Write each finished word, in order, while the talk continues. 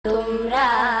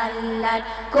তার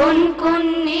কোন কোন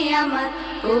নিয়ামত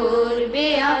করবে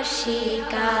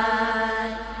অস্বীকার।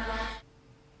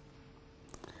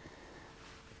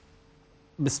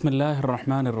 বিসমিল্লাহির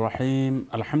রহমানির রহিম।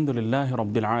 আলহামদুলিল্লাহি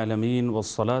রাব্বিল আলামিন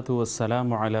ওয়াসসালাতু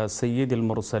ওয়াসসালামু আলা সাইয়্যিদিল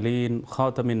মুরসালিন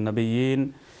খাতামিন নবিয়্যিন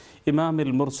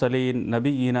ইমামিল মুরসালিন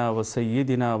নবিয়্যিনা ওয়া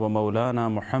সাইয়্যিদিনা ওয়া মাওলানা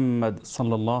মুহাম্মদ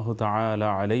সাল্লাল্লাহু তাআলা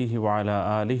আলাইহি ওয়া আলা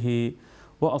আলিহি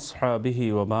ওয়া আসহাবিহি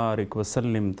ওয়া বারিক ওয়া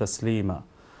সাল্লিম তাসলিমা।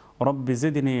 রব্বি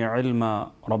জিদনি ইলমা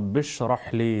রব্বিশরাহ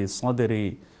লি সাদরি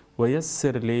ওয়া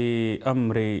ইয়াসসির লি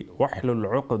আমরি ওয়াহলুল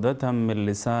উকদাতাম মিন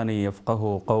লিসানি ইয়াফকাহু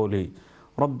কওলি।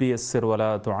 ربي يسر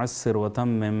ولا تعسر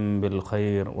وتمم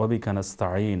بالخير وبك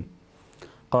نستعين.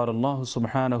 قال الله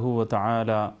سبحانه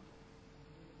وتعالى: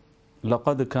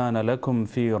 لقد كان لكم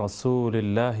في رسول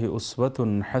الله أسوة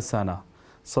حسنة.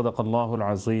 صدق الله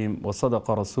العظيم وصدق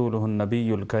رسوله النبي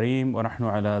الكريم ونحن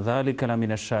على ذلك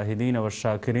لمن الشاهدين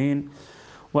والشاكرين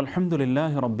والحمد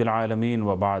لله رب العالمين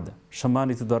وبعد.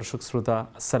 সম্মানিত দর্শক শ্রোতা,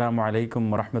 আসসালামু আলাইকুম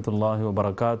ওয়া রাহমাতুল্লাহি ওয়া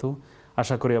বারাকাতুহু।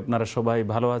 আশা করি আপনারা সবাই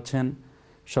ভালো আছেন।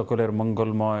 সকলের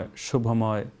মঙ্গলময়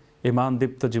শুভময়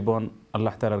ঈমানদীপ্ত জীবন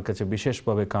আল্লাহ তাআলার কাছে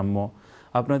বিশেষভাবে কাম্য।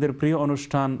 আপনাদের প্রিয়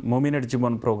অনুষ্ঠান মুমিনের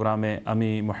জীবন প্রোগ্রামে আমি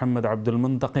মুফতি আব্দুল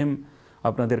মুন্তাকিম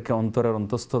আপনাদেরকে অন্তরের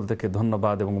অন্তঃস্থল থেকে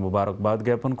ধন্যবাদ এবং মুবারকবাদ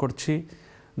জ্ঞাপন করছি।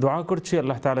 দোয়া করছি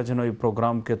আল্লাহ তাআলা যেন এই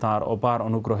প্রোগ্রামকে তাঁর অপার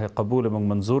অনুগ্রহে কবুল এবং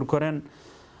মঞ্জুর করেন।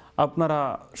 আপনারা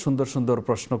সুন্দর সুন্দর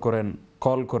প্রশ্ন করেন,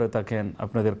 কল করে থাকেন।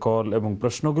 আপনাদের কল এবং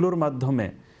প্রশ্নগুলোর মাধ্যমে,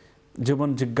 জীবন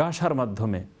জিজ্ঞাসার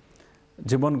মাধ্যমে,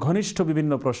 জীবন ঘনিষ্ঠ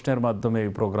বিভিন্ন প্রশ্নের মাধ্যমে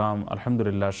এই প্রোগ্রাম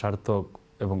আলহামদুলিল্লাহ সার্থক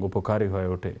এবং উপকারী হয়ে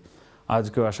ওঠে।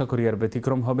 আজকেও আশা করি আর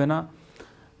ব্যতিক্রম হবে না।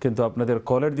 কিন্তু আপনাদের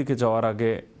কলের দিকে যাওয়ার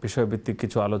আগে বিষয়ভিত্তিক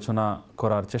কিছু আলোচনা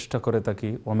করার চেষ্টা করে থাকি।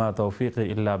 ওমা তৌফিক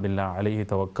ইল্লা বিল্লাহ আলাইহি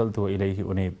তাওয়াক্কালতু ওয়া ইলাইহি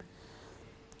উনীব।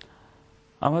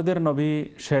 আমাদের নবী,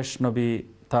 শেষ নবী,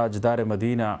 তাজদারে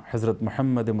মদিনা হযরত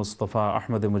মুহাম্মদ মুস্তাফা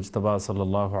আহমদ মুজতবা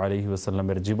সাল্লাল্লাহু আলাইহি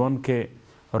ওয়াসাল্লামের জীবনকে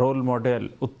রোল মডেল,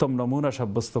 উত্তম নমুনা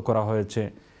সাব্যস্ত করা হয়েছে।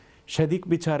 সেদিক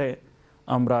বিচারে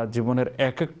আমরা জীবনের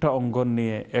এক একটা অঙ্গন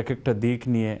নিয়ে, এক একটা দিক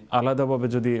নিয়ে আলাদাভাবে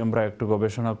যদি আমরা একটু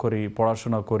গবেষণা করি,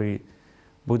 পড়াশোনা করি,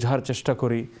 বোঝার চেষ্টা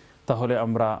করি, তাহলে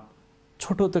আমরা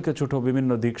ছোট থেকে ছোট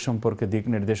বিভিন্ন দিক সম্পর্কে দিক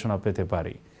নির্দেশনা পেতে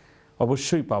পারি।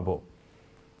 অবশ্যই পাব।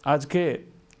 আজকে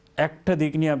একটা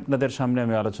দিক নিয়ে আপনাদের সামনে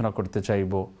আমি আলোচনা করতে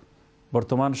চাইব।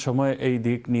 বর্তমান সময়ে এই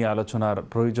দিক নিয়ে আলোচনার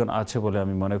প্রয়োজন আছে বলে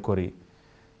আমি মনে করি।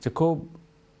 যে খুব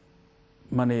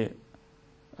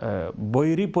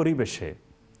বৈরী পরিবেশে,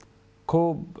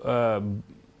 খুব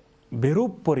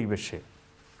বিরূপ পরিবেশে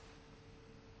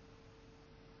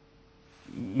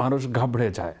মানুষ ঘাবড়ে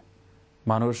যায়,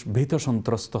 মানুষ ভীত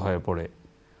সন্ত্রস্ত হয়ে পড়ে,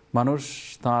 মানুষ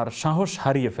তার সাহস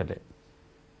হারিয়ে ফেলে।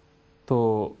 তো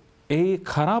এই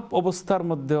খারাপ অবস্থার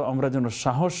মধ্যেও আমরা যেন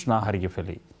সাহস না হারিয়ে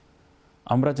ফেলি,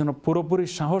 আমরা যেন পুরোপুরি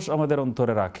সাহস আমাদের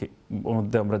অন্তরে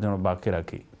মধ্যে আমরা যেন বাকি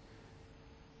রাখি।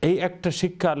 এই একটা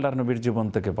শিক্ষা আল্লাহর নবীর জীবন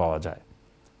থেকে পাওয়া যায়।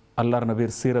 আল্লাহর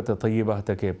নবীর সিরাতে তয়্যিবাহ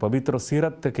থেকে, পবিত্র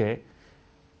সিরাত থেকে,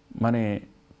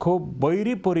 খুব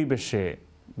বৈরী পরিবেশে,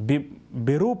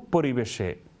 বিরূপ পরিবেশে,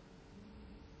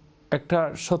 একটা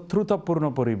শত্রুতাপূর্ণ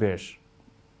পরিবেশ,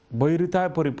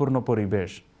 বৈরিতায় পরিপূর্ণ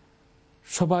পরিবেশ,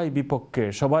 সবাই বিপক্ষে,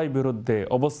 সবাই বিরুদ্ধে,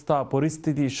 অবস্থা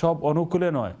পরিস্থিতি সব অনুকূলে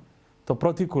নয় তো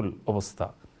প্রতিকূল অবস্থা।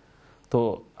 তো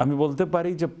আমি বলতে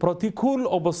পারি যে প্রতিকূল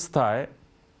অবস্থায়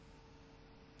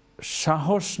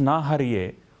সাহস না হারিয়ে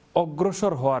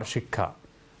অগ্রসর হওয়ার শিক্ষা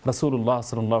রাসূলুল্লাহ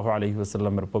সাল্লাল্লাহু আলাইহি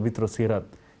ওয়াসাল্লামের পবিত্র সিরাত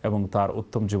এবং তার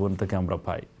উত্তম জীবন থেকে আমরা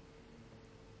পাই।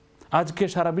 আজকে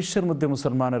সারা বিশ্বের মধ্যে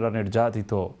মুসলমানেরা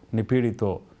নির্যাতিত, নিপীড়িত,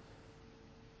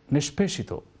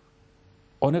 নিষ্পেষিত,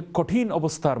 অনেক কঠিন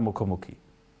অবস্থার মুখোমুখি।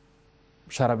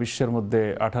 সারা বিশ্বের মধ্যে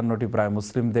 58টি প্রায়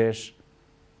মুসলিম দেশ,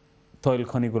 তৈল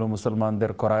খনিগুলো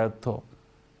মুসলমানদের করায়ত্ত,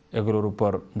 এগুলোর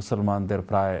উপর মুসলমানদের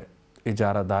প্রায়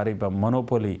ইজারাদারি বা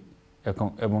মনোপলি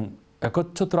এবং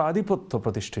একচ্ছত্র আধিপত্য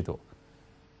প্রতিষ্ঠিত।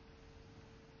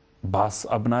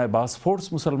 বাস ফোর্স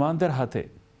মুসলমানদের হাতে।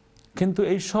 কিন্তু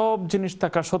এই সব জিনিস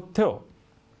থাকা সত্ত্বেও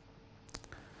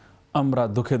আমরা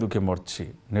দুঃখে দুঃখে মরছি,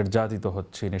 নির্যাতিত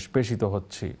হচ্ছি, নিষ্পেষিত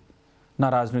হচ্ছি। না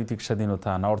রাজনৈতিক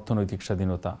স্বাধীনতা, না অর্থনৈতিক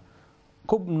স্বাধীনতা।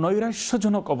 খুব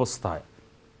নৈরাশ্যজনক অবস্থায়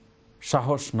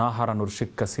সাহস না হারানোর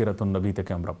শিক্ষা সিরাতুন নবী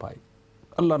থেকে আমরা পাই,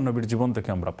 আল্লাহর নবীর জীবন থেকে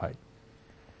আমরা পাই।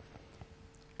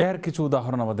 এর কিছু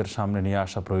উদাহরণ আমাদের সামনে নিয়ে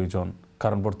আসা প্রয়োজন।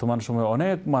 কারণ বর্তমান সময়ে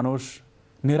অনেক মানুষ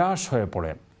নিরাশ হয়ে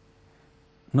পড়েন,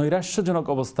 নৈরাশ্যজনক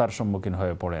অবস্থার সম্মুখীন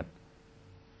হয়ে পড়েন।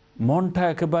 মনটা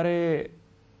একেবারে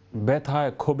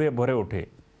ব্যথায়, ক্ষোভে ভরে ওঠে,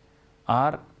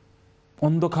 আর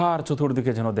অন্ধকার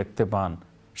চতুর্দিকে যেন দেখতে পান,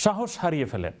 সাহস হারিয়ে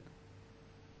ফেলেন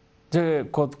যে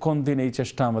কোন দিন এই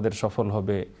চেষ্টা আমাদের সফল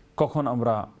হবে, কখন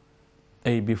আমরা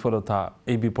এই বিফলতা,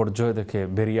 এই বিপর্যয় থেকে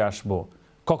বেরিয়ে আসব,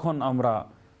 কখন আমরা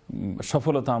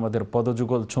সফলতা আমাদের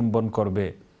পদযুগল চুম্বন করবে।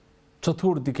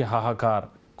 চতুর্দিকে হাহাকার,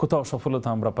 কোথাও সফলতা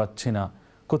আমরা পাচ্ছি না,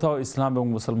 কোথাও ইসলাম এবং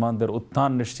মুসলমানদের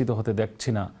উত্থান নিশ্চিত হতে দেখছি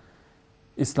না,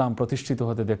 ইসলাম প্রতিষ্ঠিত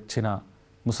হতে দেখছি না,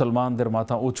 মুসলমানদের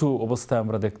মাথা উঁচু অবস্থায়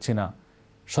আমরা দেখছি না।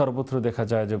 সর্বত্র দেখা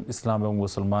যায় যে ইসলাম এবং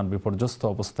মুসলমান বিপর্যস্ত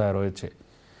অবস্থায় রয়েছে।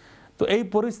 তো এই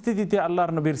পরিস্থিতিতে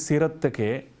আল্লাহর নবীর সিরাত থেকে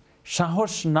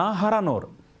সাহস না হারানোর,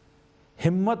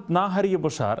 হিম্মত না হারিয়ে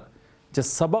বসার যে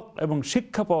সবক এবং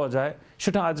শিক্ষা পাওয়া যায়,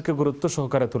 সেটা আজকে গুরুত্ব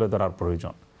সহকারে তুলে ধরার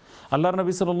প্রয়োজন। আল্লাহর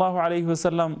নবী সাল্লাল্লাহু আলাইহি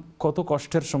ওয়াসাল্লাম কত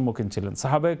কষ্টের সম্মুখীন ছিলেন,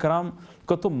 সাহাবায়ে কেরাম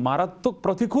কত মারাত্মক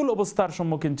প্রতিকূল অবস্থার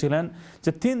সম্মুখীন ছিলেন,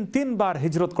 যে তিনবার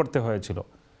হিজরত করতে হয়েছিল।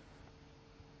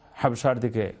 হাবশার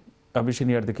দিকে,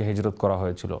 আবিসিনিয়ার দিকে হিজরত করা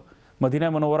হয়েছিল, মদিনা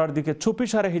মুনওয়ারার দিকে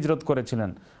চুপিসারে হিজরত করেছিলেন।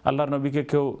 আল্লাহর নবীকে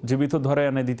কেউ জীবিত ধরে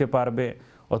এনে দিতে পারবে,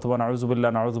 অথবা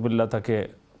নাউজুবিল্লাহ তাকে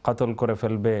কাতল করে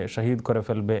ফেলবে, শহীদ করে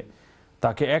ফেলবে,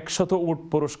 তাকে 100 উট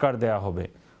পুরস্কার দেয়া হবে।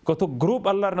 কত গ্রুপ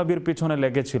আল্লাহর নবীর পিছনে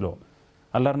লেগেছিল।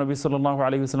 আল্লাহর নবী সাল্লাল্লাহু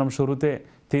আলাইহি ওয়াসাল্লাম শুরুতে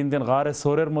 3 দিন গারে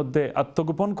সোরের মধ্যে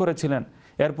আত্মগোপন করেছিলেন।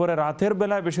 এরপরে রাতের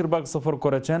বেলায় বেশিরভাগ সফর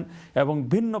করেছেন এবং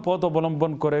ভিন্ন পথ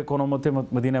অবলম্বন করে কোনো মতে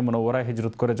মদিনা মুনওয়ারায়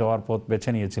হিজরত করে যাওয়ার পথ বেছে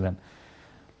নিয়েছিলেন।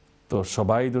 তো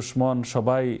সবাই দুশ্মন,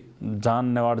 সবাই জান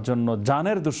নেওয়ার জন্য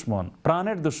জানের দুশ্মন,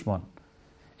 প্রাণের দুশ্মন।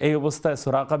 এই অবস্থায়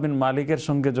সুরাকা বিন মালিকের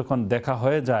সঙ্গে যখন দেখা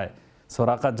হয়ে যায়,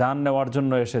 সুরাকা জান নেওয়ার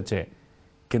জন্য এসেছে,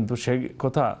 কিন্তু সেই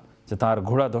কথা যে তার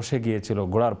ঘোড়া ধসে গিয়েছিল,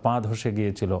 ঘোড়ার পা ধসে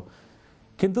গিয়েছিল।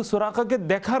 কিন্তু সুরাকাকে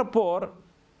দেখার পর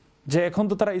যে এখন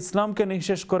তো তারা ইসলামকে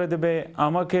নিঃশেষ করে দেবে,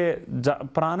 আমাকে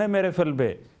প্রাণে মেরে ফেলবে,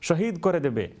 শহীদ করে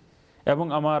দেবে, এবং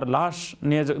আমার লাশ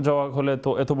নিয়ে যাওয়া হলে তো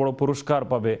এত বড় পুরস্কার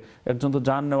পাবে, একজন তো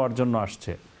জান নেওয়ার জন্য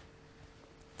আসছে।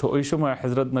 তো ওই সময়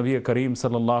হযরত নবী করিম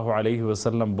সাল্লাল্লাহু আলাইহি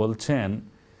ওয়াসাল্লাম বলছেন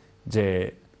যে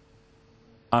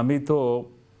আমি তো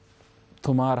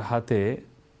তোমার হাতে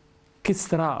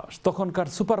কিসরা, তখনকার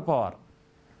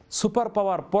সুপার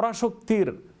পাওয়ার পরাশক্তির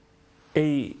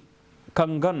এই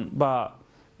কাঙ্গন বা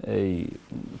এই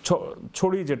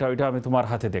ছড়ি যেটা, ওইটা আমি তোমার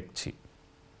হাতে দেখছি।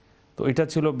 তো এটা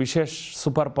ছিল বিশেষ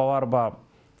সুপার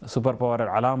পাওয়ারের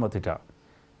আলামত এটা।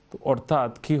 তো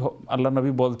অর্থাৎ কি আল্লাহ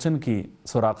নবী বলছেন কি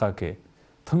সুরাকাকে,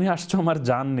 তুমি আসছো আমার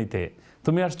জান নিতে,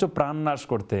 তুমি আসছো প্রাণ নাশ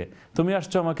করতে, তুমি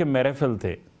আসছো আমাকে মেরে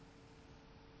ফেলতে।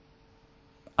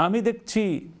 আমি দেখছি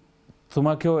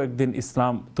তোমাকেও একদিন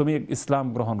তুমি ইসলাম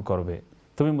গ্রহণ করবে,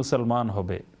 তুমি মুসলমান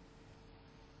হবে।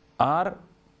 আর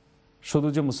শুধু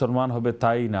যে মুসলমান হবে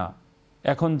তাই না,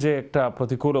 এখন যে একটা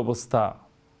প্রতিকূল অবস্থা,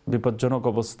 বিপজ্জনক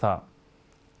অবস্থা,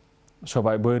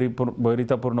 সবাই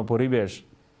বৈরিতাপূর্ণ পরিবেশ,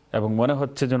 এবং মনে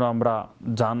হচ্ছে যেন আমরা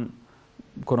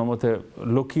কোনো মতে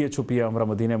লুকিয়ে ছুপিয়ে আমরা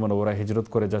মদিনা মুনওয়ারায় হিজরত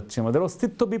করে যাচ্ছি, আমাদের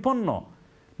অস্তিত্ব বিপন্ন।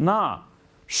 না,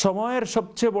 সময়ের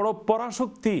সবচেয়ে বড়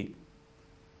পরাশক্তি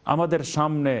আমাদের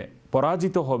সামনে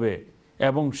পরাজিত হবে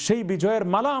এবং সেই বিজয়ের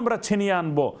মালা আমরা ছিনিয়ে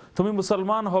আনবো। তুমি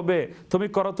মুসলমান হবে, তুমি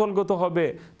করতলগত হবে,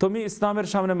 তুমি ইসলামের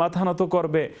সামনে মাথা নত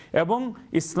করবে, এবং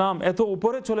ইসলাম এত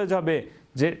উপরে চলে যাবে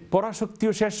যে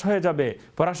পরাশক্তিও শেষ হয়ে যাবে,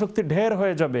 পরাশক্তি ঢের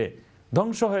হয়ে যাবে,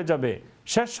 ধ্বংস হয়ে যাবে,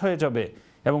 শেষ হয়ে যাবে।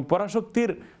 এবং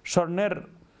পরাশক্তির স্বর্ণের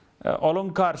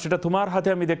অলংকার সেটা তোমার হাতে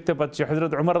আমি দেখতে পাচ্ছি।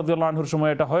 হযরত উমর রাদিয়াল্লাহু আনহুর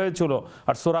সময় এটা হয়েছিল,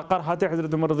 আর সুরাকার হাতে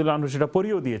হযরত উমর রাদিয়াল্লাহু আনহু সেটা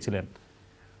পরিয়েও দিয়েছিলেন,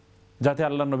 যাতে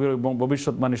আল্লাহ নবীর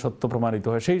ভবিষ্যৎবাণী সত্য প্রমাণিত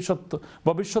হয়। সেই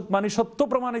ভবিষ্যৎবাণী সত্য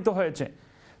প্রমাণিত হয়েছে।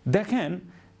 দেখেন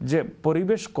যে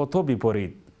পরিবেশ কত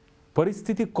বিপরীত,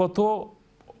 পরিস্থিতি কত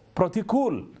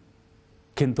প্রতিকূল,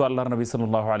 কিন্তু আল্লাহর নবী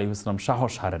সাল্লাল্লাহু আলাইহি ওয়াসাল্লাম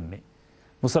সাহস হারেননি।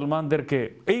 মুসলমানদেরকে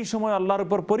এই সময় আল্লাহর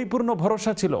উপর পরিপূর্ণ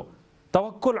ভরসা ছিল,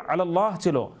 তাওয়াক্কুল আলাল্লাহ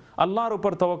ছিল, আল্লাহর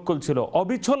উপর তাওয়াক্কুল ছিল,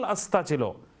 অবিচল আস্থা ছিল,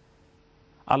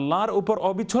 আল্লাহর উপর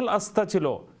অবিচল আস্থা ছিল,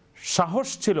 সাহস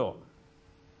ছিল।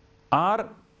 আর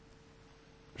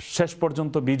শেষ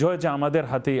পর্যন্ত বিজয় যে আমাদের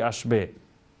হাতেই আসবে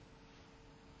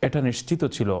এটা নিশ্চিত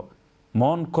ছিল।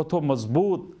 মন কত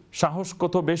মজবুত, সাহস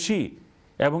কত বেশি,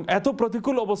 এবং এত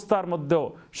প্রতিকূল অবস্থার মধ্যেও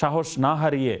সাহস না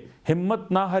হারিয়ে, হিম্মত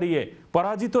না হারিয়ে,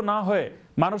 পরাজিত না হয়ে,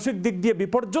 মানসিক দিক দিয়ে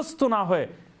বিপর্যস্ত না হয়ে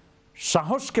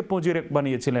সাহসকে পুঁজি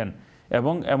বানিয়েছিলেন,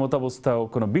 এবং এমত অবস্থাও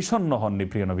কোনো বিষণ্ণ হননি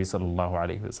প্রিয় নবী সাল্লাল্লাহু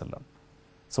আলাইহি ওয়াসাল্লাম।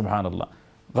 সুবহানাল্লাহ।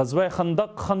 গজওয়ায়ে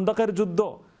খন্দকের যুদ্ধ,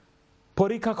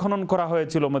 পরীক্ষা খনন করা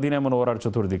হয়েছিল মদিনা মুনওয়ারার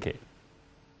চতুর্দিকে।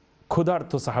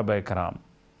 ক্ষুধার্ত সাহাবায়ে কেরাম,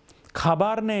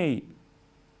 খাবার নেই,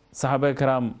 সাহাবায়ে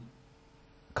কেরাম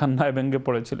কান্নায় ভেঙে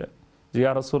পড়েছিলেন যে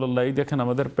ইয়া রাসূলুল্লাহ, এই দেখেন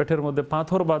আমাদের পেটের মধ্যে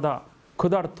পাথর বাঁধা,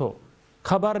 ক্ষুধার্ত,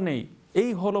 খাবার নেই।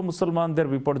 এই হলো মুসলমানদের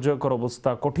বিপর্যয়কর অবস্থা,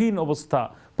 কঠিন অবস্থা,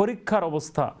 পরীক্ষার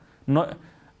অবস্থা,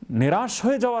 নিরাশ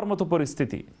হয়ে যাওয়ার মতো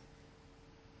পরিস্থিতি।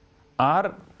 আর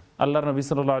আল্লাহর নবী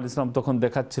সাল্লাল্লাহু আলাইহি ওয়াসাল্লাম তখন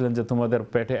দেখাচ্ছিলেন যে তোমাদের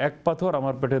পেটে এক পাথর,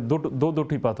 আমার পেটে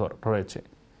দুটি পাথর রয়েছে।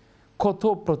 কত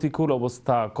প্রতিকূল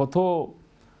অবস্থা, কত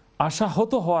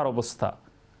আশাহত হওয়ার অবস্থা।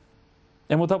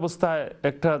 এমতাবস্থায়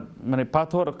একটা মানে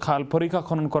পাথর খাল পরিখা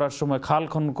খনন করার সময়, খাল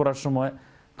খনন করার সময়,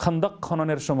 খান্দক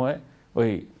খননের সময়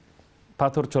ওই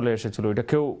পাথর চলে এসেছিল, এটা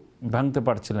কেউ ভাঙতে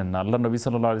পারছিলেন না। আল্লাহ নবী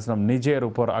সাল্লাল্লাহু আলাইহি ওয়াসাল্লাম নিজের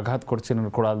উপর আঘাত করছিলেন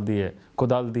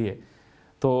কোদাল দিয়ে।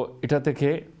 তো এটা থেকে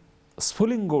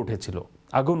স্ফুলিঙ্গ উঠেছিল,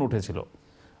 আগুন উঠেছিল।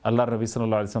 আল্লাহ নবী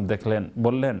সাল্লাল্লাহু আলাইহি ওয়াসাল্লাম দেখলেন,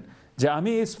 বললেন যে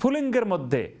আমি এই স্ফুলিঙ্গের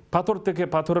মধ্যে, পাথর থেকে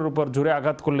পাথরের উপর জোরে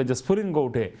আঘাত করলে যে স্ফুলিঙ্গ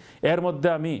উঠে, এর মধ্যে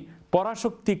আমি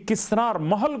পরাশক্তি কিসরার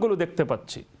মহলগুলো দেখতে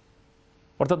পাচ্ছি।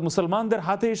 অর্থাৎ মুসলমানদের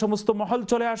হাতে এই সমস্ত মহল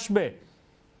চলে আসবে,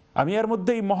 আমি এর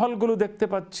মধ্যে এই মহলগুলো দেখতে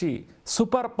পাচ্ছি।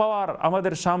 সুপার পাওয়ার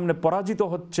আমাদের সামনে পরাজিত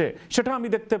হচ্ছে, সেটা আমি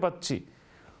দেখতে পাচ্ছি।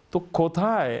 তো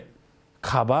কোথায়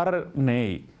খাবার নেই,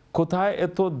 কোথায়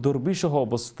এত দুর্বিষহ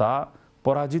অবস্থা,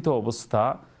 পরাজিত অবস্থা,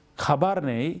 খাবার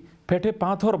নেই, পেটে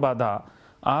পাথর বাঁধা,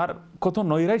 আর কত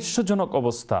নৈরাশ্যজনক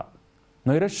অবস্থা,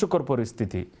 নৈরাশ্যকর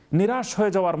পরিস্থিতি, নিরাশ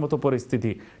হয়ে যাওয়ার মতো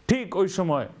পরিস্থিতি। ঠিক ওই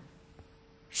সময়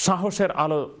সাহসের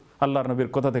আলো আল্লাহর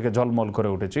নবীর কথা থেকে ঝলমল করে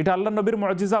উঠেছে। এটা আল্লাহর নবীর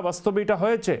মুজিজা, বাস্তবে এটা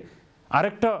হয়েছে।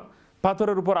 আরেকটা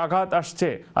পাথরের উপর আঘাত আসছে,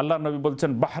 আল্লাহর নবী বলছেন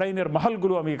বাহরাইনের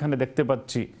মহলগুলো আমি এখানে দেখতে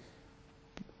পাচ্ছি,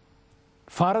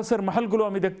 ফারসের মহলগুলো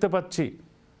আমি দেখতে পাচ্ছি,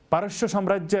 পারস্য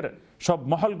সাম্রাজ্যের সব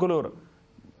মহলগুলোর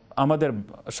আমাদের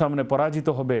সামনে পরাজিত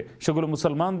হবে, সেগুলো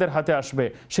মুসলমানদের হাতে আসবে,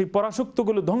 সেই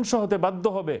পরাশক্তগুলো ধ্বংস হতে বাধ্য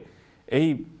হবে,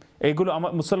 এইগুলো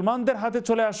মুসলমানদের হাতে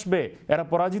চলে আসবে, এরা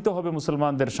পরাজিত হবে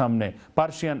মুসলমানদের সামনে।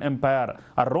 পার্সিয়ান এম্পায়ার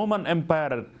আর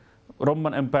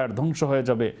রোমান এম্পায়ার ধ্বংস হয়ে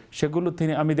যাবে, সেগুলো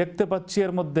আমি দেখতে পাচ্ছি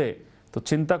এর মধ্যে। তো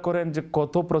চিন্তা করেন যে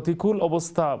কত প্রতিকূল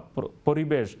অবস্থা,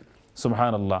 পরিবেশ,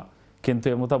 সুবহানাল্লাহ। কিন্তু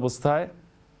এমত অবস্থায়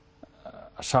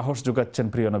সাহস যোগাচ্ছেন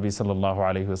প্রিয় নবী সাল্লাল্লাহু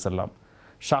আলাইহি ওয়াসাল্লাম।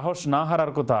 সাহস না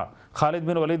হারার কথা। খালিদ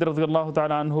বিন ওয়ালিদ রাদিয়াল্লাহু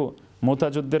তাআলা আনহু মুতা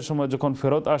যুদ্ধের সময় যখন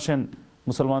ফেরত আসেন,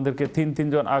 মুসলমানদেরকে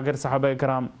তিনজন আগের সাহাবায়ে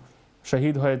কেরাম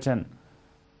শহীদ হয়েছেন,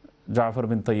 জাফর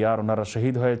বিন তৈয়ার ওনারা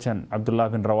শহীদ হয়েছেন, আব্দুল্লাহ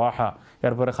বিন রওয়াহা,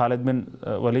 এরপরে খালিদ বিন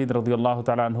ওয়ালিদ রাদিয়াল্লাহু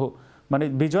তাআলা আনহু, মানে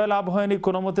বিজয় লাভ হয়নি,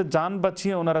 কোনো মতে জান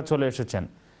বাঁচিয়ে ওনারা চলে এসেছেন।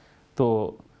 তো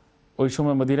ওই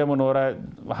সময় মদিনা মুনওয়ারায়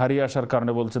হারিয়ে আসার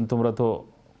কারণে বলছেন তোমরা তো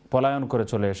পলায়ন করে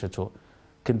চলে এসেছো।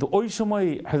 কিন্তু ওই সময়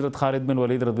হযরত খালিদ বিন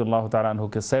ওয়ালিদ রাদিয়াল্লাহু তাআলা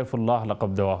আনহুকে সাইফুল্লাহ লাকাব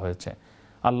দেওয়া হয়েছে,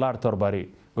 আল্লাহর তরবারি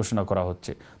ঘোষণা করা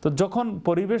হচ্ছে। তো যখন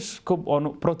পরিবেশ খুব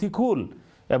প্রতিকূল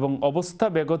এবং অবস্থা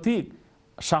বেগতিক,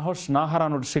 সাহস না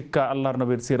হারানোর শিক্ষা আল্লাহর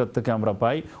নবীর সিরাত থেকে আমরা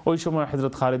পাই। ওই সময়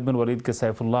হযরত খালিদ বিন ওয়ালিদকে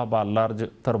সাইফুল্লাহ বা আল্লাহর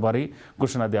তরবারি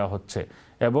ঘোষণা দেওয়া হচ্ছে,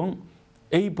 এবং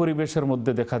এই পরিবেশের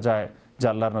মধ্যে দেখা যায় যে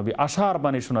আল্লাহর নবী আশার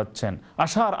বাণী শোনাচ্ছেন,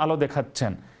 আশার আলো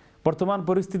দেখাচ্ছেন। বর্তমান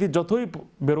পরিস্থিতি যতই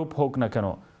বেরূপ হোক না কেন,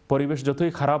 পরিবেশ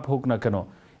যতই খারাপ হোক না কেন,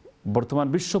 বর্তমান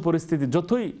বিশ্ব পরিস্থিতি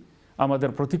যতই আমাদের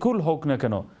প্রতিকূল হোক না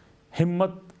কেন,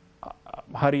 হিম্মত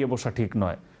হারিয়ে বসা ঠিক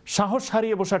নয়, সাহস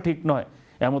হারিয়ে বসা ঠিক নয়।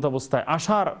 এমত অবস্থায়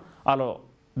আশার আলো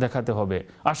দেখাতে হবে,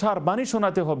 আশার বাণী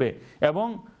শোনাতে হবে, এবং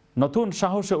নতুন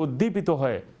সাহসে উদ্দীপিত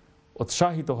হয়ে,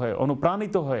 উৎসাহিত হয়ে,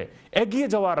 অনুপ্রাণিত হয়ে এগিয়ে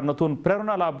যাওয়ার নতুন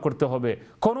প্রেরণা লাভ করতে হবে।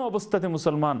 কোনো অবস্থাতে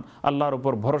মুসলমান আল্লাহর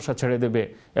উপর ভরসা ছেড়ে দেবে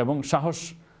এবং সাহস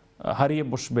হারিয়ে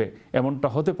বসবে, এমনটা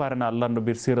হতে পারে না। আল্লাহ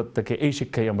নবীর সিরাত থেকে এই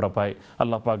শিক্ষাই আমরা পাই।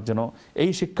 আল্লাহ পাক যেন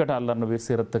এই শিক্ষাটা আল্লাহ নবীর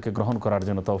সিরাত থেকে গ্রহণ করার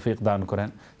জন্য তৌফিক দান করেন।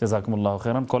 জাযাকুমুল্লাহু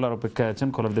খাইরান। কলার অপেক্ষায় আছেন,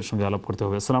 কলারদের সঙ্গে আলাপ করতে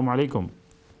হবে। আসসালামু আলাইকুম।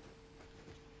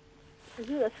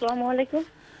 জি, আসসালামু আলাইকুম।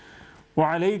 ওয়া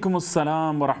আলাইকুম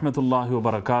আসসালাম ওয়া রাহমাতুল্লাহি ওয়া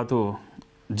বারাকাতুহু।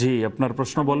 জি, আপনার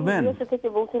প্রশ্ন বলবেন। ইউএসএ থেকে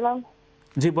বলছিলাম।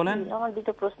 জি বলেন। আমার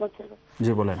দুটো প্রশ্ন ছিল।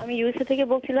 জি বলেন। আমি ইউএসএ থেকে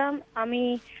বলছিলাম। আমি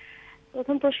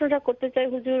প্রথম প্রশ্নটা করতে চাই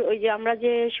হুজুর, ওই যে আমরা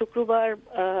যে শুক্রবার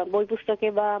বই পুস্তকে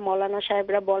বা মাওলানা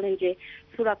সাহেবরা বলেন যে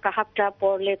সূরা কাহাফটা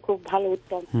পড়লে খুব ভালো,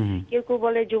 উত্তম। কেউ কেউ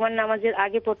বলে জুমার নামাজের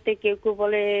আগে পড়তে, কেউ কেউ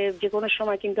বলে যে কোনো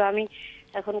সময়। কিন্তু আমি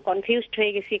এখন কনফিউজড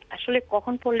হয়ে গেছি আসলে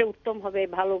কখন পড়লে উত্তম হবে,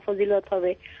 ভালো ফজিলত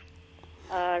হবে।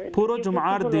 আর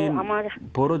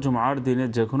পুরো জুমার দিনে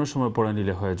যে কোনো সময় পড়ে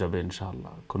নিলে হয়ে যাবে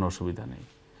ইনশাআল্লাহ, কোনো অসুবিধা নেই।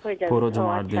 পুরো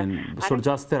জুমার দিন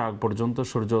সূর্যাস্তের আগ পর্যন্ত,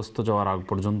 সূর্য অস্ত যাওয়ার আগ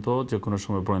পর্যন্ত যে কোনো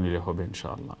সময় পড়ে নিলে হবে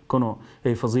ইনশাআল্লাহ। কোনো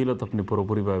এই ফজিলত আপনি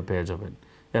পুরোপুরিভাবে পেয়ে যাবেন।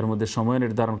 এর মধ্যে সময়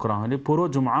নির্ধারণ করা হয়নি, পুরো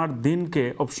জুমার দিনকে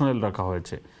অপশনাল রাখা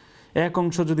হয়েছে। এক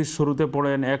অংশ যদি শুরুতে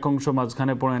পড়েন, এক অংশ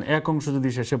মাঝখানে পড়েন, এক অংশ যদি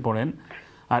শেষে পড়েন,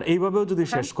 আর এইভাবেও যদি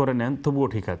শেষ করে নেন তবুও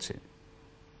ঠিক আছে।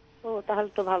 ও, তাহলে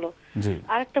তো ভালো। জি।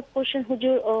 আরেকটা কোশ্চেন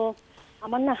হুজুর,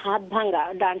 আমার না হাত ভাঙা,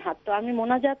 ডান হাত। তো আমি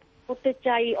মোনাজাত করতে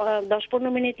চাই,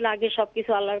 10-15 মিনিট লাগে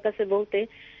সবকিছু আল্লাহর কাছে বলতে,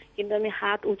 কিন্তু আমি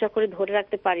হাত উঁচা করে ধরে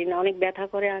রাখতে পারি না, অনেক ব্যথা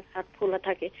করে আর হাত ফোলা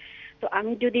থাকে। তো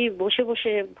আমি যদি বসে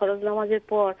বসে ফরজ নামাজের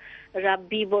পর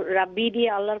রাব্বি দিয়ে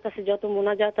আল্লাহর কাছে যত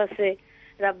মোনাজাত আছে,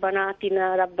 রাব্বানা আতিনা,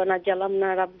 রাব্বানা জালামনা,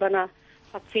 রাব্বানা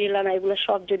ফাগফির লানা, এগুলো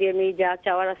সব যদি আমি যা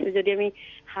চাওয়ার আছে যদি আমি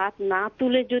হাত না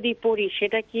তুলে যদি পড়ি,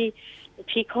 সেটা কি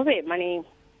ঠিক হবে? মানে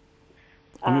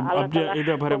আমি এই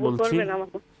ব্যাপারে বলছি,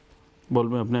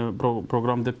 বলবেন, আপনি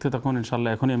প্রোগ্রাম দেখতে থাকুন,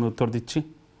 ইনশাআল্লাহ এখনই আমি উত্তর দিচ্ছি।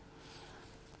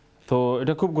 তো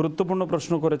এটা খুব গুরুত্বপূর্ণ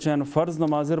প্রশ্ন করেছেন। ফরজ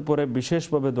নামাজের পরে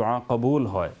বিশেষভাবে দোয়া কবুল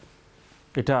হয়,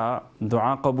 এটা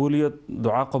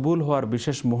দোয়া কবুল হওয়ার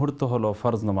বিশেষ মুহূর্ত হলো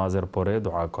ফরজ নামাজের পরে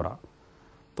দোয়া করা।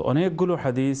 তো অনেকগুলো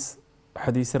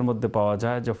হাদিসের মধ্যে পাওয়া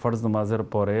যায় যে ফরজ নামাজের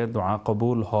পরে দোয়া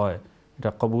কবুল হয়, এটা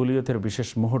কবুলিয়তের বিশেষ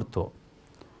মুহূর্ত।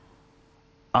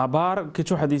 আবার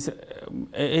কিছু হাদিস,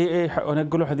 এই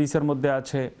অনেকগুলো হাদিসের মধ্যে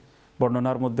আছে,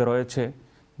 বর্ণনার মধ্যে রয়েছে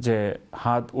যে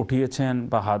হাত উঠিয়েছেন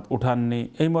বা হাত উঠাননি,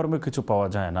 এই মর্মে কিছু পাওয়া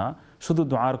যায় না, শুধু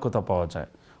দোয়ার কথা পাওয়া যায়।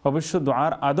 অবশ্য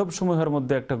দোয়ার আদবসমূহের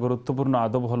মধ্যে একটা গুরুত্বপূর্ণ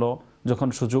আদব হলো যখন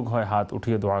সুযোগ হয় হাত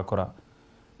উঠিয়ে দোয়া করা।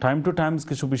 টাইম টু টাইমস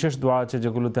কিছু বিশেষ দোয়া আছে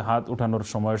যেগুলোতে হাত উঠানোর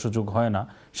সময় সুযোগ হয় না,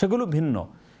 সেগুলো ভিন্ন।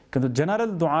 কিন্তু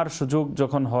জেনারেল দোয়ার সুযোগ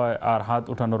যখন হয় আর হাত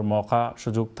উঠানোর মৌকা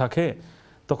সুযোগ থাকে,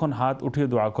 তখন হাত উঠিয়ে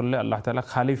দোয়া করলে আল্লাহ তাআলা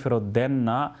খালি ফেরত দেন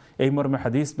না, এই মর্মে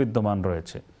হাদিস বিদ্যমান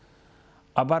রয়েছে।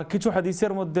 আবার কিছু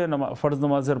হাদিসের মধ্যে ফরজ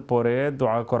নামাজের পরে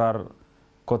দোয়া করার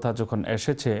কথা যখন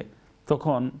এসেছে,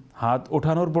 তখন হাত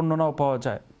ওঠানোর বর্ণনাও পাওয়া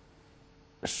যায়।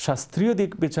 শাস্ত্রীয়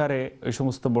দিক বিচারে এই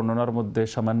সমস্ত বর্ণনার মধ্যে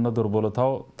সামান্য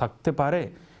দুর্বলতাও থাকতে পারে,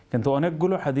 কিন্তু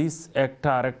অনেকগুলো হাদিস একটা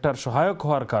আরেকটার সহায়ক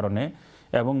হওয়ার কারণে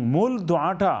এবং মূল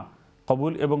দোয়াটা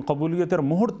কবুল এবং কবুলিয়তের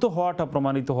মুহূর্ত হওয়াটা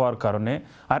প্রমাণিত হওয়ার কারণে,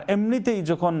 আর এমনিতেই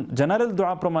যখন জেনারেল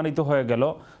দোয়া প্রমাণিত হয়ে গেল,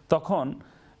 তখন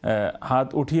হাত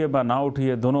উঠিয়ে বা না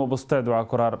উঠিয়ে দোনো অবস্থায় দোয়া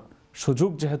করার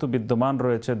সুযোগ যেহেতু বিদ্যমান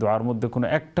রয়েছে, দোয়ার মধ্যে কোনো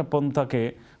একটা পন্থাকে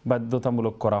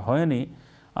বাধ্যতামূলক করা হয়নি।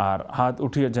 আর হাত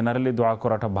উঠিয়ে জেনারেলি দোয়া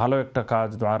করাটা ভালো একটা কাজ,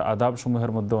 দোয়ার আদাব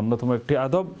সমূহের মধ্যে অন্যতম একটি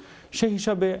আদব। সেই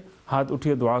হিসাবে হাত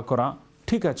উঠিয়ে দোয়া করা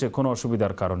ঠিক আছে, কোনো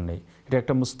অসুবিধার কারণ নেই। এটা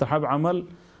একটা মুস্তাহাব আমল,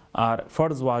 আর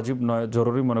ফরজ ওয়াজিব নয়,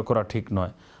 জরুরি মনে করা ঠিক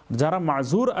নয়। যারা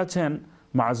মাজুর আছেন,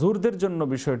 মাজুরদের জন্য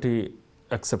বিষয়টি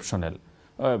এক্সেপশনাল,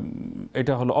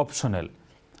 এটা হলো অপশনাল।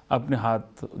 আপনি হাত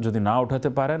যদি না উঠাতে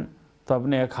পারেন তো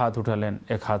আপনি এক হাত উঠালেন,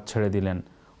 এক হাত ছেড়ে দিলেন,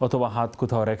 অথবা হাত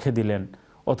কোথাও রেখে দিলেন,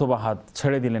 অথবা হাত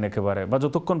ছেড়ে দিলেন একেবারে, বা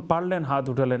যতক্ষণ পারলেন হাত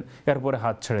উঠালেন, এরপরে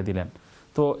হাত ছেড়ে দিলেন।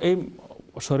 তো এই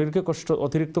শরীরকে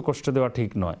অতিরিক্ত কষ্ট দেওয়া ঠিক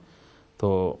নয়। তো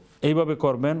এইভাবে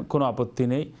করবেন, কোনো আপত্তি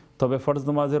নেই। তবে ফরজ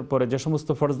নামাজের পরে, যে সমস্ত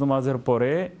ফরজ নামাজের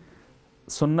পরে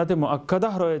সুন্নাতে মুআক্কাদা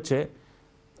রয়েছে,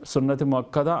 সুন্নাতে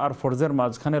মুআক্কাদা আর ফরজের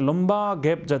মাঝখানে লম্বা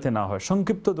গ্যাপ যাতে না হয়,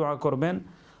 সংক্ষিপ্ত দোয়া করবেন,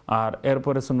 আর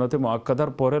এরপরে সুন্নতে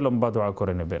মুআক্কাদার পরে লম্বা দোয়া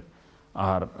করে নেবেন।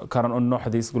 আর কারণ অন্য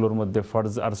হাদিসগুলোর মধ্যে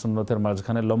ফরজ আর সুন্নতের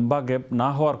মাঝখানে লম্বা গ্যাপ না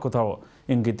হওয়ার কোথাও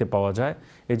ইঙ্গিতে পাওয়া যায়।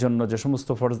 এই জন্য যে সমস্ত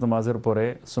ফরজ নামাজের পরে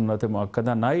সুন্নতে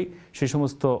মুআক্কাদা নাই, সেই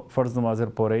সমস্ত ফরজ নামাজের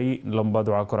পরেই লম্বা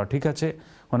দোয়া করা ঠিক আছে,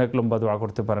 অনেক লম্বা দোয়া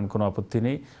করতে পারেন, কোনো আপত্তি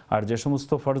নেই। আর যে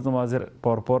সমস্ত ফরজ নামাজের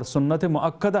পরপর সুন্নতে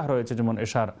মুআক্কাদা রয়েছে, যেমন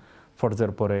এশার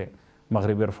ফরজের পরে,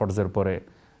 মাগরিবের ফরজের পরে,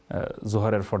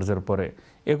 জোহরের ফরজের পরে,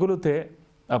 এগুলোতে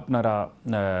আপনারা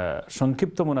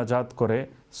সংক্ষিপ্ত মুনাজাত করে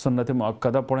সুন্নতে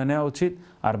মুআক্কাদা পড়ে নেওয়া উচিত,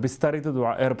 আর বিস্তারিত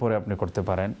দোয়া এরপরে আপনি করতে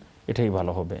পারেন, এটাই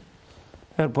ভালো হবে।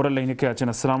 এরপরে লাইনে কে আছেন?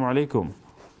 আসসালামু আলাইকুম।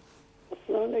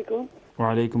 আসসালামু আলাইকুম।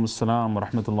 ওয়ালাইকুম আসসালাম ওয়া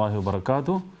রাহমাতুল্লাহি ওয়া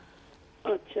বারাকাতুহু।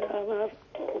 আচ্ছা, আমার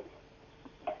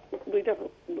দুইটা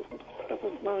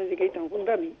প্রশ্ন জিজ্ঞাসা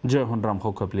করতে আমি। জি, হনরাম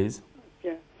হোকা প্লিজ।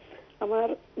 আচ্ছা, আমার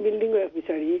বিল্ডিং এর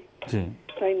বিচারি জি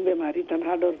টাইম বেমারি, তার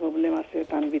হার্টের প্রবলেম আছে,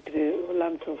 তার ভিতরে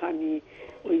লাঞ্চ পানি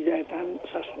হয়ে যায়, তার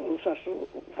শ্বাস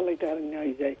ফালাইতে আর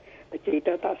হয়ে যায়। আচ্ছা,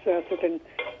 এটা তো আছে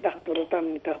ডাক্তারও তার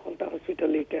নিতে হলতা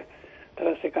হসপিটালে, এটা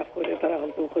তারা চেক আপ করে, তারা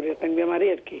হল্প করে, তাই বেমারি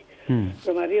আর কি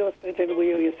বেমারি অবস্থায় তাই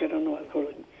বইয়ে হয়েছে নোয়াজ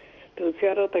ধরুন। তো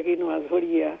চেয়ারও তাকে নোয়াজ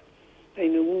ধরিয়া তাই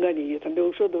মুঙ্গা নিয়ে তাদের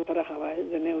ঔষধও তারা খাওয়ায়,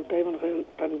 যেন ওটাই মনে হয়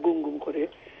তার গুম গুম করে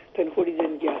তাই হরি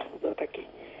যেন গিয়ে থাকি।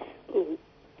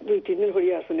 2-3 দিন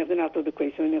হরিয়া আসুন, একদিন এত দুঃখ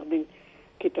হয়েছে, একদিন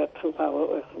কিতাব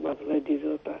বাবুলাই দিয়েছে,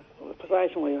 প্রায়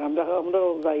সময় আমরাও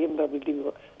যাই, আমরা বিল্ডিং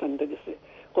টানতে গেছে,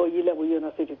 কইলা বইও না,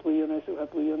 সেটি বইও না, সুহাত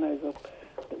বইও না, এসব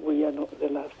বইয়া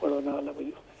জেলা পড়ো না হলা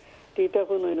বইও। এটা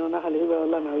কোনো না খালি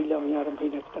হইলা না হইলে আমি আর ভাই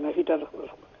না হিটার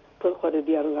করে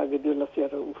দিয়ে আরো আগে দিয়ে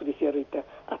চেয়ার উফরি চেয়ার ওইটা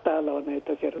আটা আলাও না,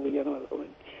 এটা চেয়ার বইয়া নেওয়ার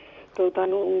সময়। তো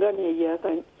তান উঙ্গা নিয়ে গিয়া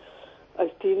তাই আজ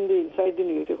 3 দিন 4 দিন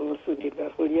গেছে খবর শুনিবার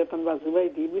হরিয়া তান বাজুবাই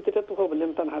দিই ভিতরে তো প্রবলেম,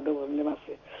 তান হার্টও প্রবলেম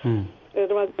আছে।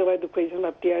 এর মাঝে সবাই দুঃখাইছে,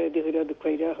 মাপটি আর দিয়ে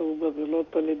দুঃখাইরা লত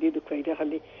তলে দিয়ে দুঃখাইরা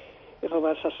খালি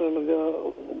সবার শাশুর লগে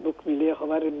দুঃখ মিলে,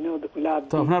 সবার এমনিও দুঃখ মিলে।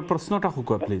 তো আপনার প্রশ্নটা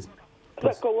হুকা প্লিজ।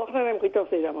 আপনার আমি কইতে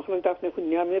চাইলাম, এখন তো আপনি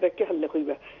শুনি আমি রেখে হারলে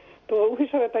কইবা। তো ওই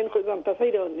হিসাবে তাই জানতে চাই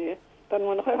নিয়ে তার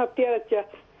মনে হয় হাতি আর আচ্ছা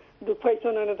দুঃখ পাইছ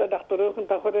না, ডাক্তারও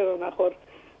চিন্তা করে না কর,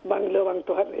 বাংলাও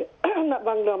বাংতো হারে না,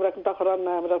 বাংলা আমরা চিন্তা করার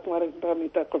না, আমরা তোমার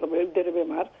কথা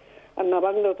বেমার আর না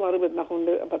বাংলাও তোমার বেদনা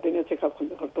করলে বাতি নিয়ে চেক আপ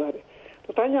করতে পারে। তো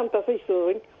তাই জানতে চাইছো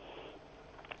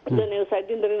জেনে 4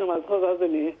 দিন ধরে নামাজ খোঁজা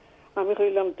জেনে আমি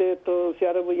কইলাম তো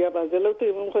চেয়ারে বইয়া বাজেলেও তো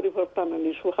এমন করি ফরতাম আনি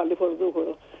খালি ফরজও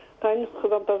করো তাই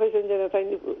খোদাম তা হয়েছেন যে তাই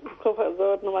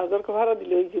নামাজের ভাড়া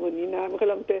দিলে ওই জীবনী না আমি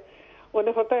খেলাম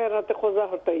অনেক হতায় রাতে খোঁজা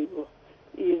হতাইব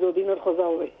ই যদিনের খোঁজা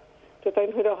হয় তো তাই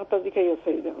হইরা হতা দিখাই আছে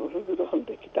হল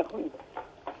দেখি তখন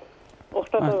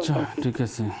আচ্ছা ঠিক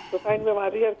আছে তো তাই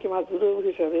বেমারি আর কি মাজুর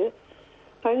হিসাবে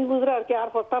তাই বুঝরা আর কি আর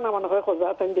হতা না মনে হয় খোঁজা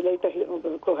তাই দিলাইতা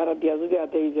ভাড়া দিয়া যদি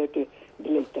আদেই যাইতে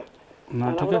দিলাইতা না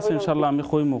ঠিক আছে ইনশাআল্লাহ আমি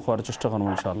কইমু করার চেষ্টা করব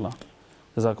ইনশাআল্লাহ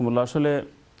জাযাকুমুল্লাহ আসলে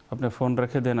আপনি ফোন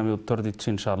রেখে দেন আমি উত্তর দিচ্ছি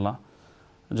ইনশাআল্লাহ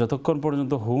যতক্ষণ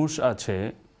পর্যন্ত হুঁশ আছে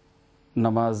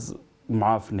নামাজ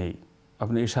মাফ নেই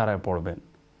আপনি ইশারায় পড়বেন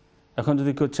এখন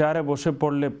যদি কেউ চেয়ারে বসে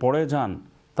পড়লে পড়ে যান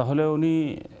তাহলে উনি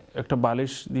একটা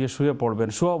বালিশ দিয়ে শুয়ে পড়বেন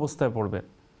শোয়া অবস্থায় পড়বেন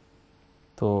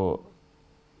তো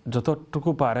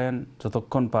যতটুকু পারেন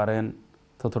যতক্ষণ পারেন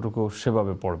ততটুকু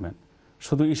সেভাবে পড়বেন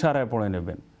শুধু ইশারায় পড়ে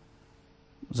নেবেন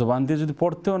জবান দিয়ে যদি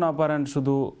পড়তেও না পারেন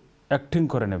শুধু অ্যাক্টিং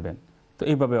করে নেবেন তো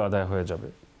এইভাবে আদায় হয়ে যাবে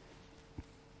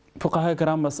ফুকাহায়ে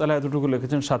কেরাম মাসআলা এতটুকু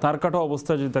লিখেছেন সাঁতার কাটা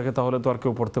অবস্থায় যদি থাকে তাহলে তো আর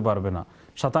কেউ পড়তে পারবে না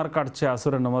সাঁতার কাটছে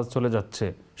আসরের নামাজ চলে যাচ্ছে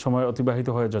সময় অতিবাহিত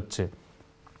হয়ে যাচ্ছে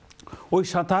ওই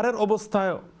সাঁতারের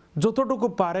অবস্থায় যতটুকু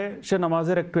পারে সে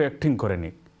নামাজের একটু অ্যাক্টিং করে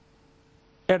নিক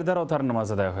এর দ্বারাও তার নামাজ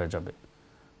আদায় হয়ে যাবে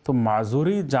তো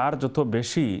মাজুরি যার যত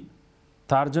বেশি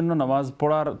তার জন্য নামাজ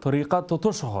পড়ার তরিকা তত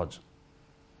সহজ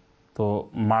তো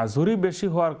মাজুরি বেশি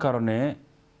হওয়ার কারণে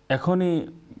এখনই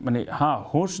মানে হ্যাঁ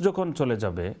হুঁশ যখন চলে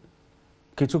যাবে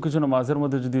কিছু কিছু নামাজের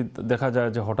মধ্যে যদি দেখা যায়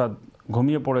যে হঠাৎ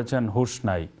ঘুমিয়ে পড়েছেন হুঁশ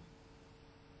নাই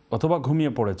অথবা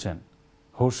ঘুমিয়ে পড়েছেন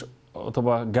হুঁশ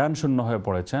অথবা জ্ঞান শূন্য হয়ে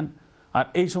পড়েছেন আর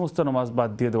এই সমস্ত নামাজ বাদ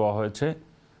দিয়ে দেওয়া হয়েছে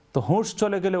তো হুঁশ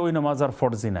চলে গেলে ওই নামাজ আর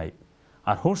ফরজি নাই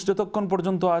আর হুঁশ যতক্ষণ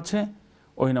পর্যন্ত আছে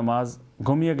ওই নামাজ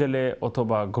ঘুমিয়ে গেলে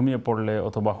অথবা ঘুমিয়ে পড়লে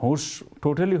অথবা হুঁশ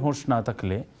টোটালি হুঁশ না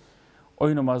থাকলে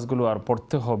ওই নামাজগুলো আর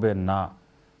পড়তে হবে না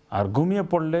আর ঘুমিয়ে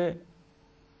পড়লে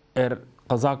এর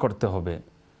কাজা করতে হবে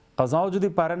কাজাও যদি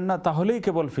পারেন না তাহলেই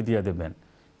কেবল ফিদিয়া দেবেন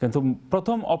কিন্তু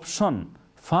প্রথম অপশন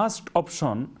ফার্স্ট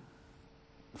অপশন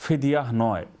ফিদিয়া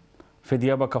নয়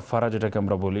ফিদিয়া বা কাফারা যেটাকে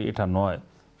আমরা বলি এটা নয়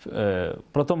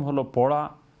প্রথম হলো পড়া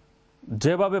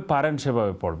যেভাবে পারেন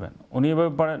সেভাবে পড়বেন উনি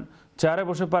এভাবে পারেন চেয়ারে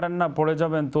বসে পারেন না পড়ে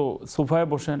যাবেন তো সোফায়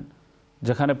বসেন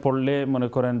যেখানে পড়লে মনে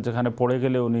করেন যেখানে পড়ে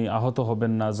গেলে উনি আহত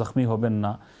হবেন না জখমি হবেন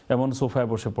না এমন সোফায়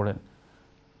বসে পড়েন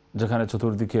যেখানে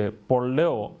চতুর্দিকে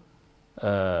পড়লেও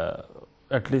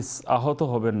অ্যাটলিস্ট আহত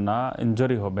হবেন না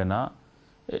ইনজুরি হবে না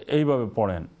এইভাবে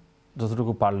পড়েন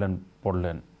যতটুকু পারলেন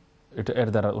পড়লেন এটা এর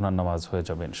দ্বারা ওনার নামাজ হয়ে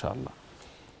যাবে ইনশাআল্লাহ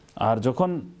আর যখন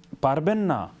পারবেন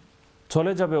না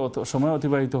চলে যাবে সময়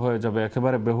অতিবাহিত হয়ে যাবে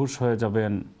একেবারে বেহুশ হয়ে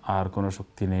যাবেন আর কোনো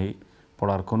শক্তি নেই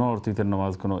পড়ার কোনো অতীতের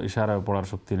নামাজ কোনো ইশারায় পড়ার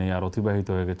শক্তি নেই আর অতিবাহিত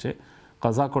হয়ে গেছে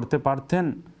কাজা করতে পারতেন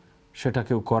সেটা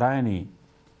কেউ করায়নি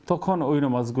তখন ওই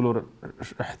নামাজগুলোর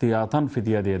ইহতিয়াতান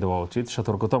ফিদিয়া দিয়ে দেওয়া উচিত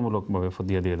সতর্কতামূলকভাবে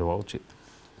ফিদিয়া দিয়ে দেওয়া উচিত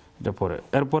এটা পরে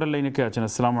এরপরে লাইনে কে আছেন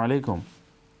আসসালামু আলাইকুম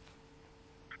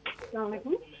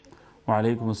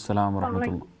ওয়ালাইকুম আসসালাম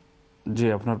রাহমাতুল্লাহ জি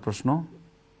আপনার প্রশ্ন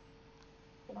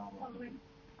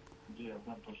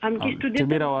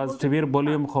টিভির আওয়াজ টিভির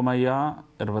ভলিউম কমাইয়া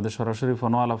এর মধ্যে সরাসরি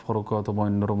ফোন আলাপ করুক অথবা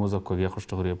অন্য রুমজক গিয়া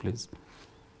কষ্ট করিয়া প্লিজ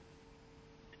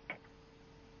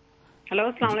হ্যালো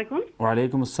আসসালামু আলাইকুম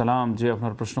ওয়ালাইকুম আসসালাম জি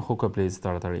আপনার প্রশ্ন খুব প্লিজ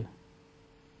তাড়াতাড়ি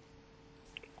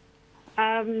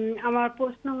আমার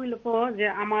প্রশ্ন হইল যে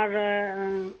আমার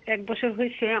 1 বছর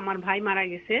হয়েছে আমার ভাই মারা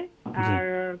গেছে আর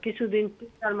কিছুদিন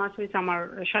 4 মাস হয়েছে আমার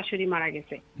শাশুড়ি মারা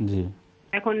গেছে জি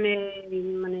এখন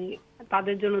মানে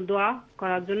তাদের জন্য দোয়া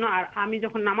করার জন্য আর আমি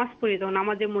যখন নামাজ পড়ি তখন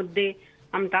নামাজের মধ্যে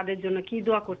আমি তাদের জন্য কি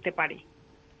দোয়া করতে পারি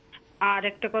আর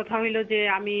একটা কথা হইল যে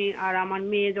আমি আর আমার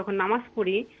মেয়ে যখন নামাজ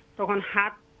পড়ি তখন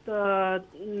হাত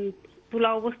তোলা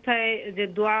অবস্থায় যে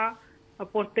দোয়া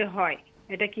পড়তে হয়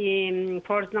এটা কি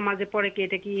ফরজ নামাজে পড়ে কি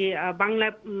এটা কি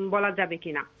বাংলায় বলা যাবে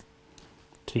কিনা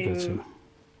ঠিক আছে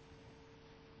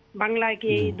বাংলায় কি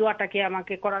এই দোয়াটা কি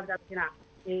আমাকে করা যাবে কিনা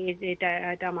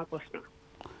এটা আমার প্রশ্ন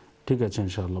ঠিক আছে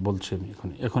ইনশাআল্লাহ বলছি আমি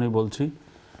এখনই বলছি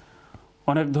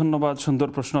অনেক ধন্যবাদ সুন্দর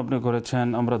প্রশ্ন আপনি করেছেন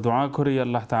আমরা দোয়া করি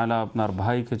আল্লাহ তাআলা আপনার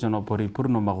ভাইকে যেন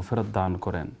পরিপূর্ণ মাগফিরাত দান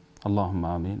করেন আল্লাহুম্মা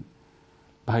আমিন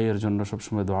ভাইয়ের জন্য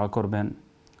সবসময় দোয়া করবেন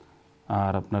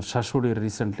আর আপনার শাশুড়ির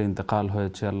রিসেন্টলি ইন্তেকাল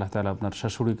হয়েছে আল্লাহ তাআলা আপনার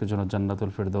শাশুড়িকে যেন জান্নাতুল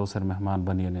ফিরদাউসের মেহমান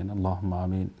বানিয়ে নেন আল্লাহুম্মা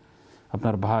আমিন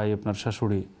আপনার ভাই আপনার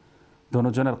শাশুড়ি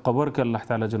দুজনের কবরকে আল্লাহ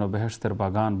তাআলা যেন বেহেশতের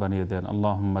বাগান বানিয়ে দেন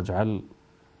আল্লাহুম্মা জাআল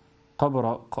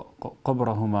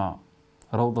قبرهما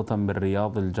روضة من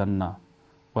رياض الجنة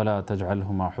ولا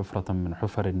تجعلهما حفرة من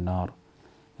حفر النار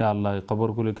يا الله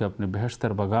কবরগুলোকে আপনি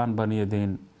বেহেশতের বাগান বানিয়ে দিন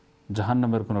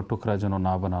জাহান্নামের কোনো টুকরা যেন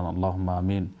না বানান আল্লাহুম্মা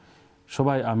আমিন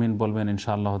সবাই আমিন বলবেন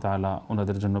ইনশাআল্লাহ তাআলা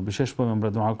ওনাদের জন্য বিশেষভাবে আমরা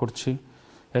দোয়া করছি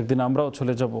একদিন আমরাও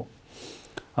চলে যাব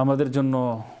আমাদের জন্য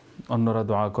অন্যরা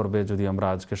দোয়া করবে, যদি আমরা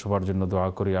আজকে সবার জন্য দোয়া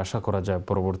করি আশা করা যায়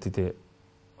পরবর্তীতে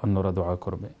অন্যরা দোয়া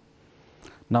করবে।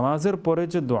 নামাজের পরে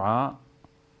যে দোয়া,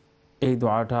 এই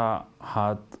দোয়াটা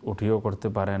হাত উঠিয়েও করতে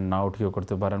পারেন, না উঠিয়েও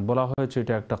করতে পারেন। বলা হয়েছে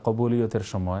এটা একটা কবুলিয়তের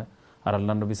সময়, আর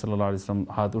আল্লাহ নবী সাল্লাল্লাহু আলাইহি ওয়াসাল্লাম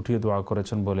হাত উঠিয়ে দোয়া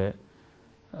করেছেন বলে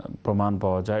প্রমাণ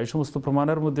পাওয়া যায়। এই সমস্ত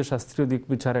প্রমাণের মধ্যে শাস্ত্রীয় দিক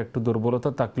বিচারে একটু দুর্বলতা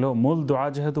থাকলেও মূল দোয়া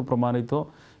যেহেতু প্রমাণিত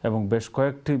এবং বেশ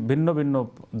কয়েকটি ভিন্ন ভিন্ন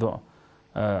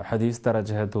হাদিস দ্বারা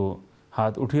যেহেতু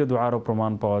হাত উঠিয়ে দোয়ারও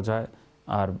প্রমাণ পাওয়া যায়,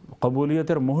 আর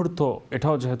কবুলিয়তের মুহূর্ত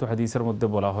এটাও যেহেতু হাদিসের মধ্যে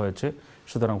বলা হয়েছে,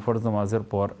 সুতরাং ফরজ নামাজের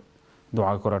পর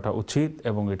দোয়া করাটা উচিত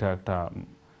এবং এটা একটা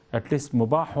অ্যাটলিস্ট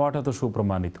মুবাহ হওয়াটা তো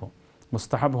সুপ্রমাণিত,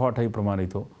 মুস্তাহাব হওয়াটাই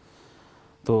প্রমাণিত।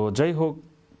 তো যাই হোক,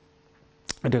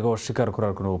 এটাকে অস্বীকার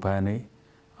করার কোনো উপায় নেই।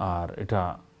 আর এটা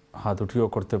হাত উঠিয়েও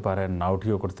করতে পারেন, না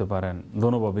উঠিয়েও করতে পারেন,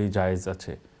 দোনোভাবেই জায়েজ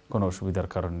আছে, কোনো অসুবিধার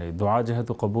কারণ নেই। দোয়া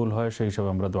যেহেতু কবুল হয় সেই হিসাবে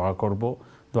আমরা দোয়া করব,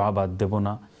 দোয়া বাদ দেব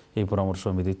না, এই পরামর্শ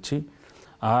আমি দিচ্ছি।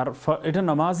 আর এটা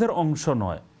নামাজের অংশ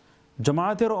নয়,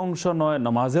 জামায়াতের অংশ নয়,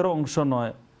 নামাজের অংশ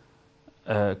নয়,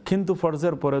 কিন্তু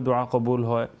ফরজের পরে দোয়া কবুল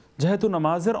হয়। যেহেতু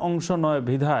নামাজের অংশ নয়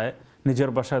বিধায় নিজের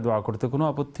বাসায় দোয়া করতে কোনো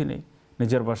আপত্তি নেই,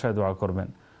 নিজের বাসায় দোয়া করবেন।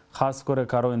 খাস করে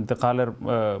কারো ইন্তেকালের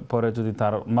পরে যদি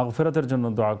তার মাগফিরাতের জন্য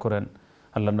দোয়া করেন,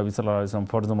 আল্লাহ নবী সাল্লাল্লাহু আলাইহি ওয়াসাল্লাম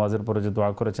ফরজ নামাজের পরে যে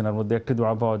দোয়া করেছেন এর মধ্যে একটি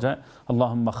দোয়া পাওয়া যায়,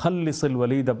 আল্লাহুম্মা খাল্লিসিল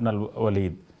ওয়ালিদ ইবনাল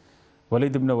ওয়ালিদ,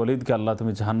 ওয়ালিদ ইবনে ওয়ালিদকে আল্লাহ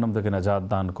তুমি জাহান্নাম থেকে নাজাত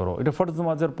দান করো। এটা ফরজ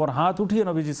নামাজের পর হাত উঠিয়ে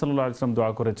নবীজি সাল্লাল্লাহু আলাইহি ওয়াসাল্লাম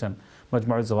দোয়া করেছেন,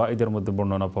 মাজমুউজ যাওয়াইদের মধ্যে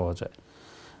বর্ণনা পাওয়া যায়।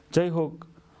 যাই হোক,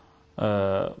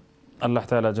 আল্লাহ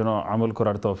তাআলা যেন আমল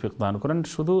করার তৌফিক দান করেন।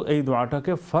 শুধু এই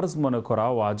দোয়াটাকে ফরজ মনে করা,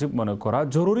 ওয়াজিব মনে করা,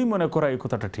 জরুরি মনে করা এই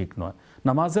কথাটা ঠিক নয়।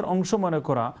 নামাজের অংশ মনে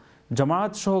করা,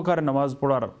 জামাত সহকারে নামাজ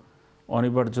পড়ার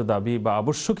অনিবার্য দাবি বা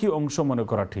আবশ্যকীয় অংশ মনে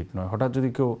করা ঠিক নয়। হঠাৎ যদি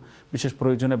কেউ বিশেষ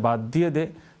প্রয়োজনে বাদ দিয়ে দেয়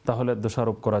তাহলে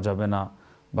দোষারোপ করা যাবে না,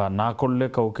 বা না করলে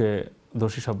কাউকে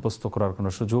দোষী সাব্যস্ত করার কোনো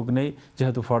সুযোগ নেই,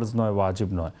 যেহেতু ফরজ নয়, ওয়াজিব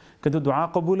নয়। কিন্তু দোয়া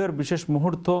কবুলের বিশেষ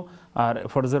মুহূর্ত, আর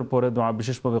ফরজের পরে দোয়া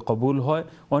বিশেষভাবে কবুল হয়,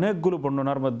 অনেকগুলো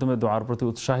বর্ণনার মাধ্যমে দোয়ার প্রতি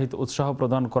উৎসাহ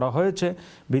প্রদান করা হয়েছে,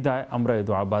 বিদায় আমরা এই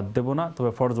দোয়া বাদ দেব না।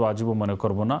 তবে ফরজ ওয়াজিবও মনে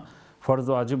করব না। ফরজ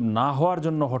ওয়াজিব না হওয়ার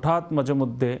জন্য হঠাৎ মাঝে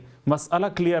মধ্যে মাসআলা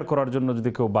ক্লিয়ার করার জন্য যদি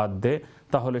কেউ বাদ দেয়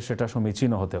তাহলে সেটা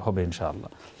সমীচীন হবে ইনশাআল্লাহ।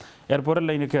 এরপরের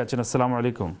লাইনে কে আছেন? আসসালামু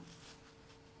আলাইকুম।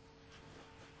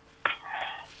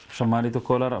 সম্মানিত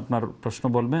কলার, আপনার প্রশ্ন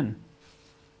বলবেন।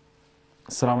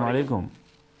 আসসালামু আলাইকুম।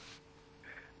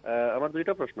 আমার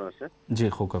দুইটা প্রশ্ন আছে। জি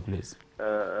খোকা প্লিজ।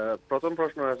 প্রথম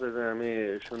প্রশ্ন আছে যে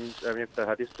আমি একটা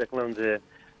হাদিস দেখলাম যে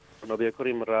নবী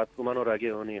করিম রাত ঘুমানোর আগে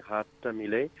উনি হাতটা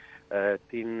মিলে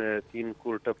তিন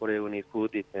কুলটা পরে উনি ফু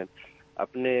দিতেন।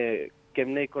 আপনি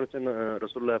কেমনে করেছেন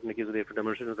রাসূলুল্লাহ, আপনি কি যদি একটু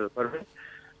ডেমনস্ট্রেট করতে পারবেন?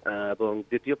 এবং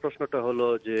দ্বিতীয় প্রশ্নটা হলো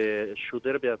যে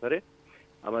সুদের ব্যাপারে,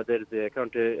 আমাদের যে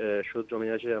অ্যাকাউন্টে সুদ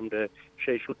জমে আছে আমরা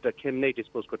সেই সুদটা কেমনে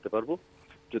ডিসপোজ করতে পারবো?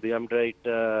 যদি আমরা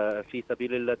এটা ফি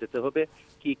সাবিলিল্লাহ দিতে হবে,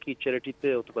 কি কি চ্যারিটিতে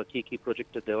অথবা কি কি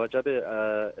প্রজেক্টে দেওয়া যাবে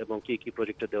এবং কি কি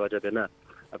প্রজেক্টে দেওয়া যাবে না,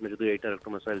 আপনি যদি এইটার একটু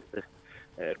মাসাইলতে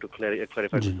একটু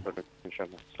ক্লারিফাই করতে পারবেন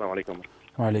ইনশাআল্লাহ। আসসালামু আলাইকুম।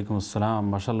 ওয়ালাইকুম আসসালাম।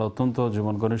 মাশাআল্লাহ, অত্যন্ত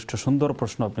জীবন ঘনিষ্ঠ সুন্দর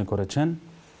প্রশ্ন আপনি করেছেন।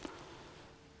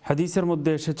 হাদিসের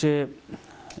মধ্যে এসেছে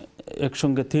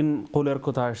একসঙ্গে 3 কুলের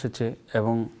কথা এসেছে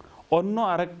এবং অন্য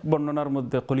আরেক বর্ণনার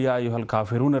মধ্যে কুল ইয়া আইয়ুহাল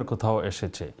কাফিরুনের কথাও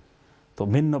এসেছে। তো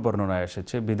ভিন্ন বর্ণনায়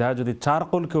এসেছে, বিধায় যদি 4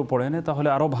 কুল কেউ পড়ে নেয় তাহলে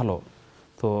আরও ভালো।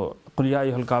 তো কুল ইয়া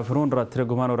আইয়ুহাল কাফিরুন রাত্রে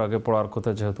ঘুমানোর আগে পড়ার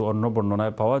কথা যেহেতু অন্য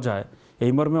বর্ণনায় পাওয়া যায়,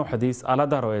 এই মর্মেও হাদিস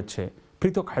আলাদা রয়েছে,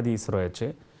 পৃথক হাদিস রয়েছে।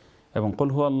 এবং কুল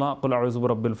হু আল্লাহ, কুল আউযু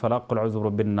বিরাব্বিল ফালাক, কুল আউযু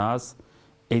বিরাব্বিন নাস,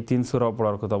 এই 3 সূরা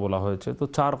পড়ার কথা বলা হয়েছে। তো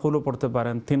 4 কুলও পড়তে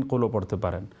পারেন, 3 কুলও পড়তে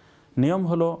পারেন। নিয়ম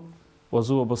হলো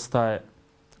ওযু অবস্থায়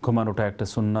ঘুমানোটা একটা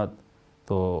সুন্নাত।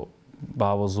 তো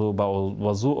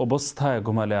ওযু অবস্থায়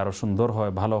ঘুমালে আরও সুন্দর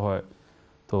হয়, ভালো হয়।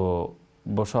 তো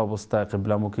বসা অবস্থায়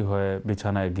কিবলামুখী হয়ে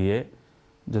বিছানায় গিয়ে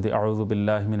যদি আউযু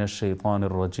বিল্লাহি মিনাশ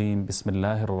শাইতানির রাজিম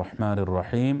বিসমিল্লাহির রহমানির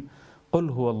রহিম কুল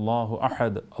হুয়াল্লাহু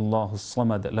আহাদ আল্লাহুস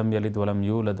সামাদ লাম ইয়ালিদ ওয়া লাম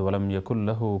ইউলাদ ওয়া লাম ইয়াকুল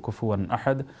লাহু কুফুয়ান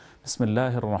আহাদ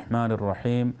বিসমিল্লাহির রহমানির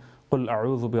রহিম কুল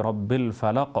আউযু বিরাব্বিল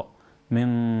ফালাক মিন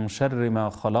শাররি মা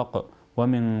খালাক ওয়া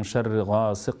মিন শাররি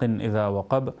গাসিকিন ইযা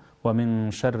ওয়াকাব ওয়া মিন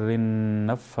শাররিন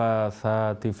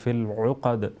নাফাসাতি ফিল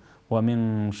উকাদ ومن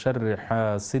شر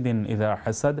حاسد إذا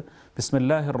حسد بسم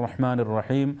الله الرحمن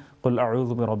الرحيم قل أعوذ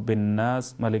برب الناس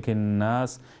ملك الناس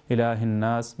إله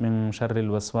الناس من شر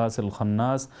الوسواس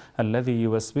الخناس الذي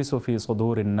يوسوس في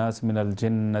صدور الناس من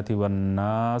الجنة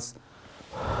والناس।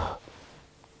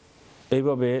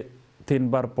 এইভাবে 3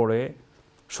 বার পড়ে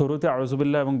শুরুতে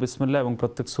আউযুবিল্লাহ এবং বিসমিল্লাহ এবং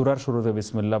প্রত্যেক সূরার শুরুতে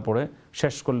বিসমিল্লাহ পড়ে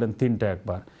শেষ করলেন 3টা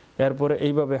একবার। এরপরে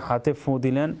এইভাবে হাতে ফু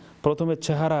দিলেন, প্রথমে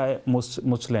চেহারায়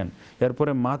মুছলেন,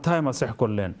 এরপরে মাথায় মাসেহ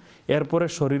করলেন, এরপরে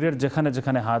শরীরের যেখানে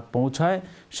যেখানে হাত পৌঁছায়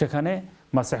সেখানে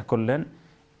মাসেহ করলেন।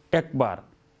 একবার,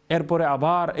 এরপরে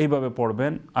আবার এইভাবে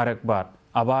পড়বেন আরেকবার,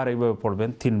 আবার এইভাবে পড়বেন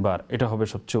 3 বার। এটা হবে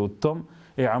সবচেয়ে উত্তম।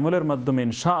 এই আমলের মাধ্যমে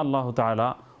ইনশাআল্লাহ তাআলা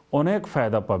অনেক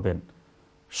ফায়দা পাবেন।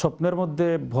 স্বপ্নের মধ্যে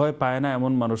ভয় পায় না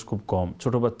এমন মানুষ খুব কম।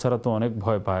 ছোট বাচ্চারা তো অনেক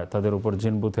ভয় পায়, তাদের উপর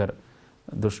জিনবুতের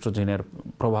দুষ্ট জিনের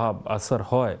প্রভাব আসর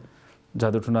হয়,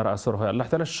 জাদুটুনার আসর হয়। আল্লাহ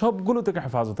তাআলা সবগুলো থেকে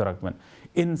হেফাজতে রাখবেন।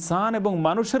 ইনসান এবং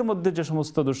মানুষের মধ্যে যে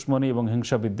সমস্ত দুশ্মনী এবং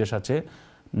হিংসা বিদ্বেষ আছে,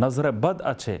 নজরে বদ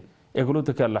আছে, এগুলো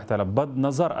থেকে আল্লাহ তাআলা, বদ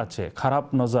নজর আছে, খারাপ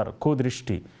নজর,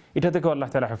 কুদৃষ্টি, এটা থেকে আল্লাহ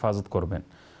তাআলা হেফাজত করবেন।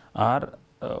 আর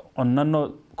অন্যান্য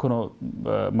কোনো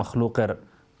মখলুকের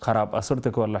খারাপ আসর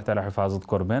থেকেও আল্লাহ তাআলা হেফাজত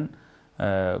করবেন।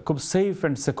 খুব সেফ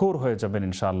অ্যান্ড সিকিউর হয়ে যাবেন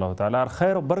ইনশাআল্লাহ তাআলা। আর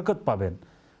খায়ের ও বরকত পাবেন,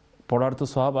 পড়ার তো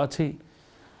সওয়াব আছেই।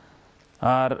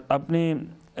 আর আপনি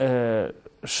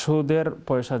সুদের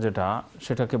পয়সা যেটা,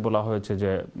 সেটাকে বলা হয়েছে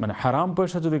যে মানে হারাম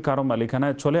পয়সা যদি কারো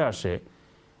মালিকানায় চলে আসে,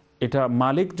 এটা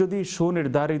মালিক যদি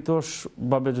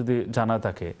সুনির্ধারিতভাবে যদি জানা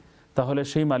থাকে, তাহলে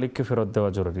সেই মালিককে ফেরত দেওয়া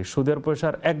জরুরি। সুদের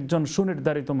পয়সার একজন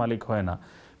সুনির্ধারিত মালিক হয় না,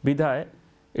 বিধায়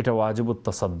এটা ওয়াজিবুত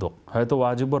তাসাদ্দুক, হয়তো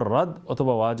ওয়াজিবুর রদ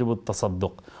অথবা ওয়াজিবুত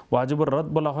তাসাদ্দুক। ওয়াজিবুর রদ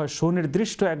বলা হয়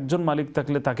সুনির্দিষ্ট একজন মালিক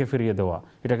থাকলে তাকে ফিরিয়ে দেওয়া,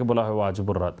 এটাকে বলা হয়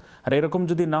ওয়াজিবুর রদ। আর এরকম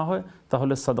যদি না হয়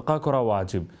তাহলে সাদকা করা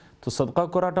ওয়াজিব। তো সাদকা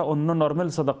করাটা অন্য নর্মাল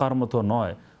সাদকার মতো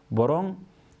নয়, বরং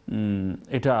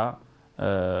এটা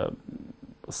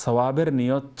সওয়াবের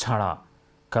নিয়ত ছাড়া।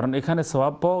 কারণ এখানে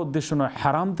সওয়াব পাওয়া উদ্দেশ্য নয়,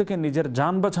 হারাম থেকে নিজের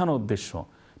জান বাঁচানো উদ্দেশ্য,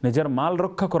 নিজের মাল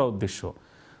রক্ষা করা উদ্দেশ্য।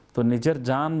 তো নিজের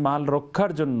জান মাল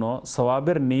রক্ষার জন্য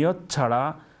সওয়াবের নিয়ত ছাড়া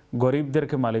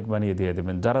গরিবদেরকে মালিক বানিয়ে দিয়ে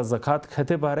দেবেন। যারা যাকাত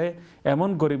খেতে পারে এমন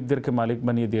গরিবদেরকে মালিক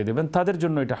বানিয়ে দিয়ে দেবেন, তাদের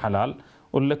জন্য এটা হালাল।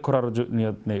 উল্লেখ করার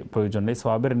নিয়ত নেই, প্রয়োজন নেই,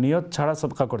 সওয়াবের নিয়ত ছাড়া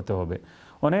সদকা করতে হবে।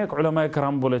 অনেক উলামায়ে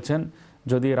কেরাম বলেছেন,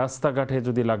 যদি রাস্তাঘাটে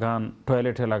যদি লাগান,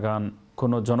 টয়লেটে লাগান,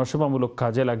 কোনো জনসেবামূলক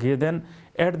কাজে লাগিয়ে দেন,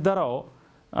 এর দ্বারাও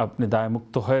আপনি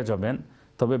দায়মুক্ত হয়ে যাবেন।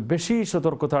 তবে বেশি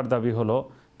সতর্কতার দাবি হলো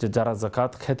যে যারা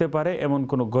যাকাত খেতে পারে এমন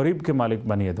কোনো গরিবকে মালিক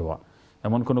বানিয়ে দেওয়া,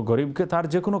 এমন কোনো গরিবকে তার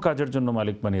যে কোনো কাজের জন্য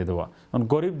মালিক বানিয়ে দেওয়া। কারণ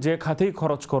গরিব যে খাতেই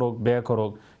খরচ করুক, ব্যয়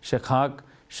করুক, সে খাক,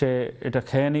 সে এটা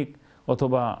খেয়ে নিক,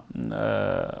 অথবা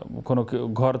কোনো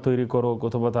ঘর তৈরি করুক,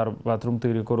 অথবা তার বাথরুম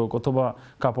তৈরি করুক, অথবা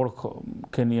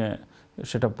কাপড়কে নিয়ে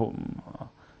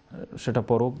সেটা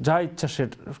পড়ুক, যা ইচ্ছা সে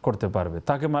করতে পারবে।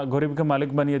 তাকে গরিবকে মালিক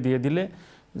বানিয়ে দিয়ে দিলে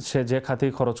সে যে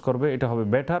খাতেই খরচ করবে এটা হবে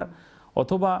বেটার।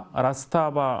 অথবা রাস্তা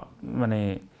বা মানে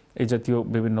এই জাতীয়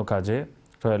বিভিন্ন কাজে,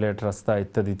 টয়লেট, রাস্তা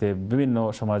ইত্যাদিতে, বিভিন্ন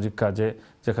সামাজিক কাজে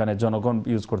যেখানে জনগণ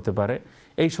ইউজ করতে পারে,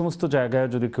 এই সমস্ত জায়গায়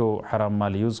যদি কেউ হারাম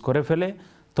মাল ইউজ করে ফেলে,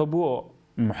 তবুও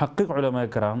মুহাক্কিক উলামায়ে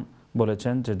কেরাম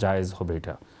বলেছেন যে জায়েজ হবে,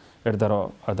 এটা এর দ্বারা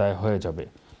আদায় হয়ে যাবে।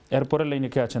 এরপরে লাইনে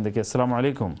কে আছেন দেখি। আসসালামু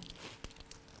আলাইকুম।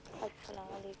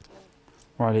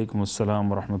 ওয়ালাইকুম আসসালাম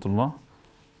ওয়া রাহমাতুল্লাহ।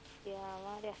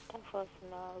 আমার একটা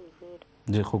প্রশ্ন হুজুর।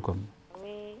 জি হুকুম।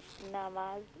 আমি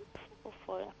নামাজ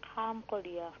কাম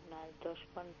করি আপনার 10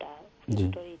 ঘন্টা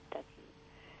থাকি,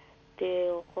 তে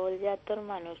সকল জাতর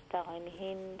মানুষ তখন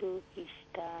হিন্দু,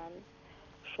 খ্রিস্টান,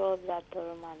 সব জাতর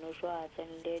মানুষও আছেন,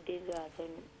 লেডিজও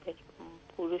আছেন,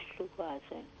 পুরুষ লোকও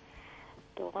আছেন।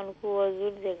 তখন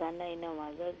কুয়াজুর জায়গা নাই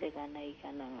নামাজের জায়গা নাই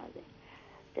নামাজে,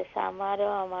 আমারও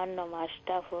আমার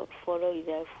নামাজটা ফরই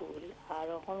যায় ফুল। আর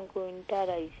এখন কুইন্টার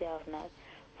আইসে আপনার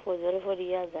ফজর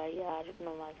ফরিয়া যাই আর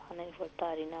নামাজ খানে পড়তে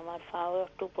পারি না। আমার ফাও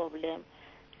একটু প্রবলেম,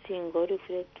 সিঙ্গর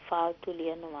উপরে ফাও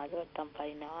তুলিয়া নামাজ পড়তাম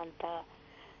পারি না। আনতা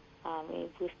আমি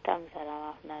বুঝতাম স্যার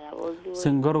আপনারা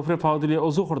সিঙ্গর উপরে ফাও তুলিয়া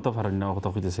ওযু করতে পারেন না, কথা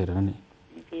কইতেছে রানি।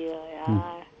 জি।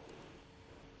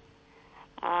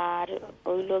 আর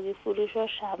ওই লগি পুরুষের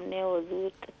সামনে ওযু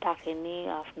থাকেনি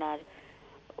আপনার,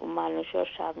 মানুষের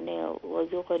সামনে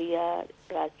ওযু করিয়া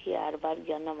রাখি আর বার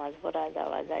গিয়া নামাজ পড়া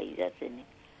যাওয়া যায় যাচ্ছে না।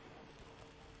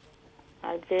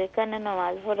 আর যেখানে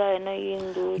নামাজ পড়া হয় না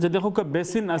হিন্দু, যে দেখো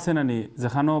বেসিন আছে নানি,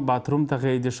 যেখানে বাথরুম থাকে,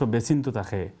 এই যে সব বেসিন তো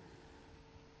থাকে,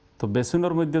 তো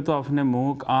বেসিনের মধ্যে তো আপনি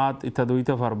মুখ আত ইত্যাদি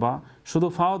হইতে পারবা, শুধু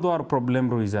ফাও দেওয়ার প্রবলেম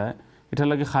রয়ে যায়। এটা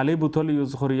লাগে খালি বোতল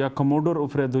ইউজ করিয়া কমোডোর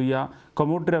উপরে ধুইয়া,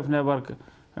 কমোডরে আপনি আবার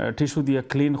টিস্যু দিয়ে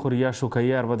ক্লিন করিয়া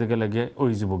শুকাইয়া আর বাদিকে লাগে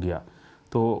ওই যাব গিয়া।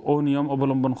 তো ও নিয়ম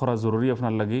অবলম্বন করা জরুরি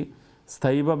আপনার লাগি।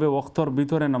 স্থায়ীভাবে ওয়াক্তর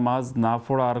ভিতরে নামাজ না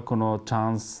পড়ার কোনো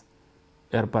চান্স,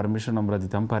 এর পারমিশন আমরা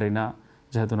দিতাম পারি না,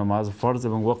 যেহেতু নামাজ ফরজ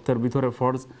এবং ওয়াক্তের ভিতরে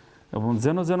ফরজ। এবং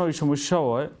যেন এই সমস্যা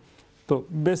হয়, তো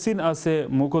বেসিন আছে,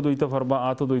 মুখও ধুইতে পারবা,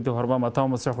 আতও ধুইতে পারবা, মাথাও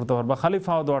মশা করতে পারবা, খালি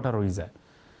ফাও ধোয়াটা রয়ে যায়,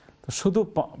 তো শুধু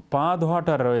পা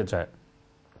ধোয়াটা রয়ে যায়।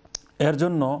 এর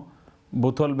জন্য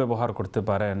বোতল ব্যবহার করতে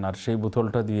পারেন, আর সেই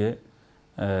বোতলটা দিয়ে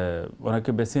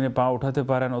অনেকে বেসিনে পা উঠাতে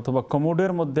পারেন, অথবা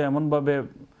কমোডের মধ্যে এমনভাবে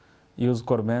ইউজ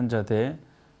করবেন যাতে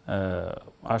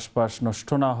আশপাশ নষ্ট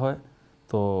না হয়।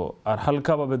 তো আর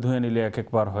হালকাভাবে ধুয়ে নিলে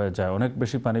একবার হয়ে যায়, অনেক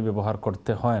বেশি পানি ব্যবহার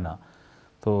করতে হয় না।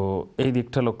 তো এই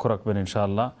দিকটা লক্ষ্য রাখবেন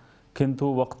ইনশাআল্লাহ। কিন্তু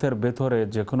ওয়াক্তের ভেতরে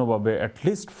যে কোনোভাবে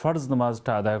অ্যাটলিস্ট ফরজ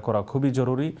নামাজটা আদায় করা খুবই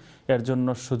জরুরি। এর জন্য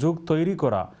সুযোগ তৈরি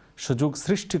করা, সুযোগ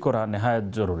সৃষ্টি করা নেহায়েত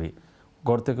জরুরি।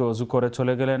 ঘর থেকে অজু করে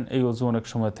চলে গেলেন, এই অজু অনেক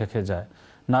সময় থেকে যায়,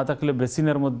 না থাকলে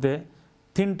বেসিনের মধ্যে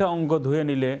 3টা অঙ্গ ধুয়ে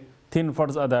নিলে 3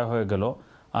 ফরজ আদায় হয়ে গেল।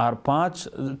 আর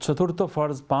চতুর্থ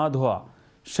ফরজ পা ধোয়া,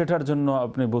 সেটার জন্য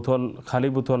আপনি খালি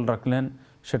বোতল রাখলেন,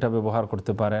 সেটা ব্যবহার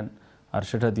করতে পারেন। আর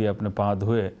সেটা দিয়ে আপনি পা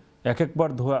ধুয়ে একবার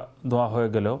ধোয়া হয়ে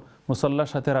গেলেও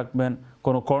মুসল্লার সাথে রাখবেন,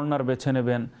 কোনো কর্নার বেছে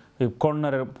নেবেন, এই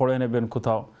কর্নারে পড়ে নেবেন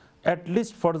কোথাও।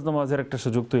 অ্যাটলিস্ট ফরজ নামাজের একটা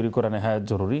সুযোগ তৈরি করা নেহায়েত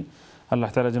জরুরি। আল্লাহ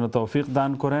তাআলা যেন তৌফিক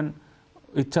দান করেন,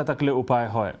 ইচ্ছা থাকলে উপায়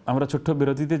হয়। আমরা ছোট্ট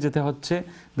বিরতিতে যেতে হচ্ছে,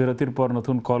 বিরতির পর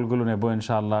নতুন কলগুলো নেব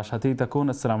ইনশাআল্লাহ। সাথেই থাকুন।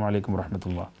 আসসালামু আলাইকুম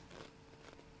রহমতুল্লাহ।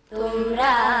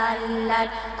 তোমরা আল্লাহর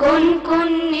কোন কোন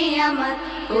নিয়ামত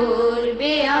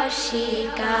করবে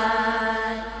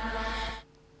অস্বীকার।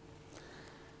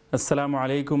 আসসালামু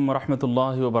আলাইকুম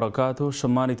রহমতুল্লাহ ওবরাকাতুহু।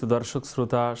 সম্মানিত দর্শক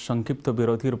শ্রোতা, সংক্ষিপ্ত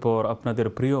বিরতির পর আপনাদের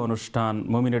প্রিয় অনুষ্ঠান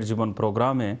মুমিনের জীবন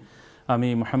প্রোগ্রামে আমি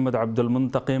মুফতি আব্দুল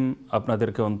মুন্তাকিম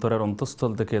আপনাদেরকে অন্তরের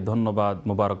অন্তঃস্থল থেকে ধন্যবাদ,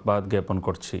 মোবারকবাদ জ্ঞাপন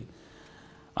করছি।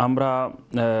 আমরা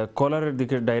কলারের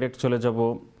দিকে ডাইরেক্ট চলে যাব,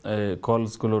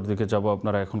 কলসগুলোর দিকে যাব।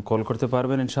 আপনারা এখন কল করতে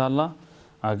পারবেন ইনশাআল্লাহ।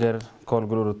 আগের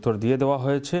কলগুলোর উত্তর দিয়ে দেওয়া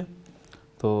হয়েছে।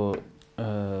 তো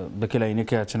বেকি লাইনে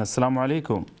কে আছেন? আসসালামু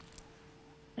আলাইকুম।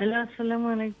 হ্যালো, আসসালামু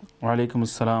আলাইকুম। ওয়ালাইকুম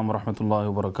আসসালাম রহমতুল্লাহ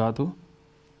বরকাতু।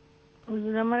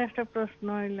 আমার একটা প্রশ্ন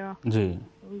হইল। জি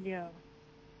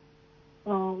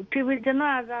টিভির জন্য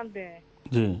আজান দেয়,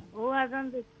 জি, ও আজান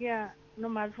দেখিয়া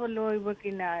নামাজ পড়লে হইব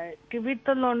কিনা? টিভির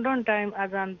তো লন্ডন টাইম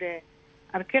আজান দেয়,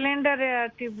 আর ক্যালেন্ডারে আর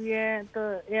টিভি তো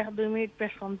 1-2 মিনিট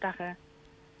পেছন থাকে।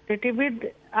 তো টিভির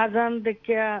আজান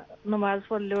দেখিয়া নামাজ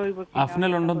পড়লে হইব কিনা? আপনি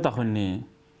লন্ডন তখননি?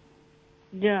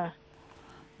 যা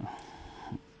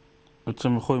আচ্ছা,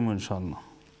 আমি কইম ইনশাআল্লাহ।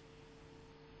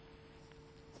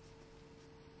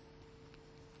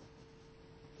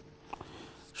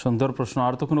 সুন্দর প্রশ্ন।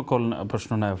 আর তো কোনো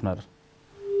প্রশ্ন নাই আপনার?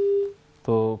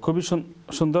 তো খুবই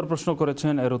সুন্দর প্রশ্ন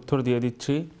করেছেন, এর উত্তর দিয়ে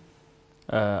দিচ্ছি।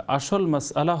 আসল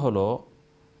মাসআলা হলো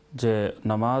যে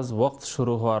নামাজ ওয়াক্ত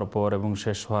শুরু হওয়ার পর এবং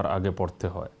শেষ হওয়ার আগে পড়তে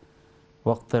হয়।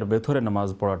 ওয়াক্তের ভেতরে নামাজ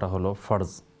পড়াটা হলো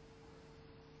ফরজ।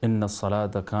 ইন্নাস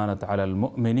সালাতা কানাত আলাল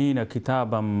মুমিনিনা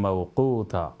কিতাবাম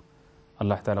মাওকুতা।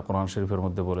 আল্লাহ তাআলা কোরআন শরীফের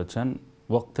মধ্যে বলেছেন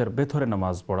ওয়াক্তের ভেতরে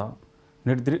নামাজ পড়া,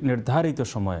 নির্ধারিত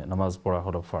সময়ে নামাজ পড়া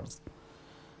হলো ফরজ।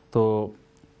 তো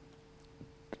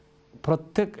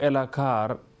প্রত্যেক এলাকার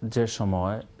যে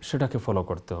সময় সেটাকে ফলো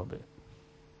করতে হবে।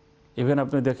 ইভেন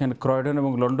আপনি দেখেন ক্রয়ডন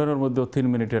এবং লন্ডনের মধ্যেও 3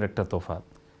 মিনিটের একটা তফাৎ,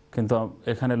 কিন্তু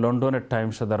এখানে লন্ডনের টাইম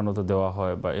সাধারণত দেওয়া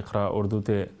হয়, বা ইকরা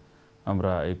উর্দুতে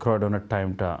আমরা এই ক্রয়ডনের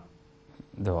টাইমটা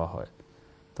দেওয়া হয়।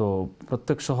 তো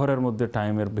প্রত্যেক শহরের মধ্যে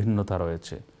টাইমের ভিন্নতা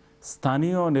রয়েছে।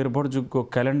 স্থানীয় নির্ভরযোগ্য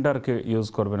ক্যালেন্ডারকে ইউজ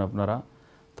করবেন আপনারা।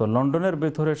 তো লন্ডনের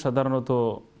ভেতরে সাধারণত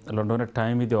লন্ডনের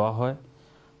টাইমই দেওয়া হয়,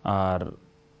 আর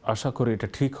আশা করি এটা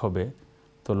ঠিক হবে।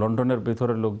 তো লন্ডনের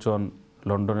ভেতরের লোকজন,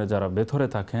 লন্ডনে যারা ভেতরে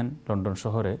থাকেন লন্ডন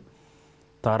শহরে,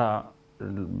 তারা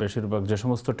বেশিরভাগ যে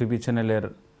সমস্ত টিভি চ্যানেলের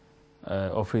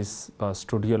অফিস বা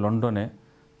স্টুডিও লন্ডনে,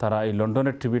 তারা এই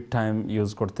লন্ডনের টিভির টাইম ইউজ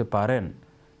করতে পারেন,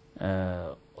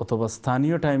 অথবা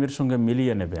স্থানীয় টাইমের সঙ্গে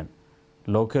মিলিয়ে নেবেন।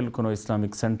 লোকাল কোনো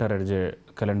ইসলামিক সেন্টারের যে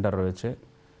ক্যালেন্ডার রয়েছে,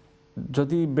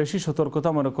 যদি বেশি সতর্কতা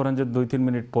মনে করেন যে 2-3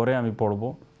 মিনিট পরে আমি পড়ব,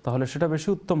 তাহলে সেটা বেশি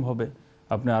উত্তম হবে।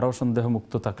 আপনি আরও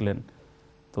সন্দেহমুক্ত থাকলেন।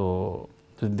 তো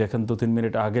যদি দেখেন 2-3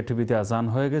 মিনিট আগে টিভিতে আজান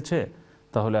হয়ে গেছে,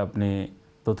 তাহলে আপনি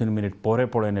 2-3 মিনিট পরে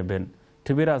পড়ে নেবেন।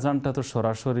 টিভির আজানটা তো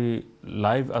সরাসরি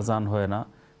লাইভ আজান হয় না,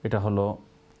 এটা হলো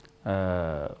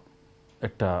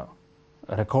একটা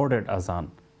রেকর্ডেড আজান।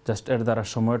 জাস্ট এর দ্বারা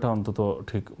সময়টা অন্তত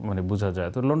ঠিক বোঝা যায়।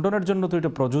 তো লন্ডনের জন্য তো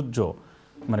এটা প্রযোজ্য,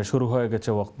 শুরু হয়ে গেছে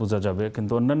ওয়াক্ত বোঝা যাবে।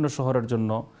 কিন্তু অন্যান্য শহরের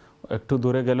জন্য একটু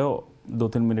দূরে গেলেও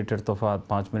 2-3 মিনিটের তফাৎ,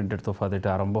 5 মিনিটের তফাৎ এটা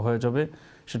আরম্ভ হয়ে যাবে।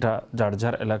 সেটা যার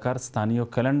যার এলাকার স্থানীয়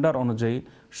ক্যালেন্ডার অনুযায়ী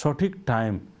সঠিক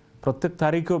টাইম, প্রত্যেক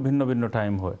তারিখেও ভিন্ন ভিন্ন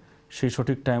টাইম হয়, সেই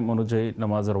সঠিক টাইম অনুযায়ী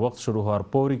নামাজের ওয়াক্ত শুরু হওয়ার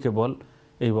পরই কেবল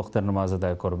এই ওয়াক্তের নামাজ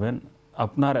আদায় করবেন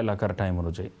আপনার এলাকার টাইম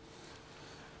অনুযায়ী।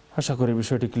 আশা করি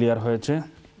বিষয়টি ক্লিয়ার হয়েছে।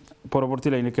 পরবর্তী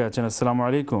লাইনে কে আছেন? আসসালামু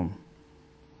আলাইকুম।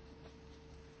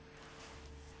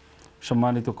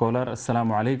 সম্মানিত কলার,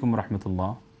 আসসালামু আলাইকুম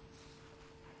রহমতুল্লাহ।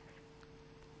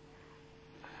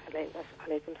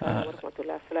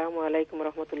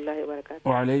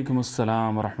 ওয়ালাইকুম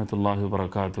আসসালাম রহমতুল্লাহ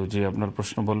বারাকাতুহু। জি, আপনার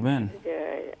প্রশ্ন বলবেন।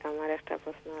 আমার একটা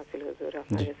প্রশ্ন আছিল হুজুর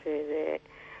আপনার কাছে, যে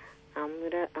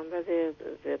আমরা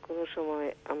যে কোনো সময়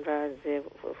আমরা যে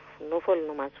নফল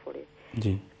নামাজ পড়ি,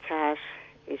 জি, খাস,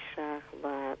 ইশরাক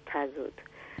বা তাহাজ্জুদ,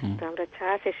 তো আমরা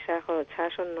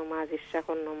ছাসন নমাজ,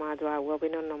 ইশরাকন নমাজ বা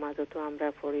আওয়াবিনর নমাজও তো আমরা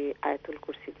পড়ি আয়াতুল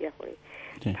কুরসি দিয়া পড়ি।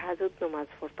 তাহাজ্জুদ নমাজ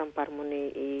পড়তাম পারমনে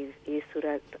এই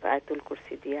সূরা আয়াতুল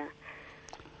কুরসি দিয়া।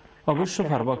 অবশ্য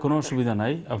পারবা, কোনো অসুবিধা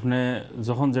নাই। আপনি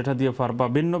যখন যেটা দিয়ে পারবা,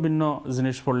 ভিন্ন ভিন্ন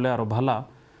জিনিস পড়লে আরো ভালো,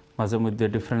 মাঝে মধ্যে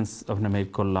ডিফারেন্স আপনি মেক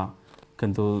করলা।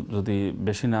 কিন্তু যদি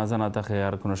বেশি না জানা থাকে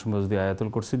আর কোনো সময় যদি আয়াতুল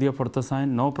কুরসি দিয়ে পড়তে চান,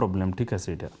 নো প্রবলেম, ঠিক আছে।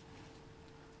 এটা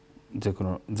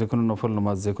যে কোনো নফল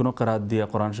নামাজ, যে কোনো কিরাত দিয়ে,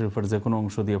 কোরআন শরীফের যে কোনো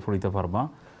অংশ দিয়ে পড়িতে পারবা।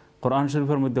 কোরআন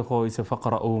শরীফের মধ্যে কোয়া হয়েছে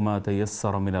ফাকরাউ মা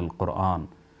তায়াসসারা মিনাল কোরআন।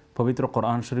 পবিত্র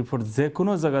কোরআন শরীফের যে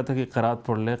কোনো জায়গা থেকে কিরাত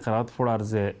পড়লে কিরাত পড়ার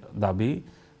যে দাবি,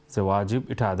 যে ওয়াজিব,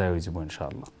 এটা আদায় হয়ে যাবে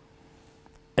ইনশাআল্লাহ।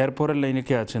 এরপরের লাইনে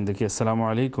কে আছেন দেখি। আসসালামু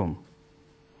আলাইকুম।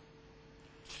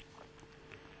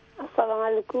 আসসালামু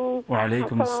আলাইকুম।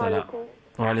 ওয়ালাইকুম আসসালাম।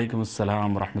 ওয়ালাইকুম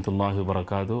আসসালাম রাহমাতুল্লাহি ওয়া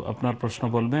বারাকাতুহু। আপনার প্রশ্ন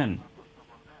বলবেন?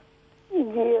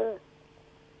 জি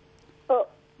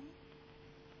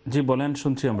জি বলেন,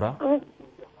 শুনছি আমরা।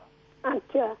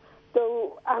 আচ্ছা, তো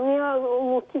আমি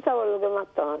মুফতি সাহেবের লগে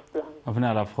মাত্র আসলাম। আপনি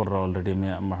আলাপ করা অলরেডি। আমি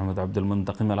মোহাম্মদ আব্দুল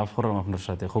মুনতাকিম আলাপ করলাম আপনার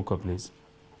সাথে। খুকা প্লিজ।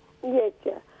 জি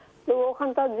আচ্ছা, তো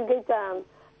ওখানটা জিজ্ঞাসাম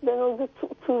যেন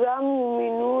সূরা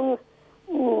মুমিনুন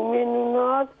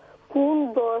কোন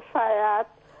 10 আয়াত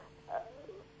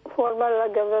পড়বার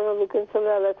লাগে নবী করিম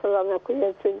সাল্লাল্লাহু আলাইহি ওয়াসাল্লাম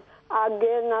কইয়াছেন,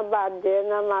 আগে না বাদে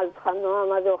না মাঝখানে,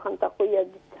 আমার ওখানটা কইয়া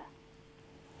দিতা।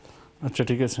 আচ্ছা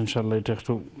ঠিক আছে, ইনশাআল্লাহ এটা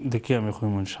একটু দেখি আমি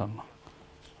কইম ইনশাআল্লাহ।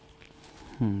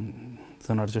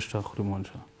 জানার চেষ্টা করি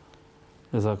ইনশাআল্লাহ।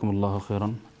 জাযাকুমুল্লাহু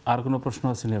খাইরান। আর কোনো প্রশ্ন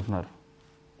আছে নি আপনার?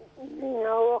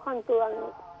 না, ওখান তো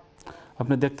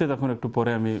আপনি দেখতে থাকুন, একটু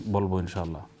পরে আমি বলবো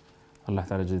ইনশাআল্লাহ। আল্লাহ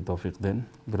তাআলা যদি তৌফিক দেন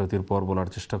বিরতির পর বলার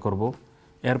চেষ্টা করব।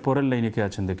 এরপরের লাইনে কে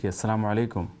আছেন দেখি। আসসালামু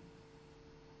আলাইকুম।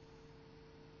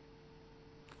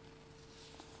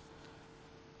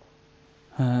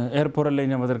 এরপরের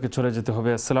লাইনে আমাদেরকে চলে যেতে হবে।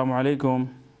 আসসালামু আলাইকুম।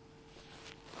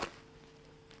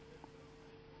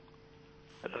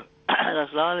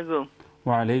 আসসালামু আলাইকুম।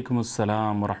 ওয়ালাইকুম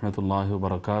আসসালাম ওয়া রাহমাতুল্লাহি ওয়া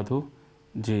বারাকাতুহু।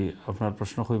 জি, আপনার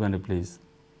প্রশ্ন কইবেন প্লিজ।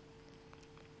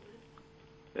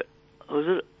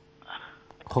 হুজুর,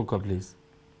 খোকা প্লিজ।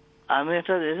 আমি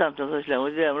একটা জিনিস জানতে চাইছিলাম,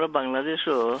 ওই যে আমরা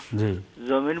বাংলাদেশও জি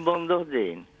জমিন বন্ধক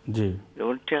দিন, জি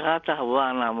যেমন টেকা থাকবো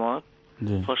আনামত,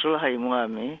 জি ফসল খাইমু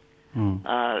আমি,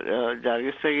 আর যার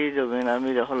কাছ থেকে জমিন আমি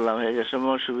দেখলাম যে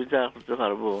সময় সুবিধা করতে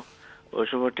পারবো ওই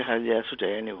সময় টেকা দিয়ে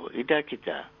ছুটাই নিব, এটা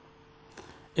কিটা?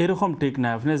 এরকম ঠিক না।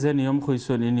 আপনি যে নিয়ম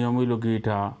কইছেন এই নিয়ম হইল কি,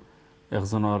 এটা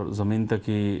একজনের জমিন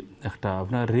থেকে একটা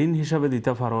আপনার ঋণ হিসাবে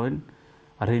দিতে পারেন,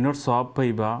 আর ঋণের সওয়াব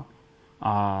পাইবা।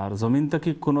 আর জমিন থেকে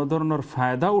কোনো ধরনের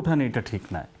ফায়দা উঠানি, এটা ঠিক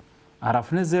নাই। আর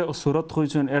আপনি যে সুরত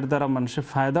কইছেন এর দ্বারা মানুষের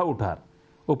ফায়দা উঠার,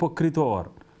 উপকৃত ওর,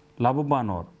 লাভবান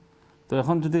ওর। তো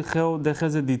এখন যদি কেউ দেখে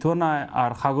যে দিত না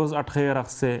আর কাগজ আটকাইয়া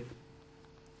রাখছে,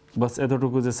 বাস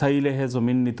এতটুকু যে চাইলে হে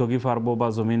জমিন নিতগি পারবো বা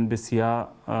জমিন বেচিয়া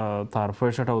তার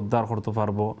পয়সাটা উদ্ধার করতে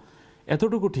পারবো,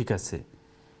 এতটুকু ঠিক আছে।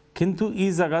 কিন্তু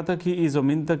এই জায়গা থেকে এই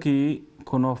জমিন থেকে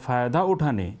কোনো ফায়দা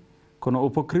উঠানি, কোনো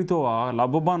উপকৃত হওয়া,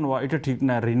 লাভবান হওয়া, এটা ঠিক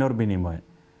না। ঋণের বিনিময়ে,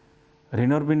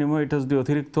 ঋণের বিনিময়ে এটা যদি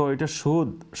অতিরিক্ত, এটা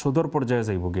সুদর পর্যায়ে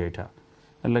যাইব গিয়ে, এটা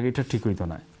এর লাগে এটা ঠিক হইতো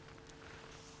না।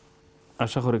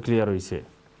 আশা করি ক্লিয়ার হয়েছে।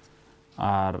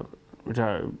 আর এটা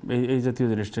এই জাতীয়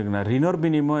জিনিস ঠিক না। ঋণের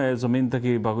বিনিময়ে জমিন থেকে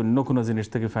বা অন্য কোনো জিনিস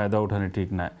থেকে ফায়দা উঠানো ঠিক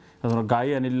না। গাই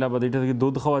আনিল্লা বা এটা থেকে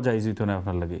দুধ খাওয়া যায় যেত না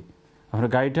আপনার লাগে। আপনার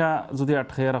গাইটা যদি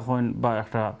আটকাইয়া রাখেন বা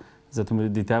একটা যে তুমি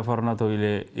দিতে পারো না,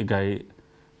 তইলে এই গাই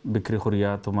বিক্রি করিয়া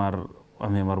তোমার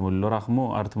আমি আমার মূল্য রাখমু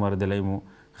আর তোমার দিলাইমু,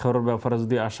 খেরের ব্যাপারে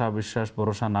যদি আশা বিশ্বাস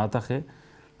ভরসা না থাকে,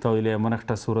 তাহলে এমন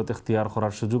একটা সুরত এখতিয়ার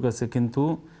করার সুযোগ আছে। কিন্তু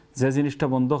যে জিনিসটা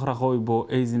বন্ধক রাখা হইব,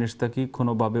 এই জিনিসটা কি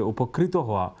কোনোভাবে উপকৃত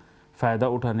হওয়া, ফায়দা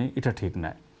উঠানি, এটা ঠিক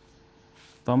নাই।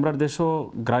 তো আমরা দেশও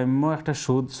গ্রাম্য একটা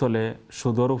সুদ চলে,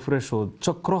 সুদের উপরে সুদ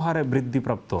চক্রহারে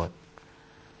বৃদ্ধিপ্রাপ্ত হয়।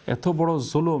 এত বড়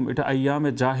জুলুম, এটা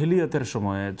আইয়ামে জাহিলিয়তের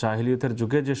সময়ে, জাহিলিয়তের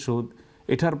যুগে যে সুদ,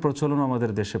 এটার প্রচলন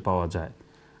আমাদের দেশে পাওয়া যায়।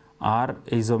 আর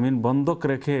এই জমিন বন্ধক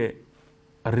রেখে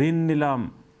ঋণ নিলাম,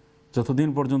 যতদিন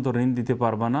পর্যন্ত ঋণ দিতে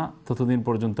পারবা না ততদিন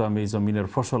পর্যন্ত আমি এই জমিনের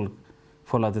ফসল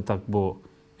ফলাতে থাকবো,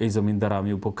 এই জমিন দ্বারা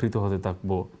আমি উপকৃত হতে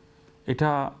থাকবো।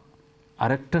 এটা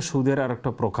আরেকটা সুদের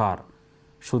আরেকটা প্রকার,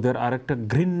 সুদের আরেকটা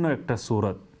ঘৃণ্য একটা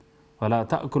সুরত। ওয়ালা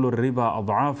তাকুলুর রিবা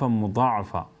আদআফাম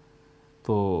মুদাআফা।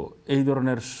 তো এই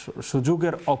ধরনের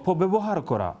সুযোগের অপব্যবহার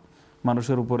করা,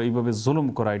 মানুষের উপর এইভাবে জুলুম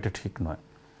করা, এটা ঠিক নয়।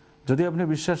 যদি আপনি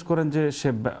বিশ্বাস করেন যে সে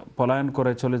পলায়ন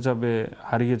করে চলে যাবে,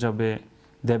 হারিয়ে যাবে,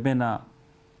 দেবে না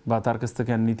বা তার কাছ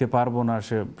থেকে আর নিতে পারবো না,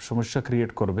 সে সমস্যা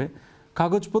ক্রিয়েট করবে,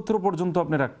 কাগজপত্র পর্যন্ত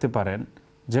আপনি রাখতে পারেন,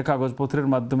 যে কাগজপত্রের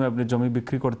মাধ্যমে আপনি জমি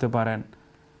বিক্রি করতে পারেন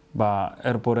বা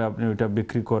এরপরে আপনি ওইটা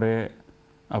বিক্রি করে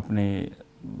আপনি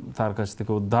তার কাছ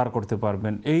থেকে উদ্ধার করতে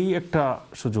পারবেন, এই একটা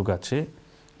সুযোগ আছে।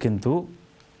 কিন্তু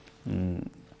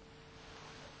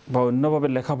বা অন্যভাবে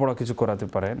লেখাপড়া কিছু করাতে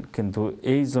পারেন, কিন্তু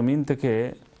এই জমিন থেকে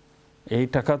এই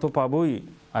টাকা তো পাবোই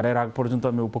আর এর আগ পর্যন্ত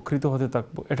আমি উপকৃত হতে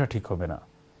থাকবো, এটা ঠিক হবে না।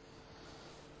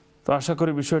 তো আশা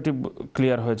করি বিষয়টি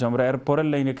ক্লিয়ার হয়েছে। আমরা এর পরের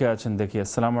লাইনে কে আছেন দেখি।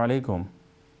 আসসালামু আলাইকুম।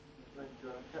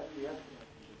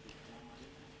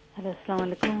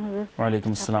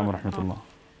 ওয়ালাইকুম আসসালাম ওয়া রাহমাতুল্লাহ।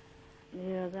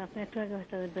 আপনি একটু আগে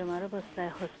বেমার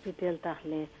অবস্থায় হসপিটাল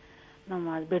থাকলে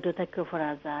নামাজ বেডও থেকে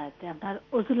পড়া যায়, আপনার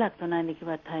অজু লাগতো না নাকি?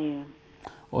 বা তাই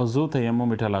অজু তায়াম্মুম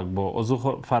এটা লাগবো। অজু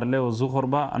পারলে অজু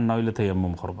করবা, আর না হইলে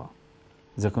তায়াম্মুম করবা,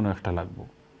 যে কোনো একটা লাগবো।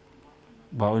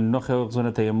 বা অন্য কেউ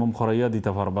একজনে তায়াম্মুম করাইয়া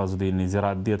দিতে পারবা, যদি নিজের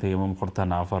হাত দিয়ে তায়াম্মুম করতে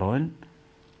না পারেন,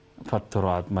 পাথর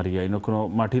হাত মারিয়া, ইনো কোনো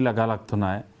মাটি লাগা লাগতো না,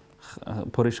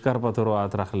 পরিষ্কার পাথর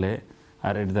হাত রাখলে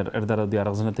আর এর দ্বারা দিয়ে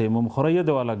আরেকজনে তায়াম্মুম করাইয়া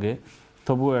দেওয়া লাগে,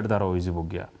 তবুও এর দ্বারা হয়ে যাব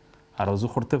গিয়া। আর অজু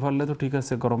করতে পারলে তো ঠিক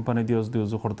আছে, গরম পানি দিয়ে যদি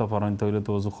অজু করতে পারেন তাহলে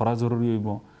তো অজু করা জরুরি হইব।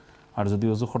 আর যদি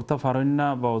অজু করতে পারেন না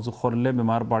বা অজু করলে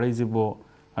বেমার বাড়ি যাব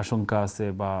আশঙ্কা আছে,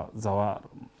 বা যাওয়া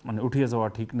মানে উঠিয়ে যাওয়া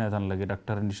ঠিক না, তার লাগে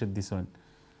ডাক্তারে নিষেধ দিছেন,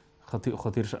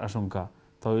 ক্ষতির আশঙ্কা,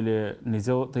 তাহলে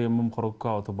নিজেও তায়াম্মুম করক্কা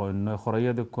অথবা অন্য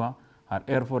খরাইয়া দেখুয়া, আর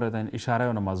এরপরে তাই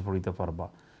ইশারায়ও নামাজ পড়িতে পারবা।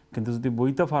 কিন্তু যদি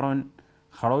বইতে পারেন,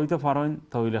 খাড়া হইতে পারেন,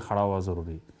 তাহলে খাড়া হওয়া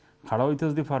জরুরি। খাড়া হইতে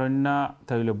যদি পারেন না,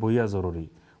 তাহলে বইয়া জরুরি।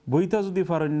 বইটা যদি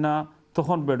পারেন না,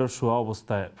 তখন বেডর শোয়া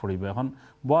অবস্থায় পড়িবে। এখন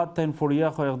বয়াত তাইন পড়িয়া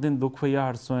কয়েকদিন দুঃখ হইয়া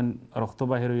হারছেন, রক্ত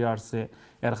বাহির হইয়া আসছে,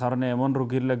 এর কারণে এমন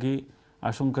রোগীর লাগি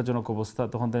আশঙ্কাজনক অবস্থা,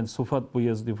 তখন তাই সুফাত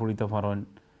বইয়া যদি পড়িতে পারেন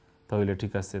তাহলে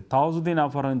ঠিক আছে। তাও যদি না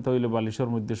পারেন, তাহলে বালিশের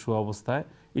মধ্যে শোয়া অবস্থায়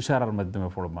ইশারার মাধ্যমে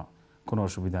পড়বা, কোনো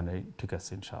অসুবিধা নেই, ঠিক আছে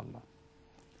ইনশাআল্লাহ।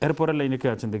 এরপরে লাইনে কে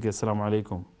আছেন দেখি। আসসালামু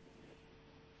আলাইকুম।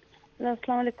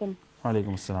 আসসালামু আলাইকুম।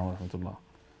 ওয়ালাইকুম আসসালাম ওয়া রাহমাতুল্লাহ।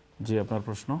 জি, আপনার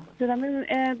প্রশ্ন? আমি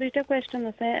দুইটা কোয়েশ্চেন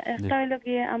আছে। একটা হলো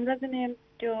কি, আমরা যদি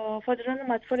ফজরের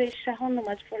নামাজ পড়ি, ইশরাহর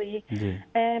নামাজ পড়ি,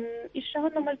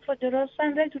 ইশরাহর নামাজ ফজর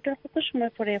সানরাইজ উঠার কত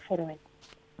সময় পরে পড়েন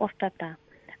অষ্টাটা?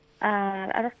 আর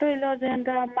আরেকটা হইলো যে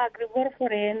আমরা মাগরিবের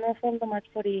পরে নফল নামাজ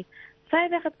পড়ি, 6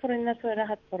 রাকাত পড়েন না 6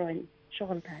 রাকাত পড়েন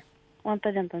সকালটায়? অন্তা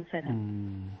জানতাম স্যার।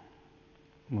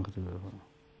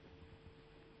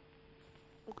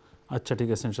 আচ্ছা, ঠিক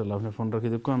আছে ইনশাআল্লাহ, আপনি ফোন রাখি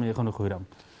দেখো, আমি এখনো কইরাম।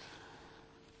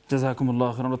 জাযাকুমুল্লাহ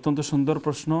খাইরান। অত্যন্ত সুন্দর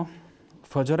প্রশ্ন।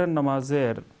 ফজরের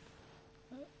নামাজের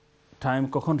টাইম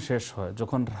কখন শেষ হয়?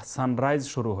 যখন সানরাইজ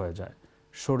শুরু হয়ে যায়,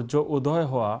 সূর্য উদয়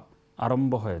হওয়া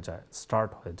আরম্ভ হয়ে যায়,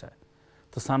 স্টার্ট হয়ে যায়।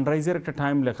 তো সানরাইজের একটা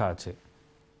টাইম লেখা আছে।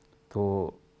 তো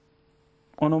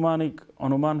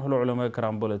অনুমান হলো উলামায়ে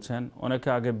কেরাম বলেছেন, অনেকে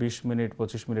আগে 20 মিনিট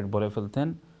 25 মিনিট বলে ফেলতেন,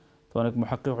 তো অনেক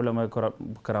মুহাক্কিক উলামায়ে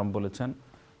কেরাম বলেছেন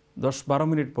 10-12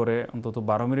 মিনিট পরে, অন্তত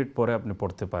 12 মিনিট পরে আপনি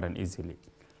পড়তে পারেন ইজিলি।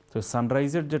 তো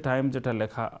সানরাইজের যে টাইম যেটা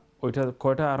লেখা, ওইটা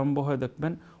কয়টা আরম্ভ হয়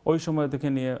দেখবেন, ওই সময় থেকে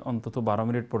নিয়ে অন্তত 12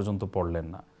 মিনিট পর্যন্ত পড়লেন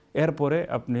না, এরপরে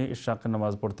আপনি ইশরাকের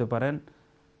নামাজ পড়তে পারেন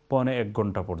 1.25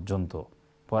 ঘন্টা পর্যন্ত,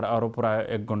 পরে আরও প্রায়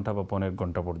 1 ঘন্টা বা 1.25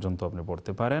 ঘন্টা পর্যন্ত আপনি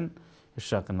পড়তে পারেন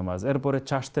ইশরাকের নামাজ। এরপরে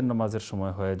চাশতের নামাজের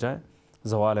সময় হয়ে যায়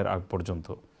জওয়ালের আগ পর্যন্ত।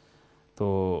 তো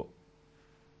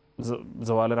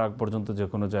জওয়ালের আগ পর্যন্ত যে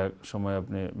কোনো সময়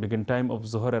আপনি বিগিন টাইম অফ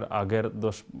জোহরের আগের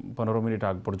 10-15 মিনিট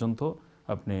আগ পর্যন্ত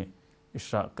আপনি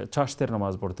চাশতের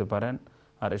নামাজ পড়তে পারেন।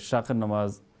 আর ইশরাকের নামাজ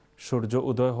সূর্য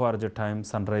উদয় হওয়ার যে time,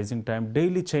 sunrising time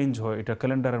daily change হয়, এটা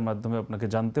ক্যালেন্ডারের মাধ্যমে আপনাকে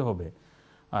জানতে হবে।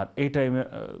 আর এই টাইমে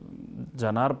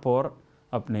জানার পর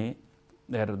আপনি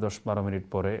এর 10-12 মিনিট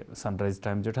পরে সানরাইজ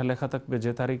টাইম যেটা লেখা থাকবে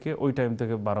যে তারিখে, ওই টাইম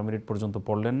থেকে 12 মিনিট পর্যন্ত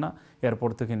পড়লেন না, এরপর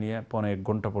থেকে নিয়ে 1.25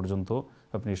 ঘন্টা পর্যন্ত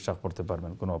আপনি ইশরাক পড়তে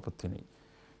পারবেন, কোনো আপত্তি নেই,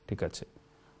 ঠিক আছে।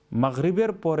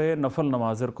 মাগরিবের পরে নফল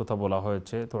নামাজের কথা বলা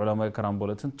হয়েছে, তো উলামায়ে কেরাম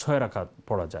বলেছেন 6 রাকাত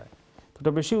পড়া যায়। তো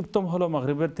এটা বেশি উত্তম হলো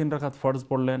মাগরিবের 3 রাকাত ফরজ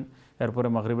পড়লেন, এরপরে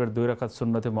মাগরিবের 2 রাকাত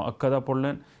সুন্নতে মুআক্কাদা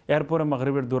পড়লেন, এরপরে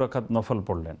মাগরিবের 2 রাকাত নফল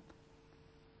পড়লেন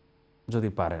যদি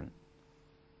পারেন।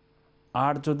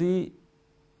 আর যদি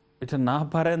এটা না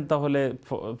পারেন, তাহলে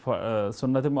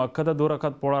সুন্নতে মুআক্কাদা 2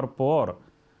 রাকাত পড়ার পর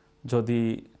যদি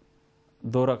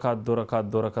 2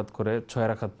 রাকাত করে 6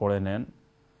 রাকাত পড়ে নেন,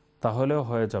 তাহলেও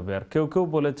হয়ে যাবে। আর কেউ কেউ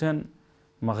বলেছেন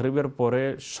মাগরিবের পরে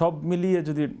সব মিলিয়ে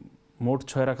যদি মোট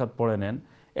 6 রাকাত পড়ে নেন,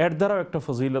 এর দ্বারাও একটা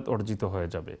ফজিলত অর্জিত হয়ে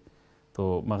যাবে। তো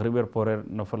মাগরিবের পরের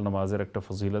নফল নামাজের একটা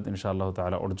ফজিলত ইনশাআল্লাহ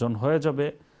তাআলা অর্জন হয়ে যাবে।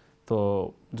 তো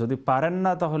যদি পারেন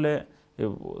না, তাহলে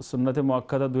সুন্নতে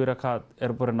মুআক্কাদা 2 রাকাত,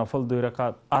 এরপরে নফল 2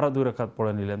 রাকাত, আরও 2 রাকাত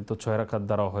পড়ে নিলেন, তো 6 রাকাত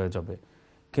দ্বারাও হয়ে যাবে।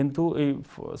 কিন্তু এই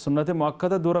সুন্নতে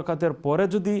মুআক্কাদা 2 রাকাতের পরে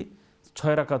যদি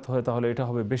 6 রাকাত হয়, তাহলে এটা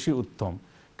হবে বেশি উত্তম।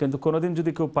 কিন্তু কোনোদিন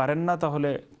যদি কেউ পারেন না, তাহলে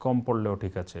কম পড়লেও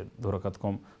ঠিক আছে, 2 রাকাত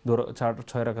কম,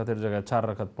 6 রাকাতের জায়গায় 4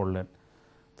 রাকাত পড়লেন।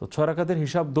 তো 6 রাকাতের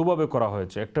হিসাব দুভাবে করা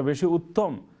হয়েছে, একটা বেশি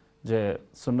উত্তম যে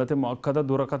সুন্নতে মুআক্কাদা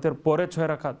 2 রাকাতের পরে 6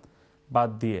 রাকাত বাদ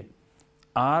দিয়ে,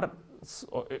 আর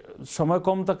সময়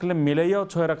কম থাকলে মিলাইয়াও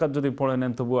 6 রাকাত যদি পড়ে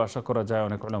নেন তবু আশা করা যায়,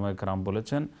 অনেক উলামায়ে কেরাম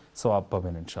বলেছেন সওয়াব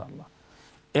পাবেন ইনশাআল্লাহ।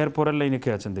 এরপরের লাইনে কে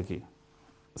আছেন দেখি।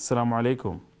 আসসালামু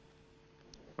আলাইকুম।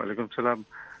 ওয়ালাইকুম সালাম।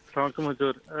 আসসালামু আলাইকুম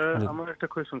হুজুর। আমার একটা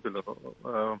কোয়েশ্চন ছিল,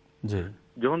 জি,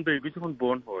 যখন বেবি যখন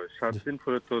বোর্ন হয় 7 দিন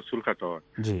পরে তো চুল কাটা হয়,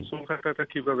 জি, চুল কাটাটা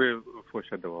কিভাবে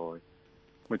পয়সা দেওয়া হয়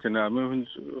বুঝছেন? আমি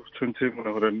শুনছি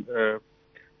মনে করেন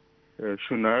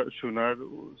সোনার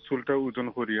চুলটা ওজন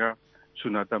করিয়া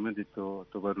সোনার দামে দিত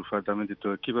অথবা রূপার দামে দিত,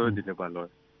 কিভাবে দিলে ভালো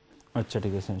হয়? আচ্ছা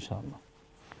ঠিক আছে ইনশাআল্লাহ,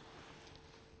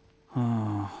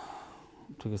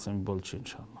 ঠিক আছে আমি বলছি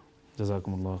ইনশাআল্লাহ।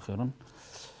 জাযাকুমুল্লাহু খাইরান।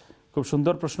 খুব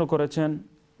সুন্দর প্রশ্ন করেছেন।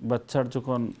 বাচ্চার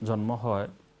যখন জন্ম হয়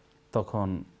তখন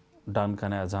ডান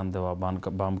কানে আজান দেওয়া,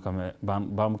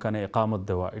 বাম কানে ইকামত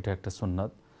দেওয়া, এটা একটা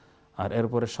সুন্নাত। আর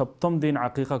এরপরে 7ম দিন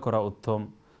আকিকা করা উত্তম।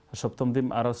 7ম দিন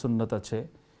আরও সুন্নাত আছে,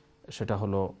 সেটা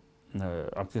হলো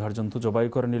আকিকার জন্তু জবাই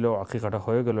করে নিলেও আকিকাটা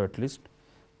হয়ে গেল অ্যাটলিস্ট।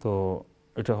 তো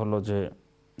এটা হলো যে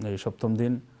এই 7ম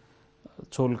দিন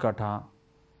চুল কাটা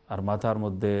আর মাথার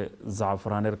মধ্যে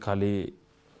জাফরানের খালি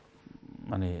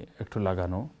মানে একটু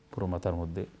লাগানো পুরো মাথার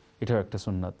মধ্যে, এটাও একটা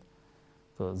সুন্নাত।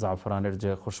 তো জাফরানের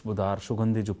যে খুশবুদার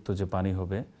সুগন্ধিযুক্ত যে পানি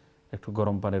হবে, একটু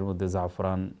গরম পানির মধ্যে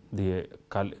জাফরান দিয়ে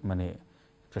মানে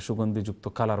একটা সুগন্ধিযুক্ত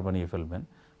কালার বানিয়ে ফেলবেন,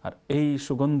 আর এই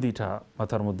সুগন্ধিটা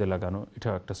মাথার মধ্যে লাগানো,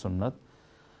 এটাও একটা সুন্নাত।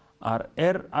 আর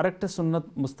এর আরেকটা সুন্নাত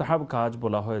মুস্তাহাব কাজ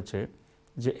বলা হয়েছে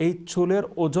যে এই চুলের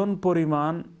ওজন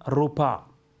পরিমাণ রূপা,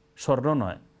 স্বর্ণ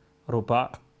নয়, রূপা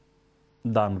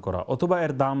দান করা অথবা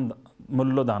এর দাম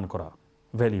মূল্য দান করা,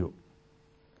 ভ্যালিউ।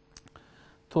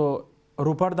 তো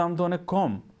রূপার দাম তো অনেক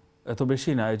কম, এত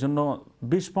বেশি না, এই জন্য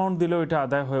 20 পাউন্ড দিলেও এটা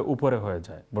আদায় হয়ে উপরে হয়ে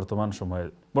যায়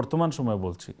বর্তমান সময়ে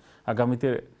বলছি। আগামীতে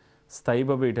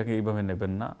স্থায়ীভাবে এটাকে এইভাবে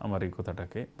নেবেন না, আমার এই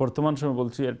কথাটাকে বর্তমান সময়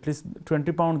বলছি। অ্যাটলিস্ট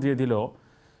 20 পাউন্ড দিয়ে দিলেও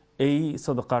এই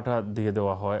সদকাটা দিয়ে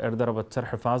দেওয়া হয়, এর দ্বারা বাচ্চার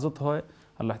হেফাজত হয়,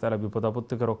 আল্লাহ তাআলা বিপদ আপদ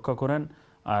থেকে রক্ষা করেন।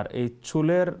 আর এই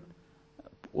চুলের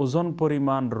ওজন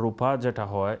পরিমাণ রূপা যেটা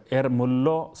হয়, এর মূল্য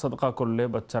সদকা করলে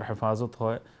বাচ্চার হেফাজত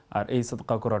হয়। আর এই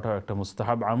সদকা করাটাও একটা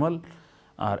মুস্তাহাব আমল,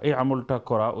 আর এই আমলটা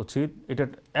করা উচিত। এটা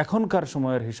এখনকার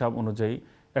সময়ের হিসাব অনুযায়ী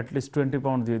অ্যাটলিস্ট 20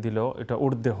 পাউন্ড দিয়ে দিলেও এটা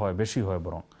ঊর্ধ্বে হয়, বেশি হয়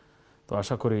বরং। তো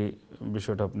আশা করি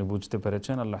বিষয়টা আপনি বুঝতে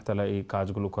পেরেছেন। আল্লাহ তাআলা এই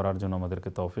কাজগুলো করার জন্য আমাদেরকে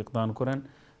তৌফিক দান করেন।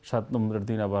 7 নম্বরের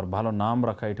দিন আবার ভালো নাম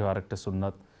রাখা, এটা আরেকটা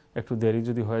সুন্নাত। একটু দেরি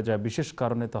যদি হয়ে যায় বিশেষ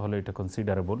কারণে, তাহলে এটা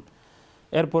কনসিডারেবল।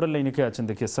 এরপরে লাইনে কে আছেন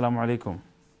দেখি। আসসালামু আলাইকুম।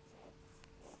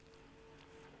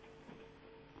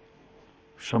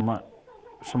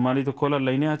 সম্মানিত কলার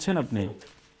লাইনে আছেন আপনি?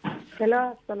 হ্যালো,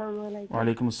 আসসালামু আলাইকুম।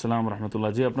 ওয়ালাইকুম আসসালাম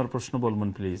রাহমাতুল্লাহ। জি, আপনার প্রশ্ন বলবেন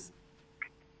প্লিজ।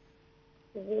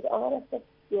 আমার একটা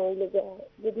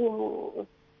যদি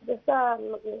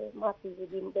মাটি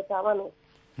যদি বেটা মানুষ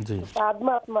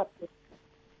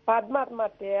পাদমাত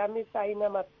মারতে আমি চাই না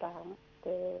মারতাম,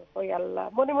 তো ওই আল্লাহ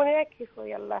মনে মনে একই ওই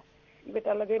আল্লাহ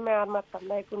বেটা লাগে আর মারতাম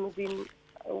না কোনোদিন,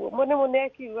 মনে মনে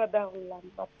একই ওয়াদা করলাম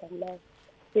মারতাম না।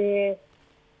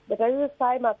 বেটা যদি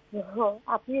চাই মাত্র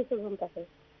আপনি এসেছেন তাকে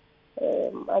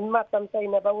আমি মারতাম চাই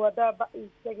না, বা ওয়াদা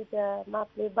ইচ্ছা কিটা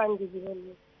মারলে ভাঙ্গি জীবন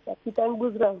কিটা আমি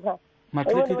বুঝলাম না।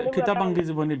 মাতলে কিতা ভাঙ্গি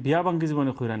জীবনে, বিয়া ভাঙ্গি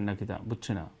জীবনে কইরান না কিতা,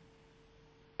 বুঝছি না।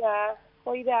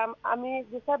 কইরাম আমি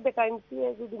যেসব বেটা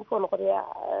যেদিন ফোন করে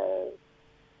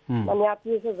মানে আপনি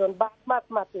এসেছেন বাদ মাত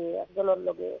মাতে একজনের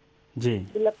লগে, জি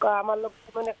আমার লোক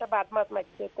মানে একটা বাদ মাত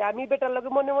মারছে, আমি বেটার লগে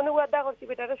মনে মনে ওয়াদা করছি,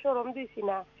 বেটারে শরম দিছি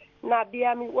না, না দিয়ে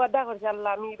আমি ওয়াদা করছি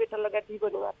আল্লাহ আমি বেটার লগে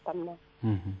জীবনে মারতাম না।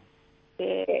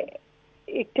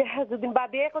 এটা যদি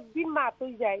বাদে একদিন মাত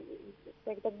হয়ে যায়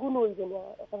একটা গুণ হইবে না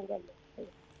এখন জানলে।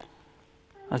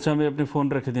 আচ্ছা, আপনি ফোন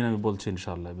রেখে দিন, আমি বলছি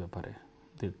ইনশাআল্লাহ ব্যাপারে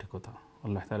দুইটা কথা।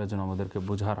 আল্লাহ তাআলা যেন আমাদেরকে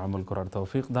বুঝার আমল করার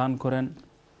তৌফিক দান করেন।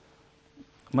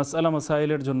 মাসআলা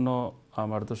মাসাইলের জন্য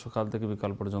আমার তো সকাল থেকে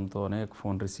বিকাল পর্যন্ত অনেক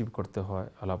ফোন রিসিভ করতে হয়,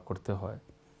 আলাপ করতে হয়।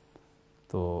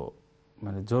 তো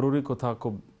মানে জরুরি কথা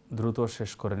খুব দ্রুত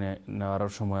শেষ করে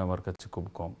নেওয়ার সময় আমার কাছে খুব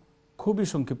কম, খুবই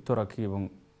সংক্ষিপ্ত রাখি এবং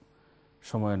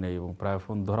সময় নেই এবং প্রায়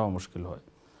ফোন ধরাও মুশকিল হয়।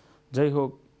 যাই হোক,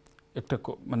 একটা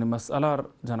মানে মাসআলার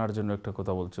জানার জন্য একটা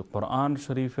কথা বলছি। কোরআন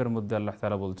শরীফের মধ্যে আল্লাহ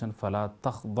তাআলা বলছেন ফালা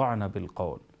তাখদা'না বিল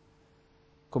কওল,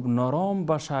 খুব নরম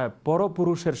ভাষায়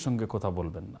পরপুরুষের সঙ্গে কথা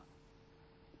বলবেন না,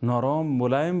 নরম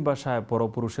মোলায়েম ভাষায়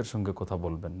পরপুরুষের সঙ্গে কথা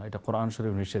বলবেন না, এটা কোরআন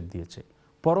শরীফ নিষেধ দিয়েছে।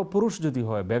 পরপুরুষ যদি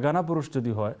হয়, বেগানা পুরুষ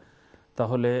যদি হয়,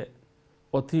 তাহলে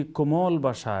অতি কোমল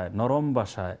ভাষায় নরম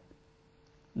ভাষায়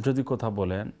যদি কথা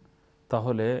বলেন,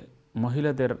 তাহলে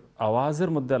মহিলাদের আওয়াজের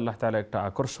মধ্যে আল্লাহ তাআলা একটা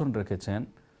আকর্ষণ রেখেছেন।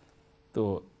 তো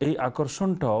এই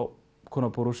আকর্ষণটাও কোনো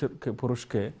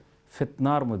পুরুষকে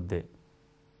ফিতনার মধ্যে,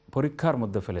 পরীক্ষার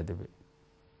মধ্যে ফেলে দেবে,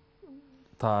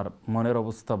 তার মনের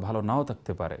অবস্থা ভালো নাও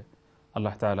থাকতে পারে।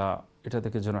 আল্লাহ তাআলা এটা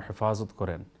থেকে যেন হেফাজত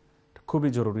করেন, খুবই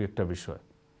জরুরি একটা বিষয়।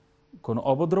 কোনো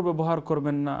অভদ্র ব্যবহার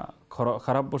করবেন না,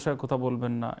 খারাপ ভাষায় কথা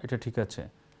বলবেন না, এটা ঠিক আছে।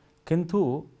 কিন্তু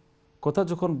কথা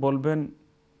যখন বলবেন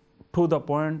to the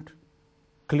point,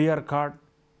 clear cut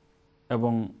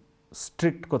এবং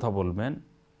স্ট্রিক্ট কথা বলবেন।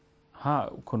 হ্যাঁ,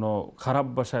 কোনো খারাপ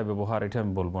ভাষায় ব্যবহার এটা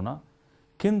আমি বলবো না,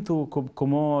 কিন্তু খুব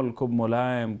কোমল, খুব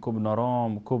মোলায়েম, খুব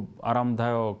নরম, খুব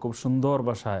আরামদায়ক, খুব সুন্দর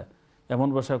ভাষায়, এমন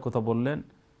ভাষায় কথা বললেন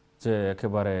যে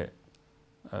একেবারে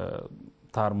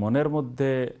তার মনের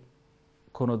মধ্যে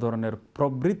কোনো ধরনের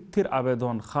প্রবৃত্তির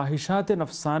আবেদন, খাহিশাতে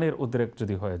নফসানের উদ্রেক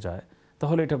যদি হয়ে যায়,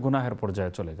 তাহলে এটা গুনাহের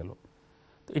পর্যায়ে চলে গেল।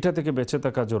 এটা থেকে বেঁচে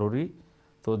থাকা জরুরি।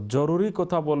 তো জরুরি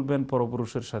কথা বলবেন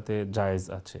পরপুরুষের সাথে, জায়েজ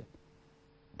আছে,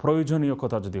 প্রয়োজনীয়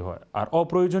কথা যদি হয়। আর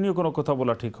অপ্রয়োজনীয় কোনো কথা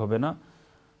বলা ঠিক হবে না,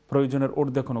 প্রয়োজনের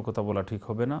ঊর্ধ্বে কোনো কথা বলা ঠিক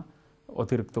হবে না,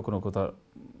 অতিরিক্ত কোনো কথা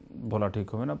বলা ঠিক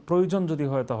হবে না। প্রয়োজন যদি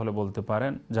হয় তাহলে বলতে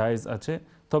পারেন, জায়েজ আছে।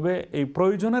 তবে এই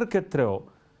প্রয়োজনের ক্ষেত্রেও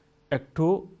একটু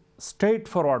স্ট্রেইট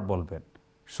ফরওয়ার্ড বলবেন,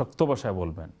 শক্ত ভাষায়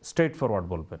বলবেন, স্ট্রেইট ফরওয়ার্ড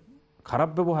বলবেন, খারাপ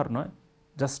ব্যবহার নয়,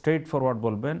 জাস্ট স্ট্রেইট ফরওয়ার্ড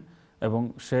বলবেন। এবং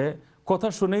সে কথা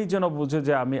শুনেই যেন বুঝে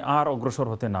যে আমি আর অগ্রসর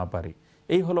হতে না পারি।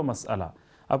 এই হলো মাসআলা।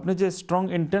 আপনি যে স্ট্রং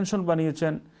ইন্টেনশন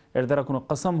বানিয়েছেন, এর দ্বারা কোনো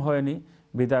কসম হয়নি,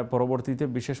 বিদায় পরবর্তীতে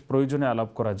বিশেষ প্রয়োজনে আলাপ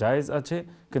করা জায়েজ আছে,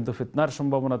 কিন্তু ফিতনার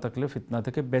সম্ভাবনা থাকলে ফিতনা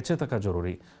থেকে বেঁচে থাকা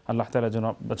জরুরি। আল্লাহ তাআলা যেন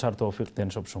বাঁচার তৌফিক দেন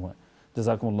সবসময়।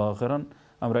 জাযাকুমুল্লাহু খাইরান।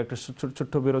 আমরা একটা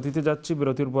ছোট্ট বিরতিতে যাচ্ছি,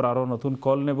 বিরতির পর আরও নতুন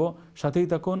কল নেব, সাথেই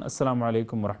থাকুন। আসসালামু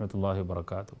আলাইকুম ওয়া রাহমাতুল্লাহি ওয়া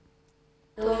বারাকাতুহু।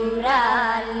 তোমরা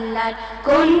আল্লাহর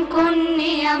কোন কোন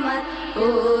নিয়ামত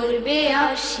করবে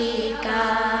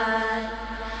অস্বীকার।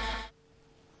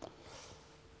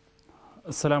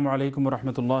 আসসালামু আলাইকুম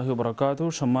রহমতুল্লাহি ওয়া বারাকাতুহু।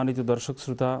 সম্মানিত দর্শক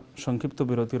শ্রোতা, সংক্ষিপ্ত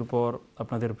বিরতির পর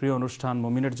আপনাদের প্রিয় অনুষ্ঠান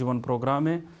মুমিনের জীবন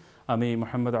প্রোগ্রামে আমি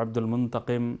মুফতি আব্দুল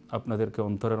মুনতাকিম আপনাদেরকে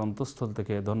অন্তরের অন্তঃস্থল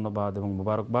থেকে ধন্যবাদ এবং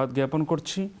মোবারকবাদ জ্ঞাপন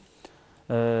করছি।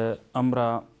 আমরা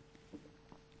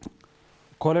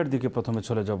কলের দিকে প্রথমে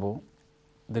চলে যাব।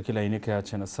 দেখি লাইনে কে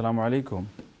আছেন। আসসালামু আলাইকুম।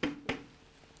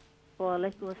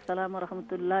 ওয়ালাইকুম আসসালাম ওয়া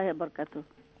রাহমাতুল্লাহি ওয়া বারাকাতুহু।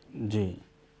 জি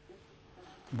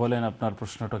বলেন, আপনার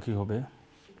প্রশ্নটা কি হবে?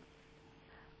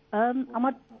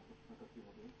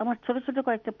 আমার ছোট ছোট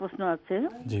কয়েকটা প্রশ্ন আছে।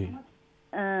 জি।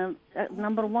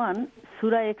 নাম্বার 1,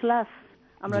 সূরা ইখলাস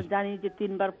আমরা জানি যে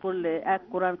 3 বার পড়লে 1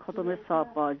 কোরআন খতমের সওয়াব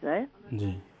পাওয়া যায়।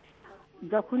 জি।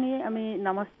 যখনই আমি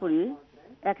নামাজ পড়ি,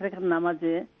 1 রাকাত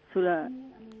নামাজে সূরা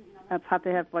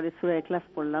ফাতিহার পরে সূরা ইখলাস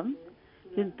পড়লাম,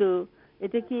 কিন্তু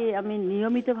এটা কি আমি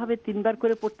নিয়মিতভাবে 3 বার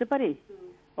করে পড়তে পারি,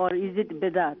 অর ইজ ইট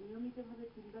বেদাত?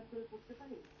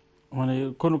 মানে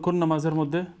কোন কোন নামাজের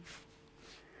মধ্যে?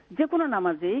 যে কোনো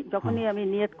নামাজেই যখনই আমি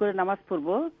নিয়ত করে নামাজ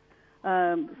পড়বো,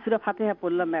 সূরা ফাতিহা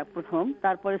পড়লাম প্রথম,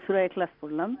 তারপরে সূরা ইখলাস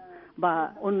পড়লাম বা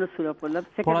অন্য সূরা পড়লাম,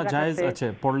 পড়া জায়েজ আছে,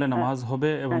 পড়লে নামাজ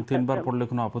হবে এবং 3 বার পড়লে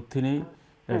কোনো আপত্তি নেই।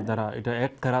 এর দ্বারা এটা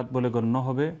এক কিরাত বলে গণ্য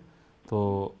হবে। তো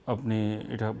আপনি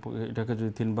এটাকে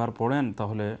যদি 3 বার পড়েন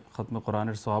তাহলে খতমে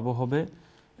কোরআনের সওয়াবও হবে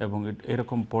এবং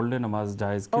এরকম পড়লে নামাজ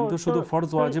জায়েজ। কিন্তু শুধু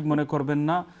ফরজ ওয়াজিব মনে করবেন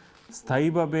না,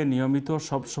 স্থায়ীভাবে নিয়মিত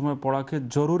সব সময় পড়াকে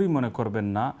জরুরি মনে করবেন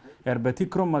না, এর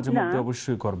ব্যতিক্রম মাঝে মধ্যে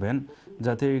অবশ্যই করবেন,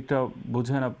 যাতে এটা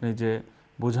বুঝেন আপনি, যে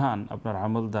বুঝান আপনার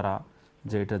আমল দ্বারা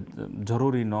যে এটা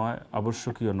জরুরি নয়,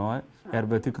 আবশ্যকীয় নয়, এর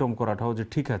ব্যতিক্রম করাটাও যে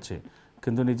ঠিক আছে।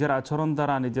 কিন্তু নিজের আচরণ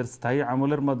দ্বারা, নিজের স্থায়ী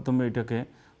আমলের মাধ্যমে এটাকে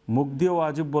মুখ দিয়ে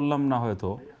ওয়াজিব বললাম না, হয়তো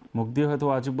মুখ দিয়ে হয়তো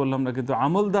ওয়াজিব বললাম না, কিন্তু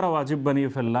আমল দ্বারা ওয়াজিব বানিয়ে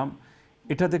ফেললাম,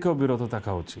 এটা থেকেও বিরত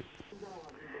থাকা উচিত।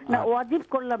 না, ওয়াজিব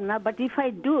করলাম না, but if I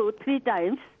do 3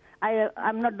 Times I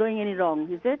am not doing any wrong,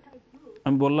 is it?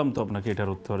 আমি বললাম তো আপনাকে এটার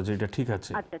উত্তর যে এটা ঠিক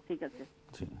আছে। আচ্ছা, ঠিক আছে।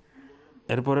 জি।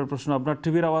 এরপরের প্রশ্ন, আপনার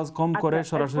টিভির আওয়াজ কম করে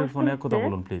সরাসরি ফোনে কথা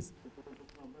বলুন প্লিজ।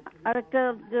 আরেকটা,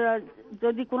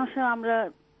 যদি কোনো সময় আমরা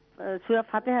সূরা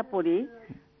ফাতিহা পড়ি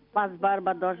 5 বার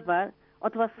বা 10 বার,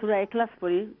 অথবা সূরা ইখলাস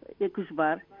পড়ি 21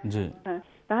 বার, জি,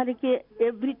 তাহলে কি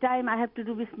every time I have to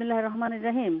do বিসমিল্লাহির রহমানির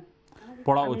রহিম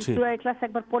পড়া উচিত? সূরা ইখলাস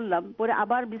একবার পড়লাম, পরে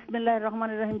আবার বিসমিল্লাহির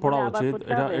রহমানির রহিম পড়া উচিত।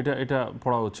 এটা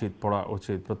পড়া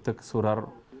উচিত। প্রত্যেক সূরার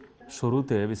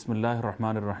শুরুতে বিসমিল্লাহির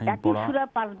রহমানির রহিম পড়া। সূরা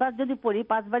 5 বার যদি পড়ি,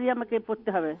 5 বারই আমাকে পড়তে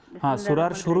হবে। হ্যাঁ,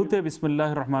 সূরার শুরুতে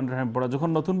বিসমিল্লাহির রহমানির রহিম পড়া। যখন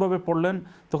নতুন ভাবে পড়লেন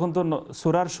তখন তো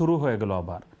সূরার শুরু হয়ে গেল,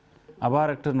 আবার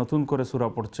একটা নতুন করে সূরা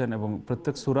পড়ছেন, এবং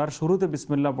প্রত্যেক সূরার শুরুতে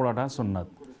বিসমিল্লাহ পড়াটা সুন্নাত।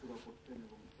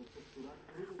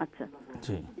 আচ্ছা,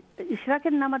 জি।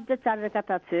 ইশরাকের নামাজ যে 4 রাকাত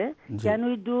আছে, ক্যান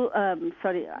উই ডু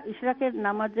ইশরাকের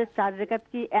নামাজের 4 রাকাত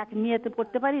কি এক নিয়তে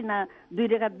পড়তে পারি, না 2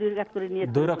 রাকাত করে নিয়ত?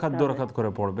 2 রাকাত করে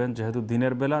পড়বেন, যেহেতু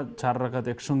দিনের বেলা 4 রাকাত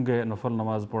একসঙ্গে নফল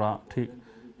নামাজ পড়া ঠিক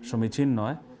সমীচীন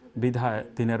নয়, বিধায়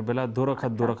দিনের বেলা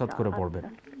 2 রাকাত করে পড়বেন।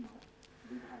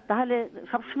 তাহলে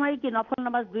সবসময় কি নফল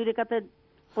নামাজ 2 রাকাতে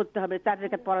পড়তে হবে, 4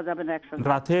 রাকাত পড়া যাবে না একসঙ্গে?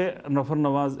 রাতে নফল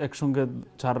নামাজ একসঙ্গে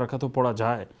 4 রাকাতও পড়া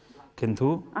যায়, কিন্তু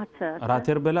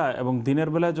রাতের বেলা এবং দিনের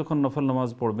বেলায় যখন নফল নামাজ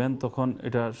পড়বেন তখন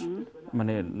এটা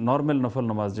মানে নর্মাল নফল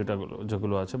নামাজ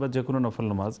যেগুলো আছে বা যে কোনো নফল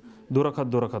নামাজ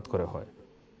 2 রাকাত করে হয়।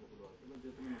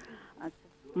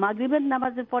 মাগরিবের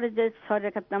নামাজের পরে যে 6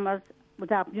 রাকাত নামাজ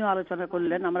ওটা আপনিও আলোচনা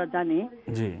করলেন আমরা জানি,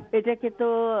 জি এটাকে তো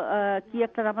কি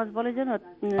একটা নামাজ বলে জানো,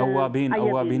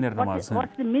 আওয়াবিনের নামাজ।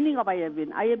 What's the meaning of আইয়াবিন?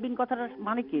 আইয়াবিন কথাটার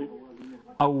মানে কি?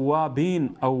 আওয়াবিন,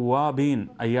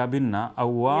 আইয়াবিন না,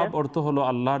 আওয়াব অর্থ হলো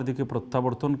আল্লাহর দিকে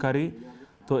প্রত্যাবর্তনকারী।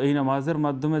 তো এই নামাজের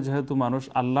মাধ্যমে যেহেতু মানুষ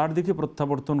আল্লাহর দিকে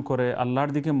প্রত্যাবর্তন করে,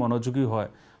 আল্লাহর দিকে মনোযোগী হয়,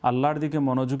 আল্লাহর দিকে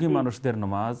মনোযোগী মানুষদের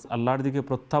নামাজ, আল্লাহর দিকে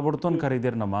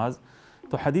প্রত্যাবর্তনকারীদের নামাজ।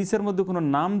 তো হাদিসের মধ্যে কোনো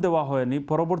নাম দেওয়া হয়নি,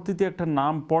 পরবর্তীতে একটা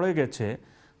নাম পড়ে গেছে।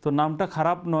 তো নামটা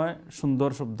খারাপ নয়, সুন্দর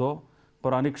শব্দ,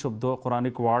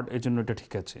 কোরআনিক ওয়ার্ড, এই জন্য এটা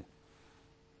ঠিক আছে।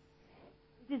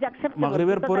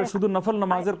 মাগরিবের পরে শুধু নফল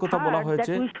নামাজের কথা বলা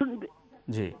হয়েছে,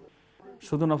 জি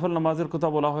শুধু নফল নামাজের কথা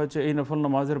বলা হয়েছে। এই নফল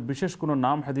নামাজের বিশেষ কোনো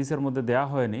নাম হাদিসের মধ্যে দেয়া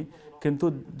হয়নি, কিন্তু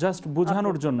জাস্ট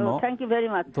বোঝানোর জন্য,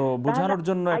 তো বোঝানোর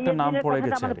জন্য একটা নাম পড়ে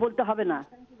গেছে। বলতে হবে না,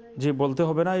 জি বলতে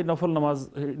হবে না। এই নফল নামাজ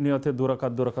নিয়তে 2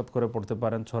 রাকাত করে পড়তে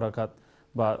পারেন, 6 রাকাত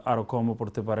বা আরো কমও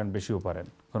পড়তে পারেন, বেশিও পারেন,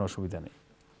 কোনো অসুবিধা নেই।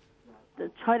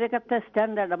 6 রাকাতটা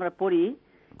স্ট্যান্ডার্ড আমরা পড়ি,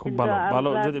 খুব ভালো ভালো।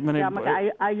 যদি মানে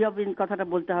আইয়াবিন কথাটা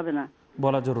বলতে হবে না,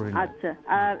 বলা জরুরি না। আচ্ছা,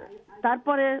 আর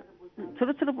তারপরে ছোট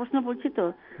ছোট প্রশ্ন বলছি তো,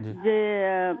 যে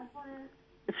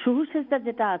সুহু সেজদা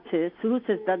যেটা আছে, সুহু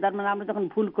সেজদা, তার মানে আমরা যখন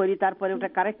ভুল করি তারপরে ওটা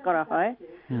কারেক্ট করা হয়,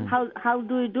 how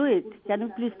do you do it? Can you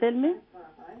please tell me?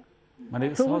 মানে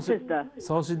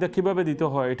সহসিজদা কিভাবে দিতে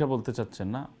হয় এটা বলতে চাচ্ছেন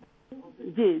না?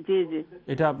 জি জি জি,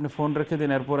 এটা আপনি ফোন রেখে দিন,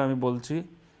 এরপর আমি বলছি।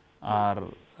 আর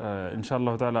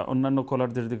ইনশাআল্লাহ তাআলা অন্যান্য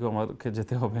কলারদের দিকে আমাকে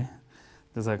যেতে হবে।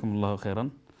 জাযাকুমুল্লাহু খাইরান।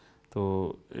 তো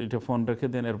এটা ফোন রেখে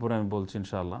দিন, এরপর আমি বলছি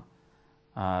ইনশাআল্লাহ।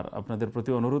 আর আপনাদের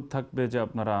প্রতি অনুরোধ থাকবে যে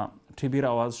আপনারা টিভির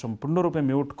আওয়াজ সম্পূর্ণরূপে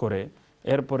মিউট করে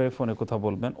এরপরে ফোনে কথা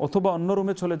বলবেন, অথবা অন্য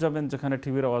রুমে চলে যাবেন যেখানে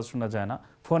টিভির আওয়াজ শোনা যায় না,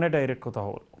 ফোনে ডাইরেক্ট কথা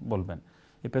বলবেন।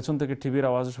 এই পেছন থেকে টিভির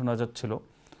আওয়াজ শোনা যাচ্ছিল।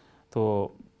 তো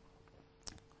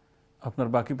আপনার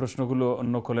বাকি প্রশ্নগুলো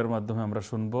অন্য কলের মাধ্যমে আমরা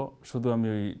শুনবো। শুধু আমি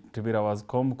ওই টিভির আওয়াজ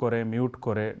কম করে মিউট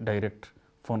করে ডাইরেক্ট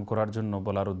ফোন করার জন্য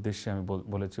বলার উদ্দেশ্যে আমি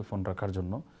বলেছি ফোন রাখার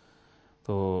জন্য।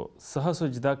 তো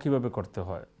সাহসজদা কীভাবে করতে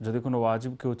হয়, যদি কোনো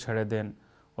ওয়াজিব কেউ ছেড়ে দেন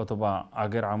অথবা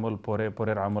আগের আমল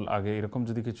পরের আমল আগে, এরকম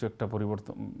যদি কিছু একটা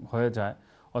পরিবর্তন হয়ে যায়,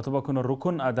 অথবা কোনো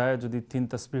রুকুন আদায় যদি 3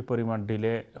 তাসবিহ পরিমাণ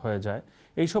ডিলে হয়ে যায়,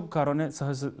 এইসব কারণে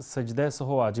সাজদায় সহ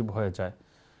ওয়াজিব হয়ে যায়।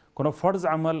 কোনো ফরজ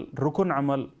আমল, রুকুন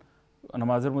আমল,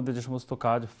 নামাজের মধ্যে যে সমস্ত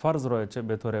কাজ ফরজ রয়েছে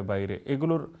ভেতরে বাইরে,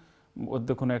 এগুলোর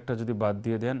মধ্যে কোনো একটা যদি বাদ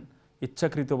দিয়ে দেন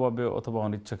ইচ্ছাকৃতভাবে অথবা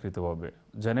অনিচ্ছাকৃতভাবে,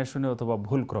 জেনে শুনে অথবা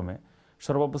ভুল ক্রমে,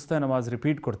 সর্বাবস্থায় নামাজ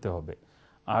রিপিট করতে হবে।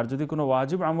 আর যদি কোনো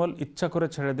ওয়াজিব আমল ইচ্ছা করে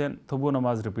ছেড়ে দেন তবুও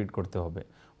নামাজ রিপিট করতে হবে।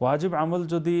 ওয়াজিব আমল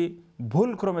যদি ভুল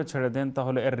ক্রমে ছেড়ে দেন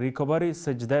তাহলে এর রিকভারি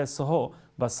সেজদায় সহ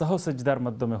বা সহ সেজদার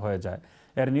মাধ্যমে হয়ে যায়।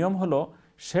 এর নিয়ম হলো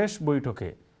শেষ বৈঠকে,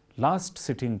 লাস্ট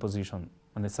সিটিং পজিশন,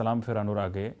 মানে সালাম ফেরানোর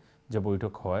আগে যে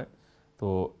বৈঠক হয়, তো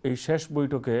এই শেষ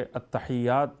বৈঠকে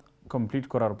আত্তাহিয়াত কমপ্লিট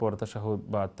করার পর, তাশাহুদ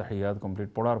বা আত্তাহিয়াত কমপ্লিট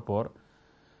পড়ার পর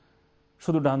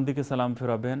শুধু ডান দিকে সালাম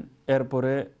ফেরাবেন,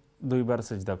 এরপরে 2 বার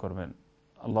সেজদা করবেন।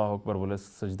 আল্লাহু আকবার বলে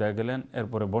সেজদায় গেলেন,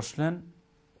 এরপরে বসলেন,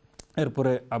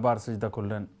 এরপরে আবার সেজদা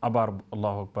করলেন, আবার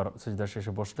আল্লাহু আকবার, সেজদা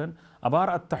শেষে বসলেন, আবার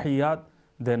আত্তাহিয়াত,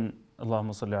 দেন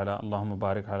আল্লাহুম্মা সাল্লি আলা আল্লাহুম্মা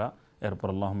বারিক আলা, এরপর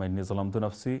আল্লাহুম্মা ইন্নী যালামতু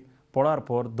নাফসি পড়ার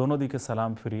পর দোনো দিকে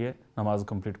সালাম ফিরিয়ে নামাজ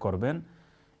কমপ্লিট করবেন।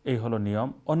 এই হলো নিয়ম।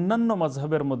 অন্যান্য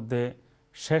মাযহাবের মধ্যে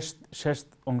শেষ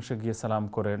অংশে গিয়ে সালাম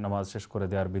করে নামাজ শেষ করে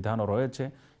দেওয়ার বিধানও রয়েছে,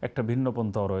 একটা ভিন্ন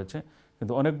পন্থাও রয়েছে,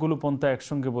 কিন্তু অনেকগুলো পন্থা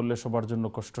একসঙ্গে বললে সবার জন্য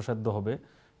কষ্টসাধ্য হবে।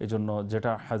 এজন্য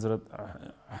যেটা হযরত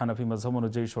হানাফি মাযহাব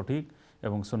অনুযায়ী সঠিক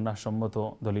এবং সুন্নাহ সম্মত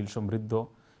দলিল সমৃদ্ধ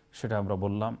সেটা আমরা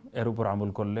বললাম, এর উপর আমল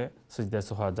করলে সিজদায়ে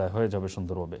সাহা যায় হয়ে যাবে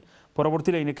সুন্দরভাবে। পরবর্তী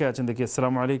লাইনে কে আছেন দেখি।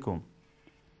 আসসালামু আলাইকুম।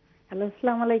 হ্যালো,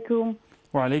 আসসালামু আলাইকুম।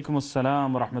 ওয়া আলাইকুম আসসালাম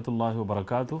ওয়া রাহমাতুল্লাহি ওয়া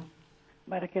বারাকাতুহু।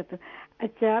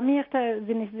 আচ্ছা, আমি একটা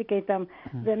জিনিস জিজ্ঞাইতাম,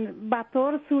 যে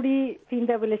বাতর চুড়ি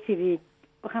চিন্তা বলে শিরিক,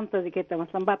 ওখান তো জিজ্ঞাইতাম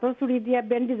আসলাম, বাতর চুড়ি দিয়া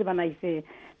ব্যান্ডেজ বানাইছে,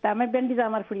 তা আমি ব্যান্ডেজ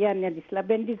আমার ফুরিয়া আনিয়া দিছিলাম,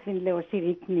 ব্যান্ডেজ কিনলে ও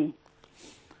শিরিক নি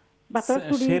বাতর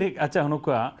চুড়ি শিরিক? আচ্ছা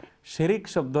হনুকা, শিরিক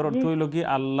শব্দের অর্থ হইল কি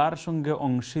আল্লাহর সঙ্গে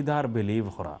অংশীদার বিলিভ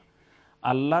করা,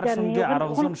 আল্লাহর সঙ্গে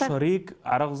আরেকজন শরীক,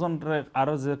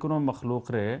 আরো যে কোনো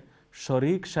মখলুকরে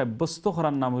শরীক সাব্যস্ত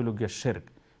করার নাম হইল গিয়া শিরক।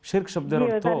 শিরক শব্দের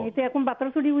অর্থ এখন বাতর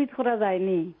চুড়ি উইথ করা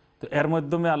যায়নি, তো এর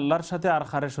মাধ্যমে আল্লাহর সাথে আর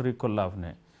খারে শরীক করলে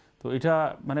আপনি, তো এটা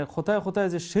মানে কোথায় কোথায়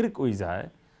যে শিরক হয়ে যায়,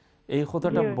 এই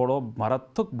কথাটা বড়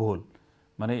মারাত্মক ভুল।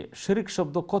 মানে শিরক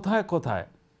শব্দ কোথায় কোথায়,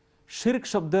 শিরক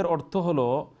শব্দের অর্থ হলো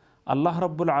আল্লাহ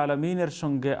রাব্বুল আলামিনের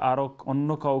সঙ্গে আরো অন্য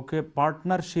কাউকে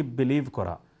পার্টনারশিপ বিলিভ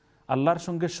করা, আল্লাহর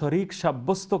সঙ্গে শরীক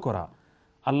সাব্যস্ত করা,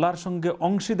 আল্লাহর সঙ্গে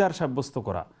অংশীদার সাব্যস্ত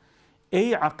করা, এই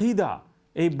আকিদা,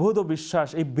 এই বোধ ও বিশ্বাস,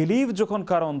 এই বিলিভ যখন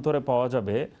কারো অন্তরে পাওয়া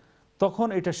যাবে তখন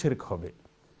এটা শিরক হবে।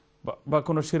 বা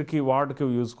কোনো শিরকি ওয়ার্ড কেউ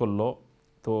ইউজ করলো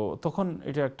তো তখন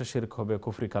এটা একটা শিরক হবে,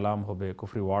 কুফরি কালাম হবে,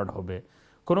 কুফরি ওয়ার্ড হবে।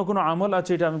 কোনো কোনো আমল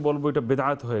আছে এটা আমি বলবো এটা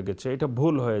বেদাত হয়ে গেছে, এটা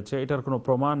ভুল হয়েছে, এটার কোনো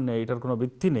প্রমাণ নেই, এটার কোনো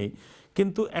ভিত্তি নেই,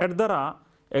 কিন্তু এর দ্বারা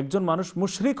একজন মানুষ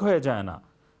মুশরিক হয়ে যায় না।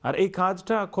 আর এই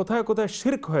কাজটা কোথায় কোথায়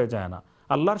শিরক হয়ে যায় না।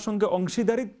 আল্লাহর সঙ্গে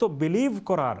অংশীদারিত্ব বিলিভ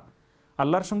করার,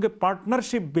 আল্লাহর সঙ্গে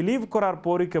পার্টনারশিপ বিলিভ করার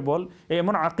পরই কেবল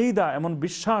এমন আকিদা, এমন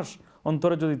বিশ্বাস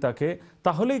অন্তরে যদি থাকে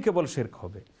তাহলেই কেবল শিরক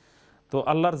হবে। তো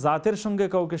আল্লাহর জাতের সঙ্গে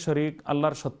কাউকে শরিক,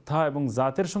 আল্লাহর সত্তা এবং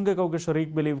জাতের সঙ্গে কাউকে শরিক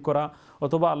বিলিভ করা,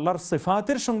 অথবা আল্লাহর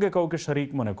সিফাতের সঙ্গে কাউকে শরিক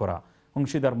মনে করা,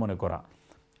 অংশীদার মনে করা,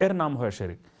 এর নাম হয়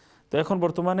শিরক। তো এখন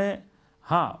বর্তমানে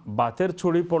হ্যাঁ, বাতের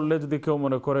ছড়ি পড়লে যদি কেউ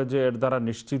মনে করে যে এর দ্বারা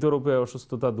নিশ্চিত রূপে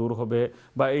অসুস্থতা দূর হবে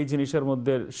বা এই জিনিসের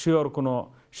মধ্যে শিওর কোনো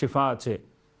শিফা আছে,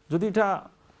 যদি এটা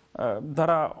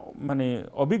দ্বারা মানে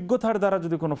অভিজ্ঞতার দ্বারা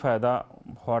যদি কোনো ফায়দা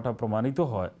হওয়াটা প্রমাণিত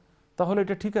হয় তাহলে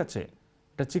এটা ঠিক আছে,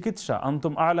 এটা চিকিৎসা।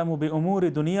 আনতুম আলামু বি উমুরি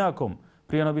দুনিয়াকুম,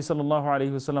 প্রিয় নবী সাল্লাল্লাহু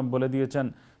আলাইহি ওয়াসাল্লাম বলে দিয়েছেন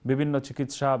বিভিন্ন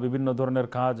চিকিৎসা, বিভিন্ন ধরনের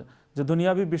কাজ যে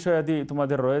দুনিয়াবি বিষয়াদি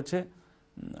তোমাদের রয়েছে।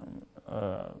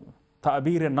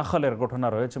 তাবিরে নাখলের ঘটনা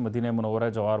রয়েছে মদিনায়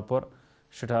মুনাওয়ারায় যাওয়ার পর,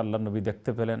 সেটা আল্লাহ নবী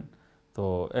দেখতে পেলেন। তো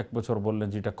এক বছর বললেন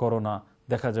যে এটা করোনা,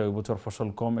 দেখা যায় ওই বছর ফসল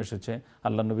কম এসেছে,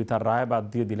 আল্লাহ নবী তার রায় বাদ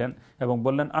দিয়ে দিলেন এবং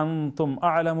বললেন আনতুম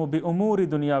আ'লামু বি উমুরি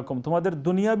দুনিয়াকুম, তোমাদের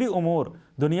দুনিয়াবি উমুর,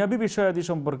 দুনিয়াবি বিষয়াদি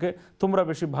সম্পর্কে তোমরা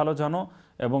বেশি ভালো জানো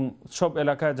এবং সব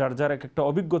এলাকায় যার যার এক একটা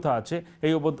অভিজ্ঞতা আছে,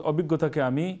 এই অভিজ্ঞতাকে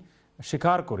আমি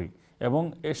স্বীকার করি এবং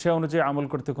সে অনুযায়ী আমল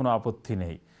করতে কোনো আপত্তি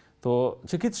নেই। তো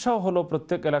চিকিৎসাও হলো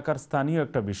প্রত্যেক এলাকার স্থানীয়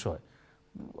একটা বিষয়,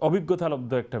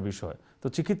 অভিজ্ঞতালব্ধ একটা বিষয়। তো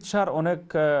চিকিৎসার অনেক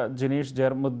জিনিস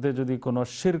যার মধ্যে যদি কোনো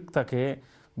শিরক থাকে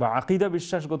বা আকিদা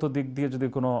বিশ্বাসগত দিক দিয়ে যদি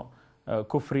কোনো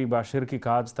কুফরি বা শিরকি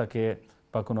কাজ থাকে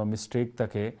বা কোনো মিস্টেক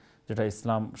থাকে যেটা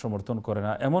ইসলাম সমর্থন করে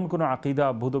না, এমন কোনো আকিদা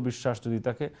বোধ বিশ্বাস যদি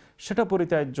থাকে সেটা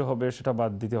পরিত্যাজ্য হবে, সেটা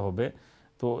বাদ দিতে হবে।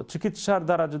 তো চিকিৎসার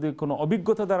দ্বারা যদি কোনো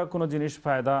অভিজ্ঞতা দ্বারা কোনো জিনিস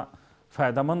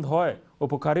ফায়দামন্দ হয়,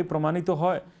 উপকারী প্রমাণিত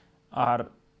হয়, আর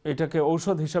এটাকে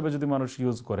ঔষধ হিসাবে যদি মানুষ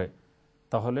ইউজ করে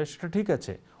তাহলে সেটা ঠিক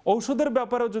আছে। ঔষধের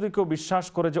ব্যাপারেও যদি কেউ বিশ্বাস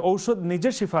করে যে ঔষধ নিজে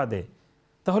শিফা দেয়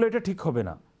তাহলে এটা ঠিক হবে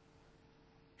না।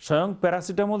 স্বয়ং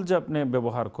প্যারাসিটামল যে আপনি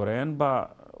ব্যবহার করেন বা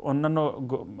অন্যান্য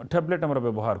ট্যাবলেট আমরা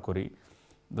ব্যবহার করি,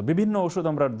 বিভিন্ন ঔষধ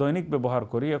আমরা দৈনিক ব্যবহার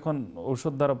করি, এখন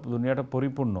ঔষধ দ্বারা দুনিয়াটা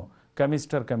পরিপূর্ণ, কেমিস্ট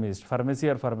আর কেমিস্ট, ফার্মেসি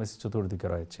আর ফার্মেসি চতুর্দিকে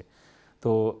রয়েছে।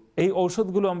 তো এই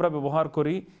ঔষধগুলো আমরা ব্যবহার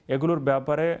করি, এগুলোর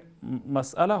ব্যাপারে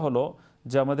মাসআলা হলো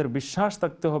যে আমাদের বিশ্বাস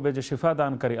থাকতে হবে যে শিফা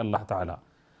দানকারী আল্লাহ তাআলা।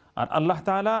 আর আল্লাহ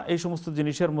তাআলা এই সমস্ত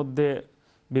জিনিসের মধ্যে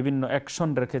বিভিন্ন অ্যাকশন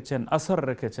রেখেছেন, আসর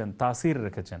রেখেছেন, তাসির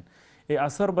রেখেছেন। এই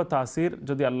আসর বা তাসির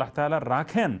যদি আল্লাহ তাআলা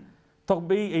রাখেন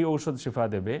তবেই এই ঔষধ শিফা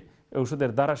দেবে,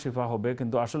 ঔষধের দ্বারা শিফা হবে,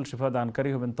 কিন্তু আসল শিফা দানকারী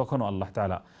হবেন তখনও আল্লাহ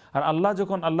তাআলা। আর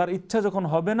আল্লাহর ইচ্ছা যখন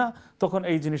হবে না তখন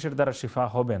এই জিনিসের দ্বারা শিফা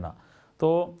হবে না। তো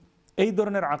এই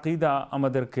ধরনের আকিদা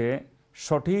আমাদেরকে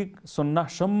সঠিক সুন্নাহ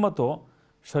সম্মত,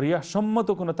 শরিয়াহ সম্মত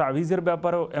কোনো তাবিজের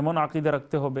ব্যাপারেও এমন আকিদা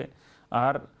রাখতে হবে।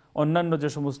 আর অন্যান্য যে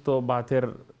সমস্ত বাতের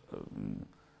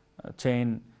চেইন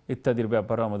ইত্যাদির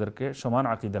ব্যাপারেও আমাদেরকে সমান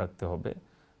আকিদা রাখতে হবে।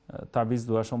 তাবিজ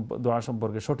দোয়া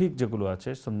সম্পর্কে সঠিক যেগুলো আছে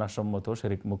সুন্নাহ সম্মত,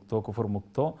 শিরক মুক্ত, কুফর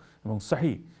মুক্ত এবং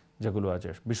সহি যেগুলো আছে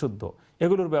বিশুদ্ধ,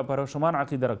 এগুলোর ব্যাপারেও সমান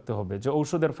আকিদা রাখতে হবে যে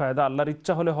ঔষধের ফায়দা আল্লাহর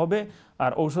ইচ্ছা হলে হবে,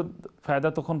 আর ঔষধ ফায়দা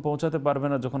তখন পৌঁছাতে পারবে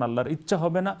না যখন আল্লাহর ইচ্ছা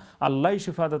হবে না। আল্লাহই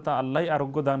শিফাদাতা, আল্লাহই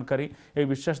আরোগ্য দানকারী, এই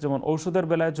বিশ্বাস যেমন ঔষধের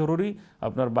বেলায় জরুরি,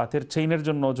 আপনার বাতের চেইনের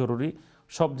জন্য জরুরি,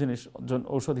 সব জিনিস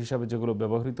ঔষধ হিসাবে যেগুলো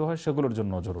ব্যবহৃত হয় সেগুলোর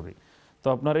জন্য জরুরি। তো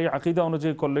আপনার এই আকিদা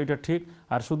অনুযায়ী করলে এটা ঠিক,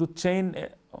 আর শুধু চেইন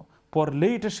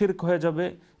পরলেই এটা শিরক হয়ে যাবে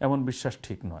এমন বিশ্বাস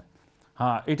ঠিক নয়।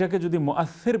 হ্যাঁ, এটাকে যদি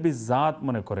মুআসসির বিজাত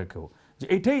মনে করে কেউ যে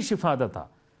এটাই শিফাদাতা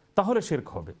তাহলে শিরক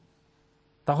হবে,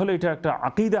 তাহলে এটা একটা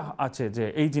আকিদা আছে যে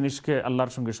এই জিনিসকে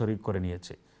আল্লাহর সঙ্গে শরীক করে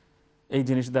নিয়েছে, এই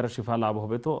জিনিস দ্বারা শিফা লাভ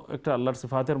হবে, তো একটা আল্লাহর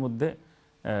সিফাতের মধ্যে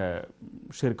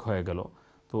শিরক হয়ে গেল।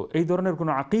 তো এই ধরনের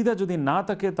কোনো আকিদা যদি না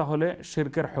থাকে তাহলে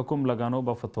শিরকের হুকুম লাগানো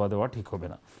বা ফতোয়া দেওয়া ঠিক হবে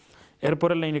না।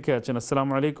 এরপরের লাইনে কে আছেন?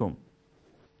 আসসালামু আলাইকুম।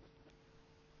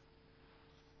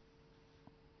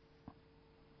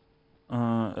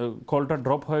 কলটা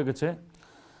ড্রপ হয়ে গেছে,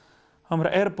 আমরা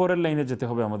এর পরের লাইনে যেতে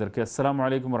হবে আমাদেরকে। আসসালামু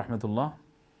আলাইকুম রাহমাতুল্লাহ।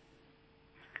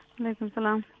 ওয়ালাইকুম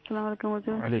সালাম। আসসালামু আলাইকুম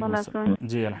হুজুর, ভালো আছেন?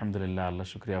 জি আলহামদুলিল্লাহ, আল্লাহ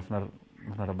শুকরিয়া।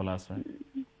 আপনারা ভালো আছেন?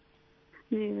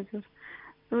 জি হুজুর।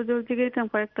 হুজুর জিজ্ঞাসা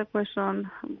কয়েকটা কোয়েশ্চন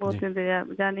বলতে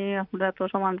জানি আপনারা তো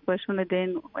সমান কোয়েশ্চনে দেন,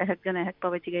 একজন এক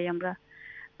ভাবে জিজ্ঞাই আমরা।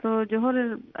 তো জোহরের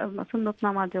সুন্নত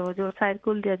নামাজে হুজুর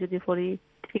সাইরকুল দিয়া যদি পড়ি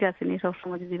ঠিক আছে নি?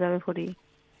 সবসময় যদি ভাবে পড়ি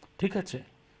ঠিক আছে,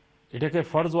 এটাকে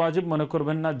ফরজ ওয়াজিব মনে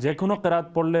করবেন না। যে কোনো কিরাত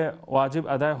পড়লে ওয়াজিব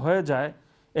আদায় হয়ে যায়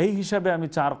এই হিসাবে আমি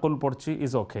 4 কুল পড়ছি,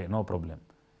 ইজ ওকে, নো প্রবলেম।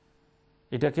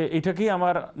 এটাকেই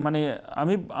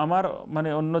আমার মানে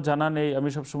অন্য জানা নেই, আমি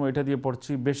সবসময় এটা দিয়ে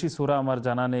পড়ছি, বেশি সূরা আমার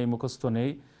জানা নেই, মুখস্থ নেই,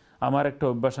 আমার একটা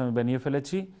অভ্যাস আমি বানিয়ে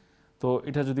ফেলেছি। তো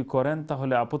এটা যদি করেন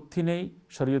তাহলে আপত্তি নেই,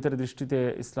 শরীয়তের দৃষ্টিতে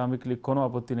ইসলামিকলি কোনো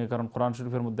আপত্তি নেই, কারণ কোরআন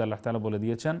শরীফের মধ্যে আল্লাহ তাআলা বলে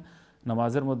দিয়েছেন,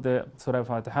 নামাজের মধ্যে সূরা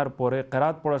ফাতিহার পরে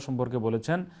কিরাত পড়া সম্পর্কে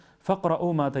বলেছেন, ফাকরাউ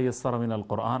মা তায়াসসারা মিনাল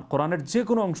কোরআন, কোরআনের যে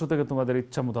কোনো অংশ থেকে তোমাদের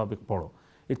ইচ্ছা মোতাবেক পড়ো,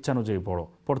 ইচ্ছা অনুযায়ী পড়ো,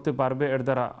 পড়তে পারবে, এর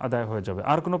দ্বারা আদায় হয়ে যাবে।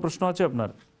 আর কোনো প্রশ্ন আছে আপনার?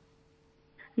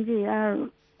 জি, আর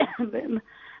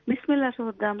বিসমিল্লাহ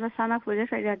শব্দ আমরা সানা পড়ে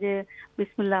সাইরা যে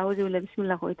বিসমিল্লাহ আউযুবিল্লাহ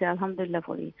বিসমিল্লাহ কইতে আলহামদুলিল্লাহ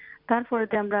পড়ি, তারপরে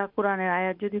আমরা কোরআনের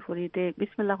আয়াত যদি পড়ি তে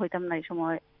বিসমিল্লাহ কইতাম না, এই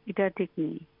সময় এটা ঠিক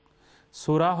নেই।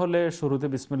 সূরা হলে শুরুতে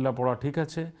বিসমিল্লাহ পড়া ঠিক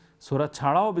আছে, সূরা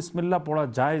ছাড়াও বিসমিল্লাহ পড়া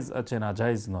জায়েজ আছে, না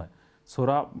জায়েজ নয়।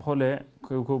 সূরা হলে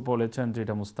কেউ কেউ বলেছেন যে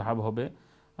এটা মুস্তাহাব হবে,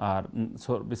 আর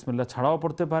বিসমিল্লাহ ছাড়াও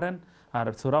পড়তে পারেন, আর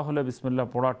সূরা হলে বিসমিল্লাহ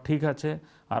পড়া ঠিক আছে,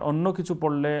 আর অন্য কিছু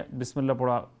পড়লে বিসমিল্লাহ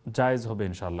পড়া জায়েজ হবে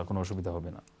ইনশাআল্লাহ, কোনো অসুবিধা হবে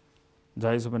না,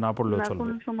 জায়েজ হবে, না পড়লেও চলবে।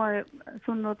 কোন সময়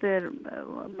সুন্নতের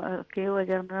কেউ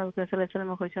আমরা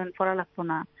সাল্লাল্লাহু কইছেন পড়া লাগতো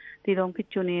না, তিরং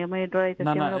কিচ্ছু নেই, আমি ডরাইতে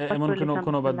না না, এমন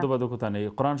কোনো বাধ্যবাধকতা নেই।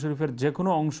 কোরআন শরীফের যে কোনো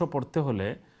অংশ পড়তে হলে,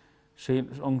 সেই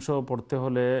অংশ পড়তে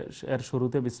হলে এর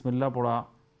শুরুতে বিসমিল্লাহ পড়া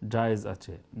জায়েজ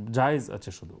আছে, জায়েজ আছে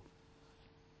শুধু।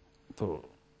 তো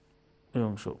এই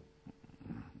অংশ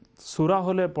সূরা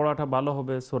হলে পড়াটা ভালো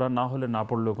হবে, সূরা না হলে না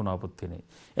পড়লেও কোনো আপত্তি নেই।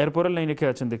 এরপরে লাইনে কে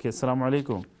আছেন দেখি। আসসালামু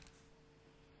আলাইকুম।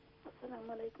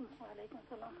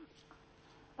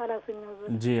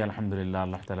 জি আলহামদুলিল্লাহ,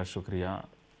 আল্লাহ তাআলার শুকরিয়া।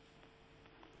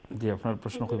 জি আপনার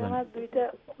প্রশ্ন করবেন? আমার দুইটা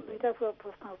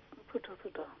প্রশ্ন ছোট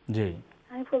ছোট। জি,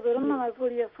 আমি ফজরের নামাজ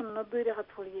পড়িয়া সুন্নাত 2 রাকাত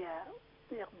পড়িয়া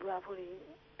এক দোয়া পড়ি,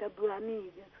 এটা দোয়া নি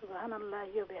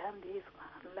সুবহানাল্লাহি ওয়া বিহামদিহি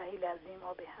সুবহানাল্লাহিল আযীম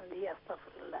ওয়া বিহামদিহি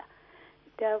আস্তাগফিরুল্লাহ,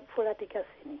 এটা পড়া ঠিক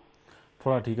আছে নি?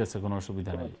 পড়া ঠিক আছে, কোনো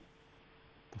অসুবিধা নেই।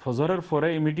 ফজরের পরে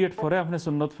ইমিডিয়েট পরে আপনি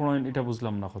সুন্নত পড়েন, এটা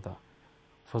বুঝলাম না কথা।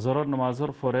 ফজরের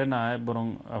নামাজের পরে না, বরং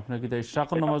আপনি কি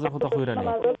ইশরাকের নামাজের কথা কইরা নেই?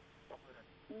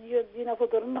 দিনা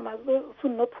ফজরের নামাজ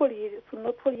সুন্নত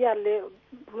পড়ি আলে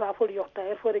দোয়া পড়ি একটা,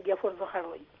 এরপরে গিয়া ফরজ খাড়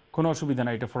হই। কোনো অসুবিধা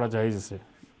নাই, এটা পড়া জায়েজ আছে,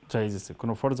 জায়েজ আছে,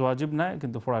 কোনো ফরজ ওয়াজিব নাই,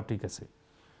 কিন্তু পড়া ঠিক আছে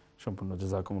সম্পূর্ণ।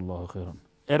 জাযাকুমুল্লাহু খাইরান।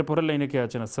 এরপরে লাইনে কে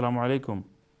আছেন? আসসালামু আলাইকুম।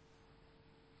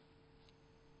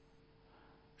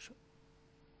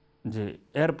 জি,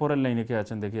 এরপরের লাইনে কে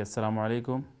আছেন দেখি। আসসালামু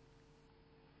আলাইকুম।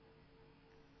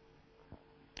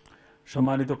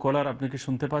 সম্মানিত কলার, আপনি কি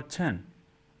শুনতে পাচ্ছেন?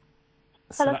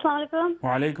 আসসালামু আলাইকুম।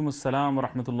 ওয়ালাইকুম আসসালাম ওয়া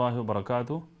রাহমাতুল্লাহি ওয়া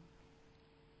বারাকাতুহু।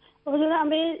 হুজুর,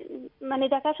 আমি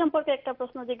যাকাত সম্পর্কে একটা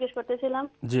প্রশ্ন জিজ্ঞেস করতেছিলাম।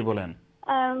 জি বলেন।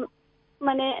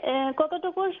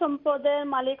 কতটুকু সম্পদের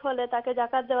মালিক হলে তাকে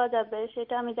যাকাত দেওয়া যাবে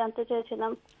সেটা আমি জানতে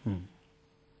চেয়েছিলাম।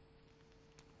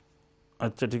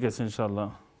 আচ্ছা ঠিক আছে ইনশাআল্লাহ।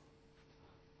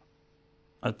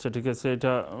 আচ্ছা ঠিক আছে,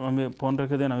 এটা আমি ফোন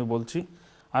রেখে দেন, আমি বলছি।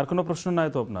 আর কোনো প্রশ্ন নাই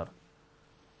তো আপনার?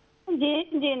 জি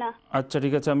জি না। আচ্ছা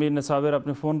ঠিক আছে, আমি নেসাবের,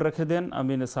 আপনি ফোন রেখে দেন,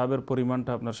 আমি নেসাবের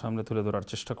পরিমাণটা আপনার সামনে তুলে ধরার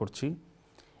চেষ্টা করছি।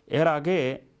 এর আগে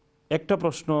একটা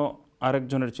প্রশ্ন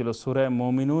আরেকজনের ছিল, সূরা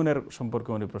মুমিনুনের সম্পর্কে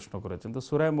উনি প্রশ্ন করেছেন। তো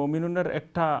সূরা মুমিনুনের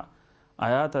একটা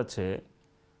আয়াত আছে,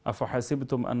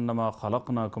 আফাহাসিবতুম আন্নামা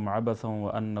খালাকনাকুম আবাসান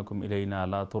ওয়া আন্নাকুম ইলাইনা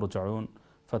লা তুরজাউন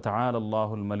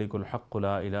ফাতাআলাল্লাহুল মালিকুল হক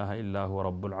লা ইলাহা ইল্লা হুয়া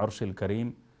রাব্বুল আরশিল কারীম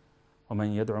ومن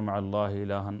يدعو مع الله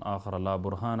إلها آخر لا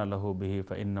برهان له به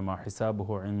فإنما حسابه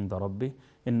عند ربه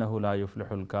إنه لا يفلح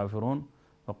الكافرون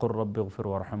وقل رب اغفر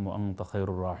وارحم وأنت خير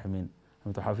الراحمين।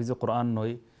 আমি তো হাফিজে কোরআন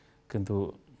নই, কিন্তু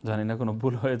জানি না কোনো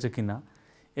ভুল হয়েছে কিনা।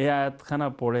 এই আয়াতখানা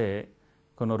পড়ে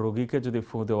কোনো রোগীকে যদি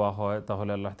ফু দেওয়া হয়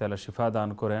তাহলে আল্লাহ তাআলা শিফা দান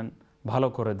করেন, ভালো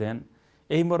করে দেন,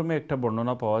 এই মর্মে একটা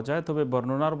বর্ণনা পাওয়া যায়। তবে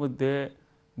বর্ণনার মধ্যে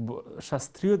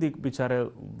শাস্ত্রীয় দিক বিচারে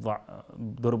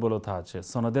দুর্বলতা আছে,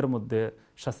 সনদের মধ্যে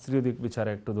শাস্ত্রীয় দিক বিচারে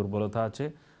একটু দুর্বলতা আছে।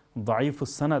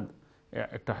 দাইফুস সনদ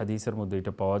একটা হাদিসের মধ্যে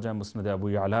এটা পাওয়া যায়, মুসনাদে আবু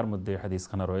ইয়ালার মধ্যে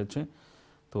হাদিসখানা রয়েছে।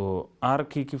 তো আর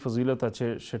কি কি ফজিলত আছে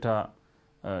সেটা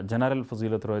জেনারেল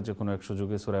ফজিলত রয়েছে, কোনো এক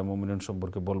সুযোগে সূরা মুমিনুন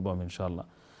সম্পর্কে বলবো আমি ইনশাআল্লাহ।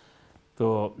 তো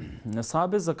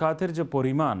নেসাবে যাকাতের যে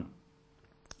পরিমাণ,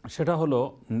 সেটা হলো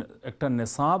একটা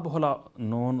নেসাব হলো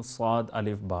নুন সাদ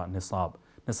আলিফ বা নেসাব।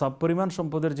 নেসাব পরিমাণ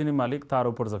সম্পদের যিনি মালিক তার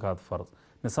উপর যাকাত ফরজ।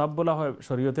 নেসাব বলা হয়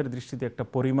শরীয়তের দৃষ্টিতে একটা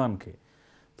পরিমাণকে।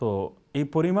 তো এই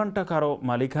পরিমাণটা কারো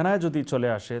মালিকানায় যদি চলে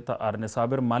আসে, তা আর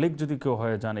নেসাবের মালিক যদি কেউ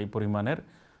হয়ে যান এই পরিমাণের,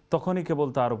 তখনই কেবল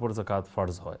তার উপর যাকাত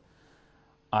ফরজ হয়।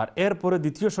 আর এরপরে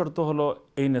দ্বিতীয় শর্ত হলো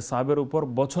এই নেসাবের উপর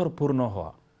বছর পূর্ণ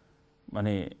হওয়া,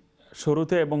 মানে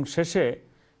শুরুতে এবং শেষে,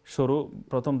 শুরু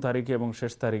প্রথম তারিখে এবং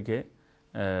শেষ তারিখে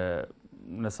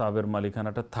নেসাবের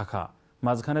মালিকানাটা থাকা।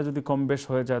 মাঝখানে যদি কম বেশ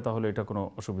হয়ে যায় তাহলে এটা কোনো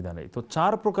অসুবিধা নেই। তো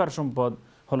 4 প্রকার সম্পদ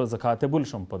হলো যাকাতেবুল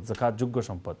সম্পদ, যাকাতযোগ্য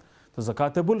সম্পদ। তো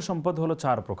জাকাতেবুল সম্পদ হলো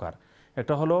 4 প্রকার।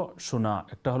 একটা হলো সোনা,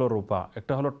 একটা হলো রূপা,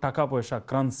 একটা হলো টাকা পয়সা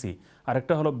কারেন্সি, আর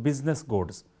একটা হলো বিজনেস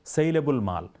গুডস সেইলেবল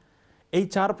মাল। এই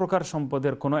 4 প্রকার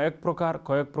সম্পদের কোনো এক প্রকার,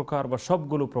 কয়েক প্রকার বা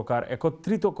সবগুলো প্রকার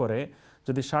একত্রিত করে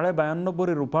যদি 52.5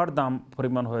 ভরি রূপার দাম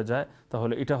পরিমাণ হয়ে যায়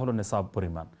তাহলে এটা হলো নিসাব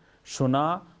পরিমাণ। সোনা,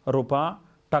 রূপা,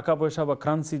 টাকা পয়সা বা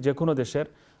কারেন্সি যে কোনো দেশের,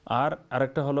 আর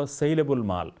আরেকটা হলো সেইলেবল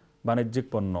মাল, বাণিজ্যিক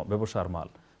পণ্য, ব্যবসার মাল,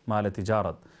 মালে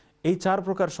তিজারত। এই 4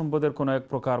 প্রকার সম্পদের কোনো এক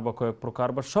প্রকার বা কয়েক প্রকার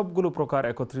বা সবগুলো প্রকার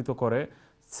একত্রিত করে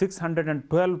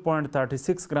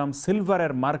 612.36 গ্রাম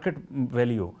সিলভারের মার্কেট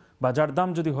ভ্যালিউ, বাজার দাম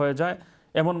যদি হয়ে যায়,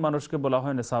 এমন মানুষকে বলা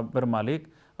হয় নিসাবের মালিক।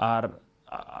 আর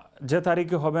যে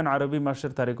তারিখে হবেন আরবি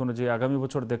মাসের তারিখ অনুযায়ী আগামী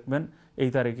বছর দেখবেন এই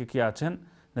তারিখে কি আছেন,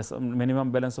 মিনিমাম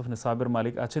ব্যালেন্স অফ নিসাবের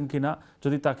মালিক আছেন কিনা।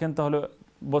 যদি থাকেন তাহলে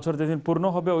বছর যেদিন পূর্ণ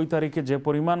হবে ওই তারিখে যে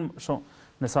পরিমাণ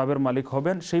নিসাবের মালিক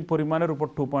হবেন সেই পরিমাণের উপর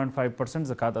 2.5%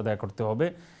 যাকাত আদায় করতে হবে।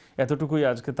 এতটুকুই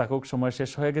আজকে তাকুক, সময়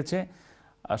শেষ হয়ে গেছে।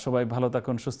 সবাই ভালো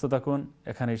থাকুন, সুস্থ থাকুন।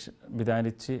 এখানেই বিদায়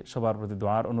নিচ্ছি। সবার প্রতি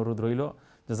দোয়ার অনুরোধ রইল।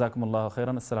 জাযাকুমুল্লাহু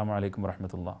খাইরান। আসসালামু আলাইকুম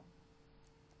রাহমাতুল্লাহ।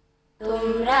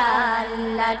 তোমরা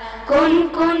আল্লাহর কোন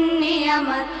কোন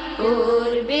নিয়ামত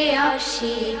করবে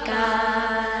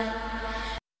অস্বীকার।